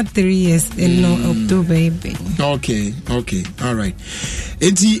benya 3 years in October. Okay. All right.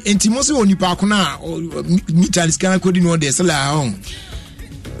 Enti mo se onipa ko na meter scan code no dey sell on.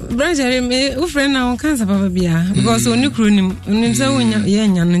 Brother, me friend now cancer papa bia because oni kronim oni say wonya ye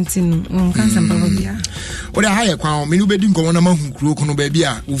nya ntinu on cancer papa bia. O da haye kwa me no bedi nkomo na mahu kuro kono ba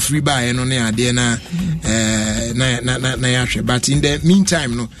bia wo free ba ye no ne ade na na ya hwe but in the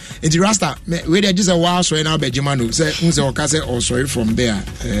meantime no it rasta we dey just a while so na be jima no say unse o ka say o sorry from there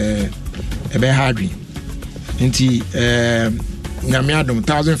e be hardly nti nyame adom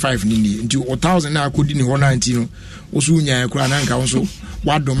 1005 nini nti 1000 na akodi ni ho 90 no wo so nya akura na nka wo so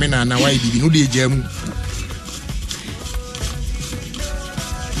wadome na wai bibi no de jamu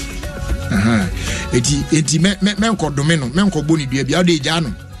aha eti me nkodome no me nkoboni dua bia de ja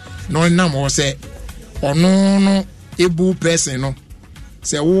no nam wo se ono no able person no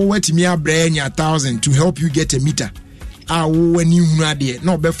say wo watimi abranya 1000 to help you get a meter wo wani hunu ade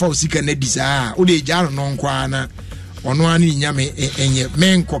na obefa osika na disa o de ja no nkwa na ono ani nyame enye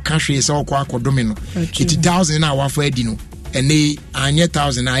menko kahwe se okwa akodome no 80000 na wafo adi no ene anye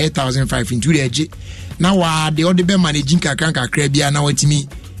 1000 na 1005 into the age na wa de ode be managing kakra bia na watimi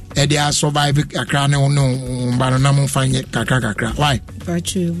e dey survive kakra ne no mbano na mo fanye kakra why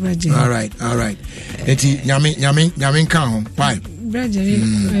pachu braje all right eti nyame kan ho why braje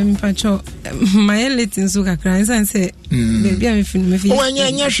pachu my letting so kakra insan say baby am fi oh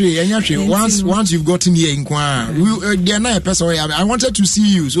anya hwe once you've gotten here in Kwa they are na person I wanted to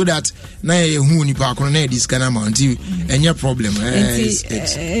see you so that na hu ni pa kono na this kana amount anya problem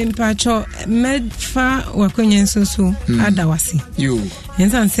pachu med fa wakonye so adawasi you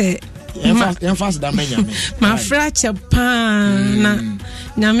insan say fast da menya me ma fracture pa na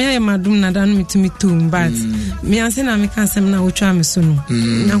nyame ya madum na dan mitumi tum but me anse na me kan sem na wotwa me so no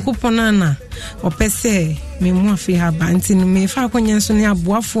nakopona na opese me mu afi ha ba ntini me fa akonye so ne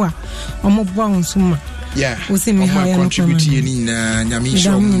aboafo a omoboa onsuma yeah wo se me ha ya no contribute ni na nyame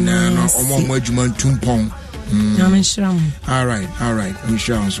shom na no omo adwuma ntumpon nyame shram all right we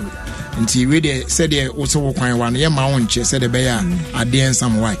shall so nti we dey said dey also wo kwan wa no ye ma won che said be ya ade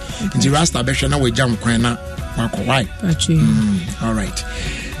ensam why nti rasta be hwe na we jam kwan na wako why all right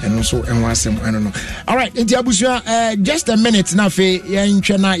and also and wasem I don't know all right nti abusua just a minute na fe ye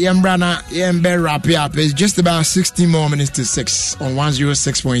ntwe na ye mbra na ye mbe wrap up. It's just about 16 more minutes to 6 on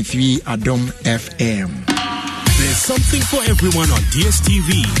 106.3 Adom FM. There's something for everyone on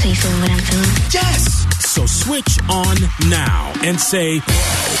DSTV. So you feel what I'm feeling? Yes. So switch on now and say,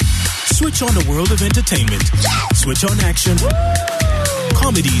 switch on the world of entertainment. Yes. Switch on action,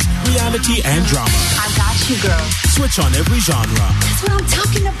 comedies, reality, and drama. I got you, girl. Switch on every genre. That's what I'm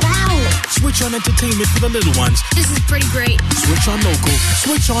talking about. Switch on entertainment for the little ones. This is pretty great. Switch on local.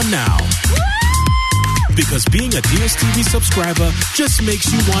 Switch on now. Because being a DSTV subscriber just makes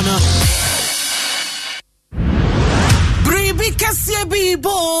you wanna... Kasia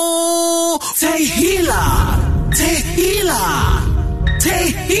Bibo Tehila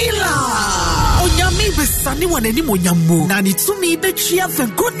Onyami besani waneni monyamu na nitumi betria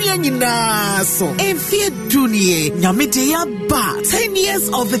fegonia nyina so enfie dunie nyame deya ba 10 years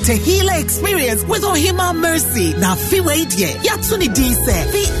of the Tehila experience with Ohima Mercy na fiwe die yatsuni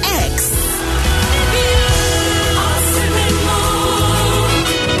dise the X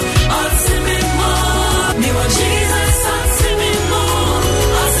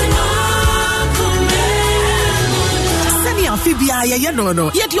Fibia ya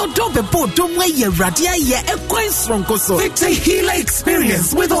no yet your dobe bo domwe ye radia ye ekwen stronko so the Tehila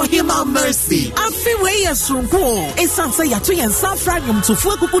experience with Ohima Mercy afiwe ye stronko esanse ya to yen safranium to fu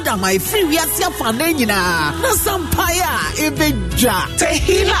kukuda my free we asia fane nyina na sampaya ebeja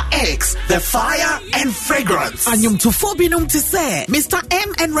Tehila X the fire and fragrance anyum to fobinum to say Mr.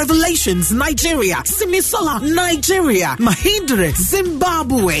 M and Revelations Nigeria Simisola Nigeria Mahindra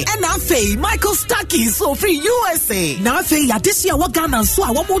Zimbabwe and afe Michael Stuckey so free USA na afe ya this year what Ghana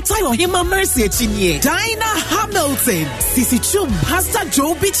so one more time Ohima Mercy chinye Dinah Hamilton Sisi Chum Pastor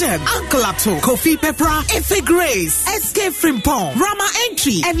Joe Bichem Uncle Ato Kofi Pepra Efe Grace SK Frimpong Rama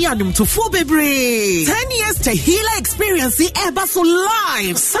Entry and Yanum to 4 Bebre 10 years Tehila experience the Ebaso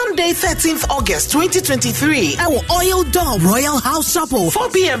live Sunday 13th August 2023 our Oil Dome Royal House Chapel 4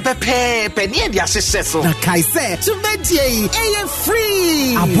 p.m. Pepe Penye dia seseso na kaise tumedie AM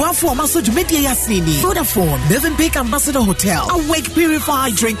free abuafo amaso tumedie yasini Vodafone Bevenbeek Ambassador Hotel Awake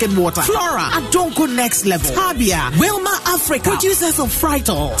Purified Drinking Water Flora Adonko Next Level Tabia Wilma Africa Producers of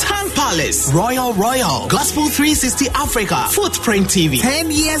Frital Tan Palace Royal Gospel 360 Africa Footprint TV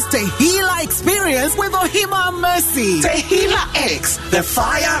 10 years Tehila experience with Ohima Mercy Tehila X the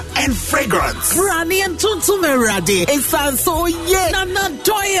fire and fragrance Rani and Tuntumerade Esanso ye Nana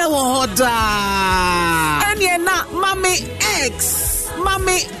Doye Wohoda Enye na Mami X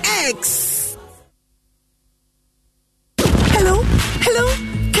Hello?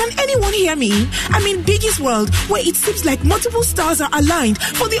 Can anyone hear me? I'm in Biggie's world, where it seems like multiple stars are aligned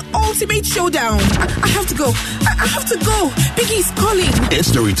for the ultimate showdown. I have to go. I have to go. Biggie's calling.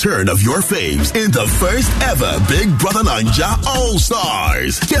 It's the return of your faves in the first ever Big Brother Naija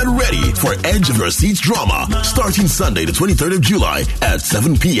All-Stars. Get ready for Edge of Your Seats drama starting Sunday the 23rd of July at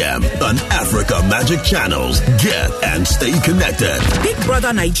 7 p.m. on Africa Magic Channels. Get and stay connected. Big Brother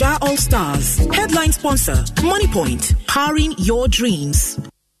Naija All-Stars. Headline sponsor, Money Point. Powering your dreams.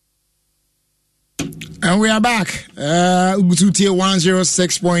 And we are back. Ugututi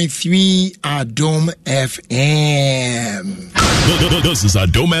 106.3 Adom FM. This is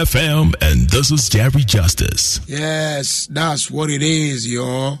Adom FM, and this is Jerry Justice. Yes, that's what it is,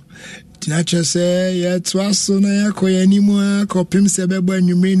 yo. Tinacha say, yeah, twaso na yako ya nimwa kopim sebebo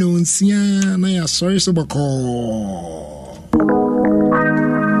nyumeno unsia na ya sorry sobako.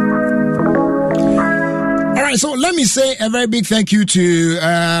 All right, so let me say a very big thank you to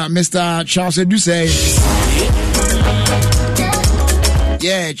Mr. Charles Eduse.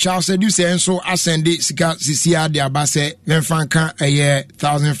 Yeah, Charles Eduse, and so I send it Sika Sisia de Abase, Venfanka a year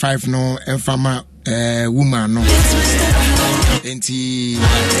 1,005 no, and Fama woman no.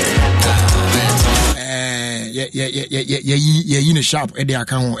 Yeah, in a shop at the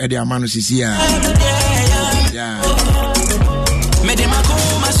account at the Amano Sisia. Yeah.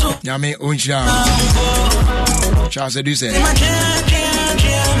 Yame Uncha Charles Eduse.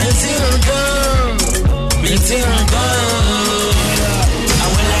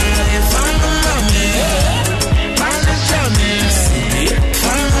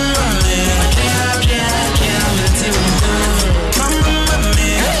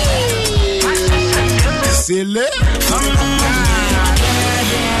 Silly.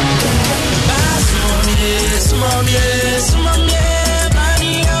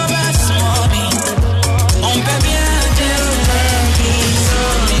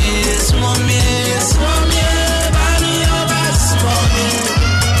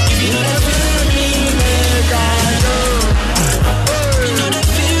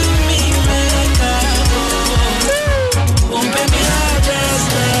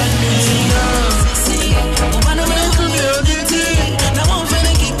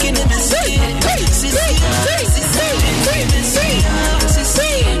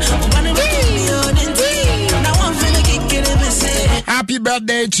 Happy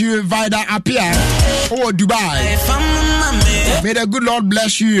birthday to Vida Apia or Dubai. May the good Lord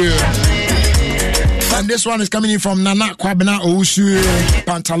bless you. And this one is coming in from Nana Kwabena Ousu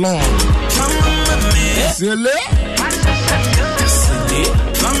Pantalon. Silly.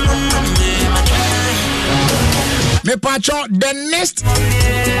 Me pacho the next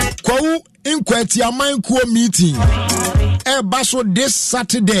Kwau Inkweti Amankuo meeting. Baso this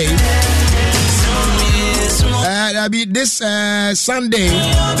Saturday. That'll be this Sunday,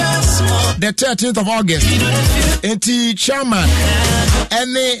 the 13th of August. And the chairman,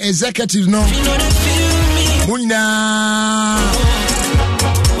 any executives, no. Muna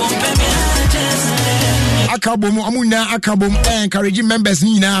Akabum, Amuna Akabum, encouraging members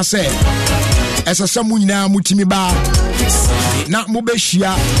Nina say, as a Samuna Mutimiba, not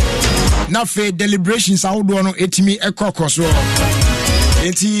Mubeshia, not fair deliberations. I would want to eat me a caucus.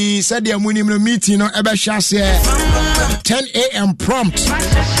 And he said the meeting no ebe shase 10 a.m. prompt.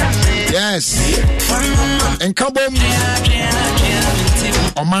 Yes. And kabom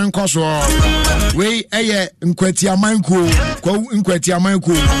Oman koso we eye nkwati amanku kwa nkwati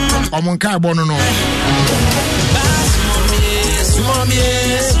amanku omonka bono no.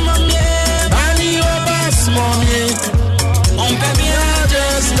 Bani obas mommy. On baby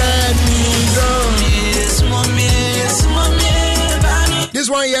just let me go. This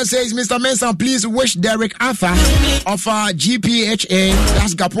one here says, Mr. Mensah, please wish Derek Arthur of GPHA,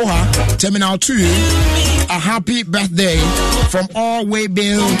 that's Gapoha, Terminal 2, a happy birthday from all way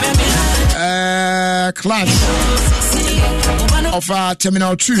bill class of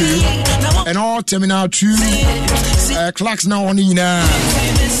Terminal 2 and all Terminal 2 clerks now on in.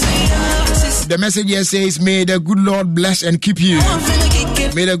 The message here says, may the good Lord bless and keep you.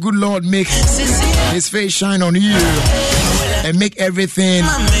 May the good Lord make his face shine on you and make everything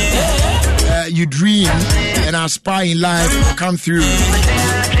you dream and aspire in life come through.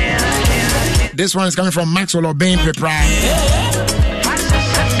 This one is coming from Maxwell Obeying Pepra.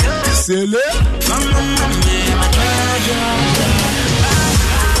 Silly.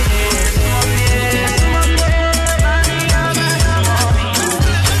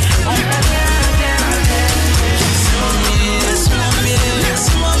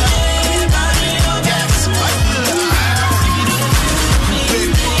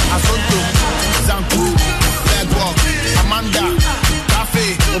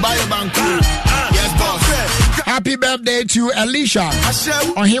 happy birthday to Alicia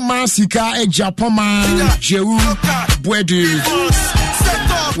Ohima Sika Ejapoma Jewu Bwedu.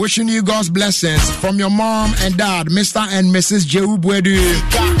 Wishing you God's blessings from your mom and dad, Mr. and Mrs. Jewu Bwedu,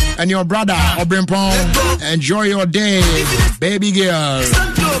 and your brother Obrimpong. Enjoy your day, baby girl.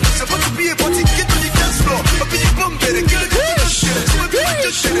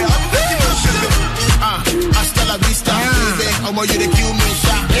 Hasta la vista, baby. I'm you to kill me,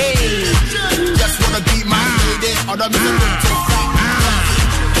 shot. Just wanna beat my lady. Other men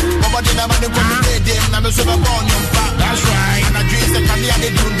that's right. And I dream that can be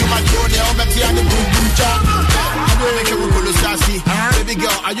do my journey over the other boom chat. Baby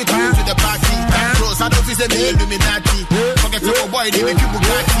girl, are you coming to the party? Close, I don't feel the Illuminati. Forget your boy, they make you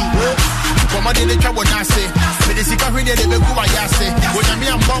Bugatti. Come on, they can't what I say. But the secret really they make who I say. When I'm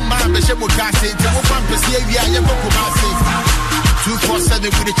a bomb man, the shame will cast it. The one to see you, I am going 247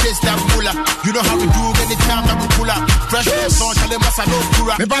 with the chase that puller. You know how we do anytime that we pull up. Fresh song, tell them I know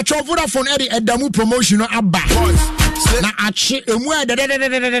pura. Me ba chọ Vodafone Eddie Edamu promotion no abba. Na achi emu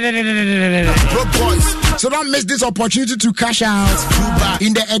boys. So don't miss this opportunity to cash out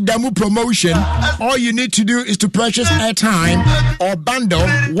in the Edamu promotion. All you need to do is to purchase airtime or bundle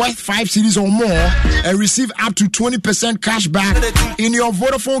worth 5 cedis or more and receive up to 20% cash back in your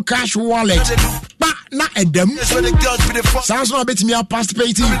Vodafone cash wallet. But not Edam. Sounds like me are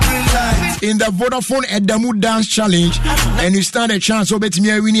participating in the Vodafone Edamu Dance Challenge, and you stand a chance to bet me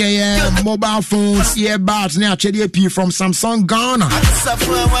a winning mobile phones, earbuds, near HDP from Samsung Ghana.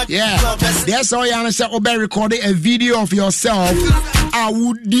 Yeah, that's all you understand. Obe recording a video of yourself. I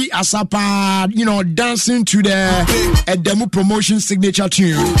would be asapa, dancing to the Edamu promotion signature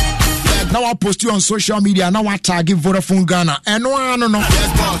tune. Now I post you on social media. Now I tag Vodafone Ghana. And no.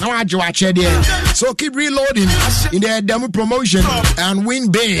 Now I do a check there. So keep reloading in the demo promotion and win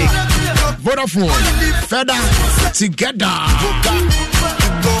big. Vodafone, Feda, together.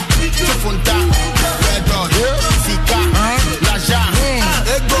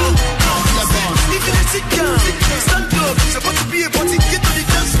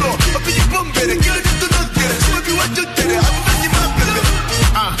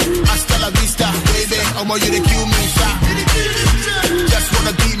 Hasta la vista, baby. I'm you to kill me, shot. Just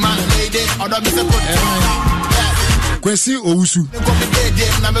wanna beat my lady. Other Mr. Kwesi Owusu.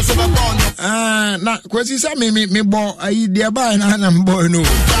 Na Kwesi say me boy ayi dey buy na boy no.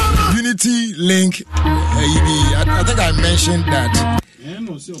 Unity Link. I think I mentioned that.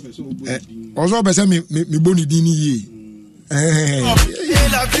 Also person me boni dini ye.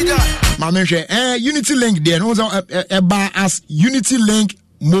 Unity Link there also as Unity Link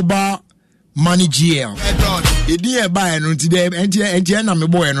Mobile Money GL. Edi e buy no nti de enti na me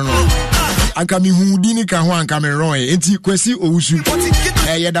boy no. Anka mi hudini ka ho anka me ron enti Kwesi Owusu.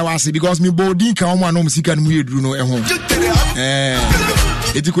 Yeda wase because me bodi ka ho anom sika no mu yedru no ho.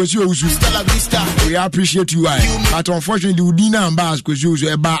 Enti Kwesi Owusu. We appreciate you. But unfortunately udina amba as Kwesi Owusu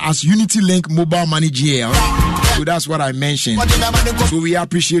eba as Unity Link Mobile Money GL. So that's what I mentioned. So we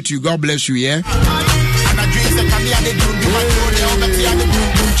appreciate you. God bless you, yeah.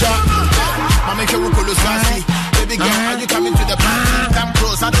 Baby girl, are you coming to the party? Come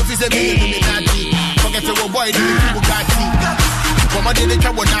close, I don't feel the Illuminati. Forget your boy, the Bugatti.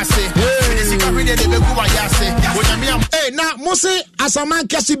 Hey, now Mose Asama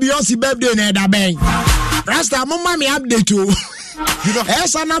Kasi Beyonce birthday na bang. Rasta mama me update you.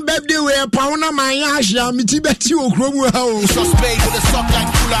 Esa na birthday we pauna manya ahia miti beti okromu ha o. Suspect with the stock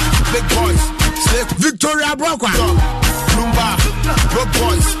like cooler, big boys. Victoria Brokwa. Lumba, broke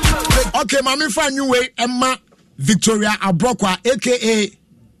boys. Okay, mami find you way Emma Victoria Abrokwa aka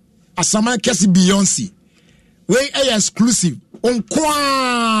Asama Kasi Beyonce. We exclusive.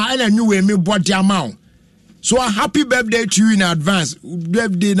 Onkwa and a new way me body amount. So a happy birthday to you in advance.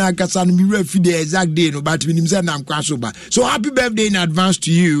 Birthday na kasan mi refi the exact day no but we say na Kwanso ba. So happy birthday in advance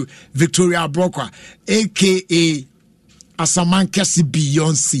to you, Victoria Brokwa, aka Asamankesi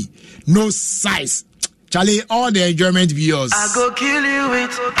Beyonce. No size. Charlie, all the enjoyment viewers. I go kill you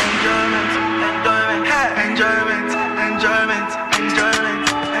with enjoyment.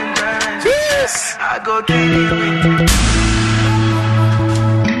 Yes. I go kill you with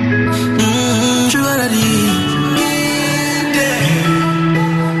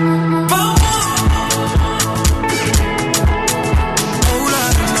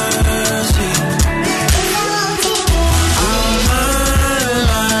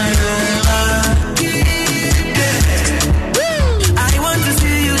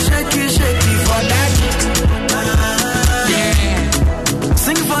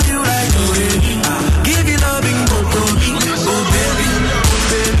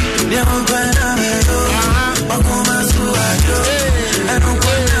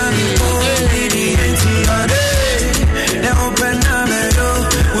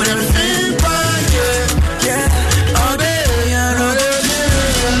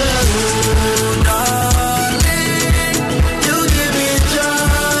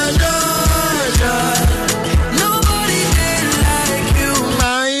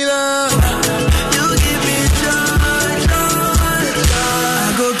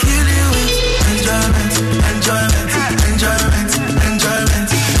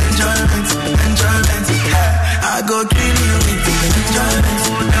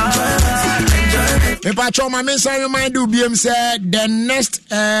If I show my mensa remind you, BM said the next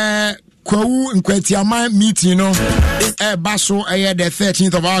Kwawu Nkwetiama meeting, Basso the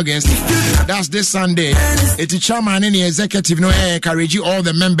 13th of August. That's this Sunday. It's chairman and the executive encourage all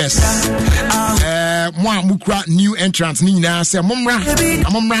the members. Mukra new entrants Nina say Mumra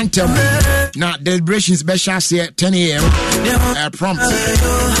now deliberation special say 10 a.m. Prompt.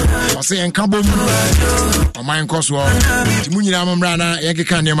 I say en kabom o man koso timunyina Mumra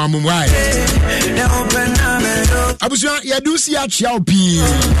yekeka ne mamum why Abusia yadu si achia opi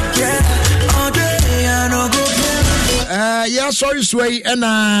yeah, sorry, sway, and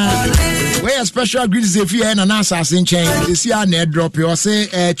where a special greetings if you and an assassin chain. You see our net drop, you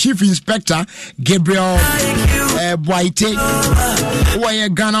say, Chief Inspector Gabriel Boite, who are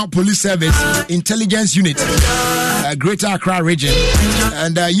Ghana Police Service Intelligence Unit, Greater Accra Region,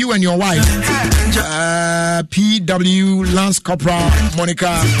 and you and your wife, PW Lance Corporal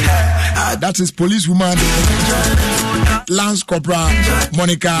Monica, that is policewoman Lance Corporal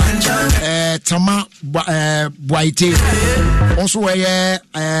Monica, Tama Boite. Also,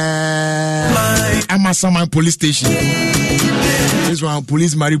 Amasaman Police Station. This one,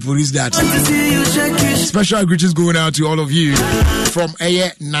 police marry police that. Special greetings going out to all of you from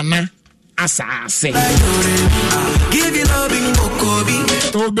Nana Asase.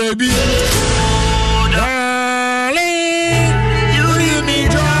 Oh, baby. Darling, you give me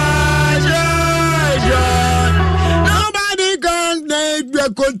joy. Nobody can make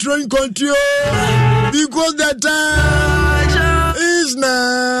the control. Because the time is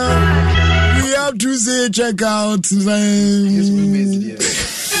now. We have to say check out. Said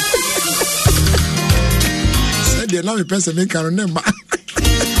the love person make a remember.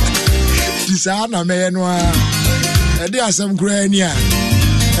 Tisana me noa. Ade asem kura ni a.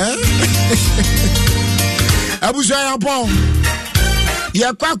 Abuso ya pon.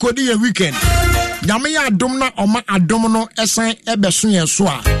 Ye kwa kodi ye weekend. Nyame ya adom na oma adom no esan ebeso yen so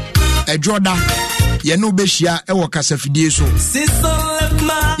a. Ejoda ye no behia e wo kasafidie so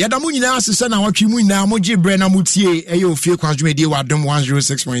ye da mu nyina asese na watwe mu nyina mo gye bre na mutie e ye Ofie Kwanso wa Adom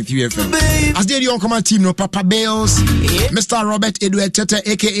 106.3 FM as the on team no Papa Bells, Mr. Robert Edward Tete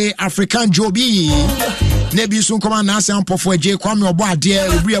aka African Joby Nebi so come na ase ampofo agye kwame obo ade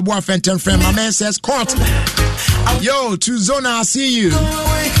obi ebo afenten friend my man says court yo to Zona I see you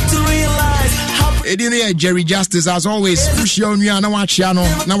Edine Jerry Justice as always push your new na wachia no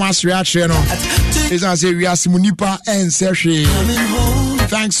na wasreachre no is as we are Simunipa and Sershi.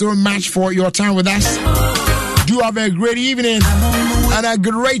 Thanks so much for your time with us. Do have a great evening and a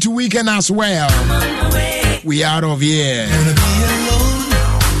great weekend as well. We out of here.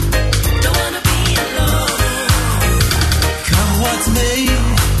 Come what's me,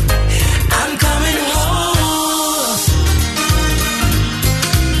 I'm coming home.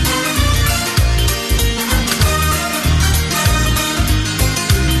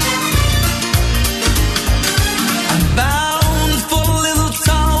 I'm bound for a little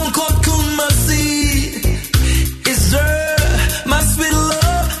town called Kumasi. Is there my sweet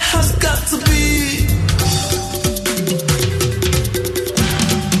love has got to be.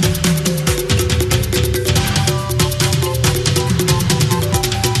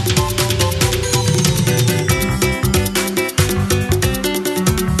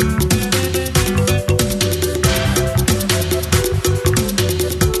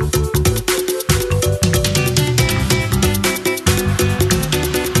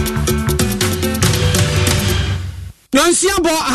 Nonsiabo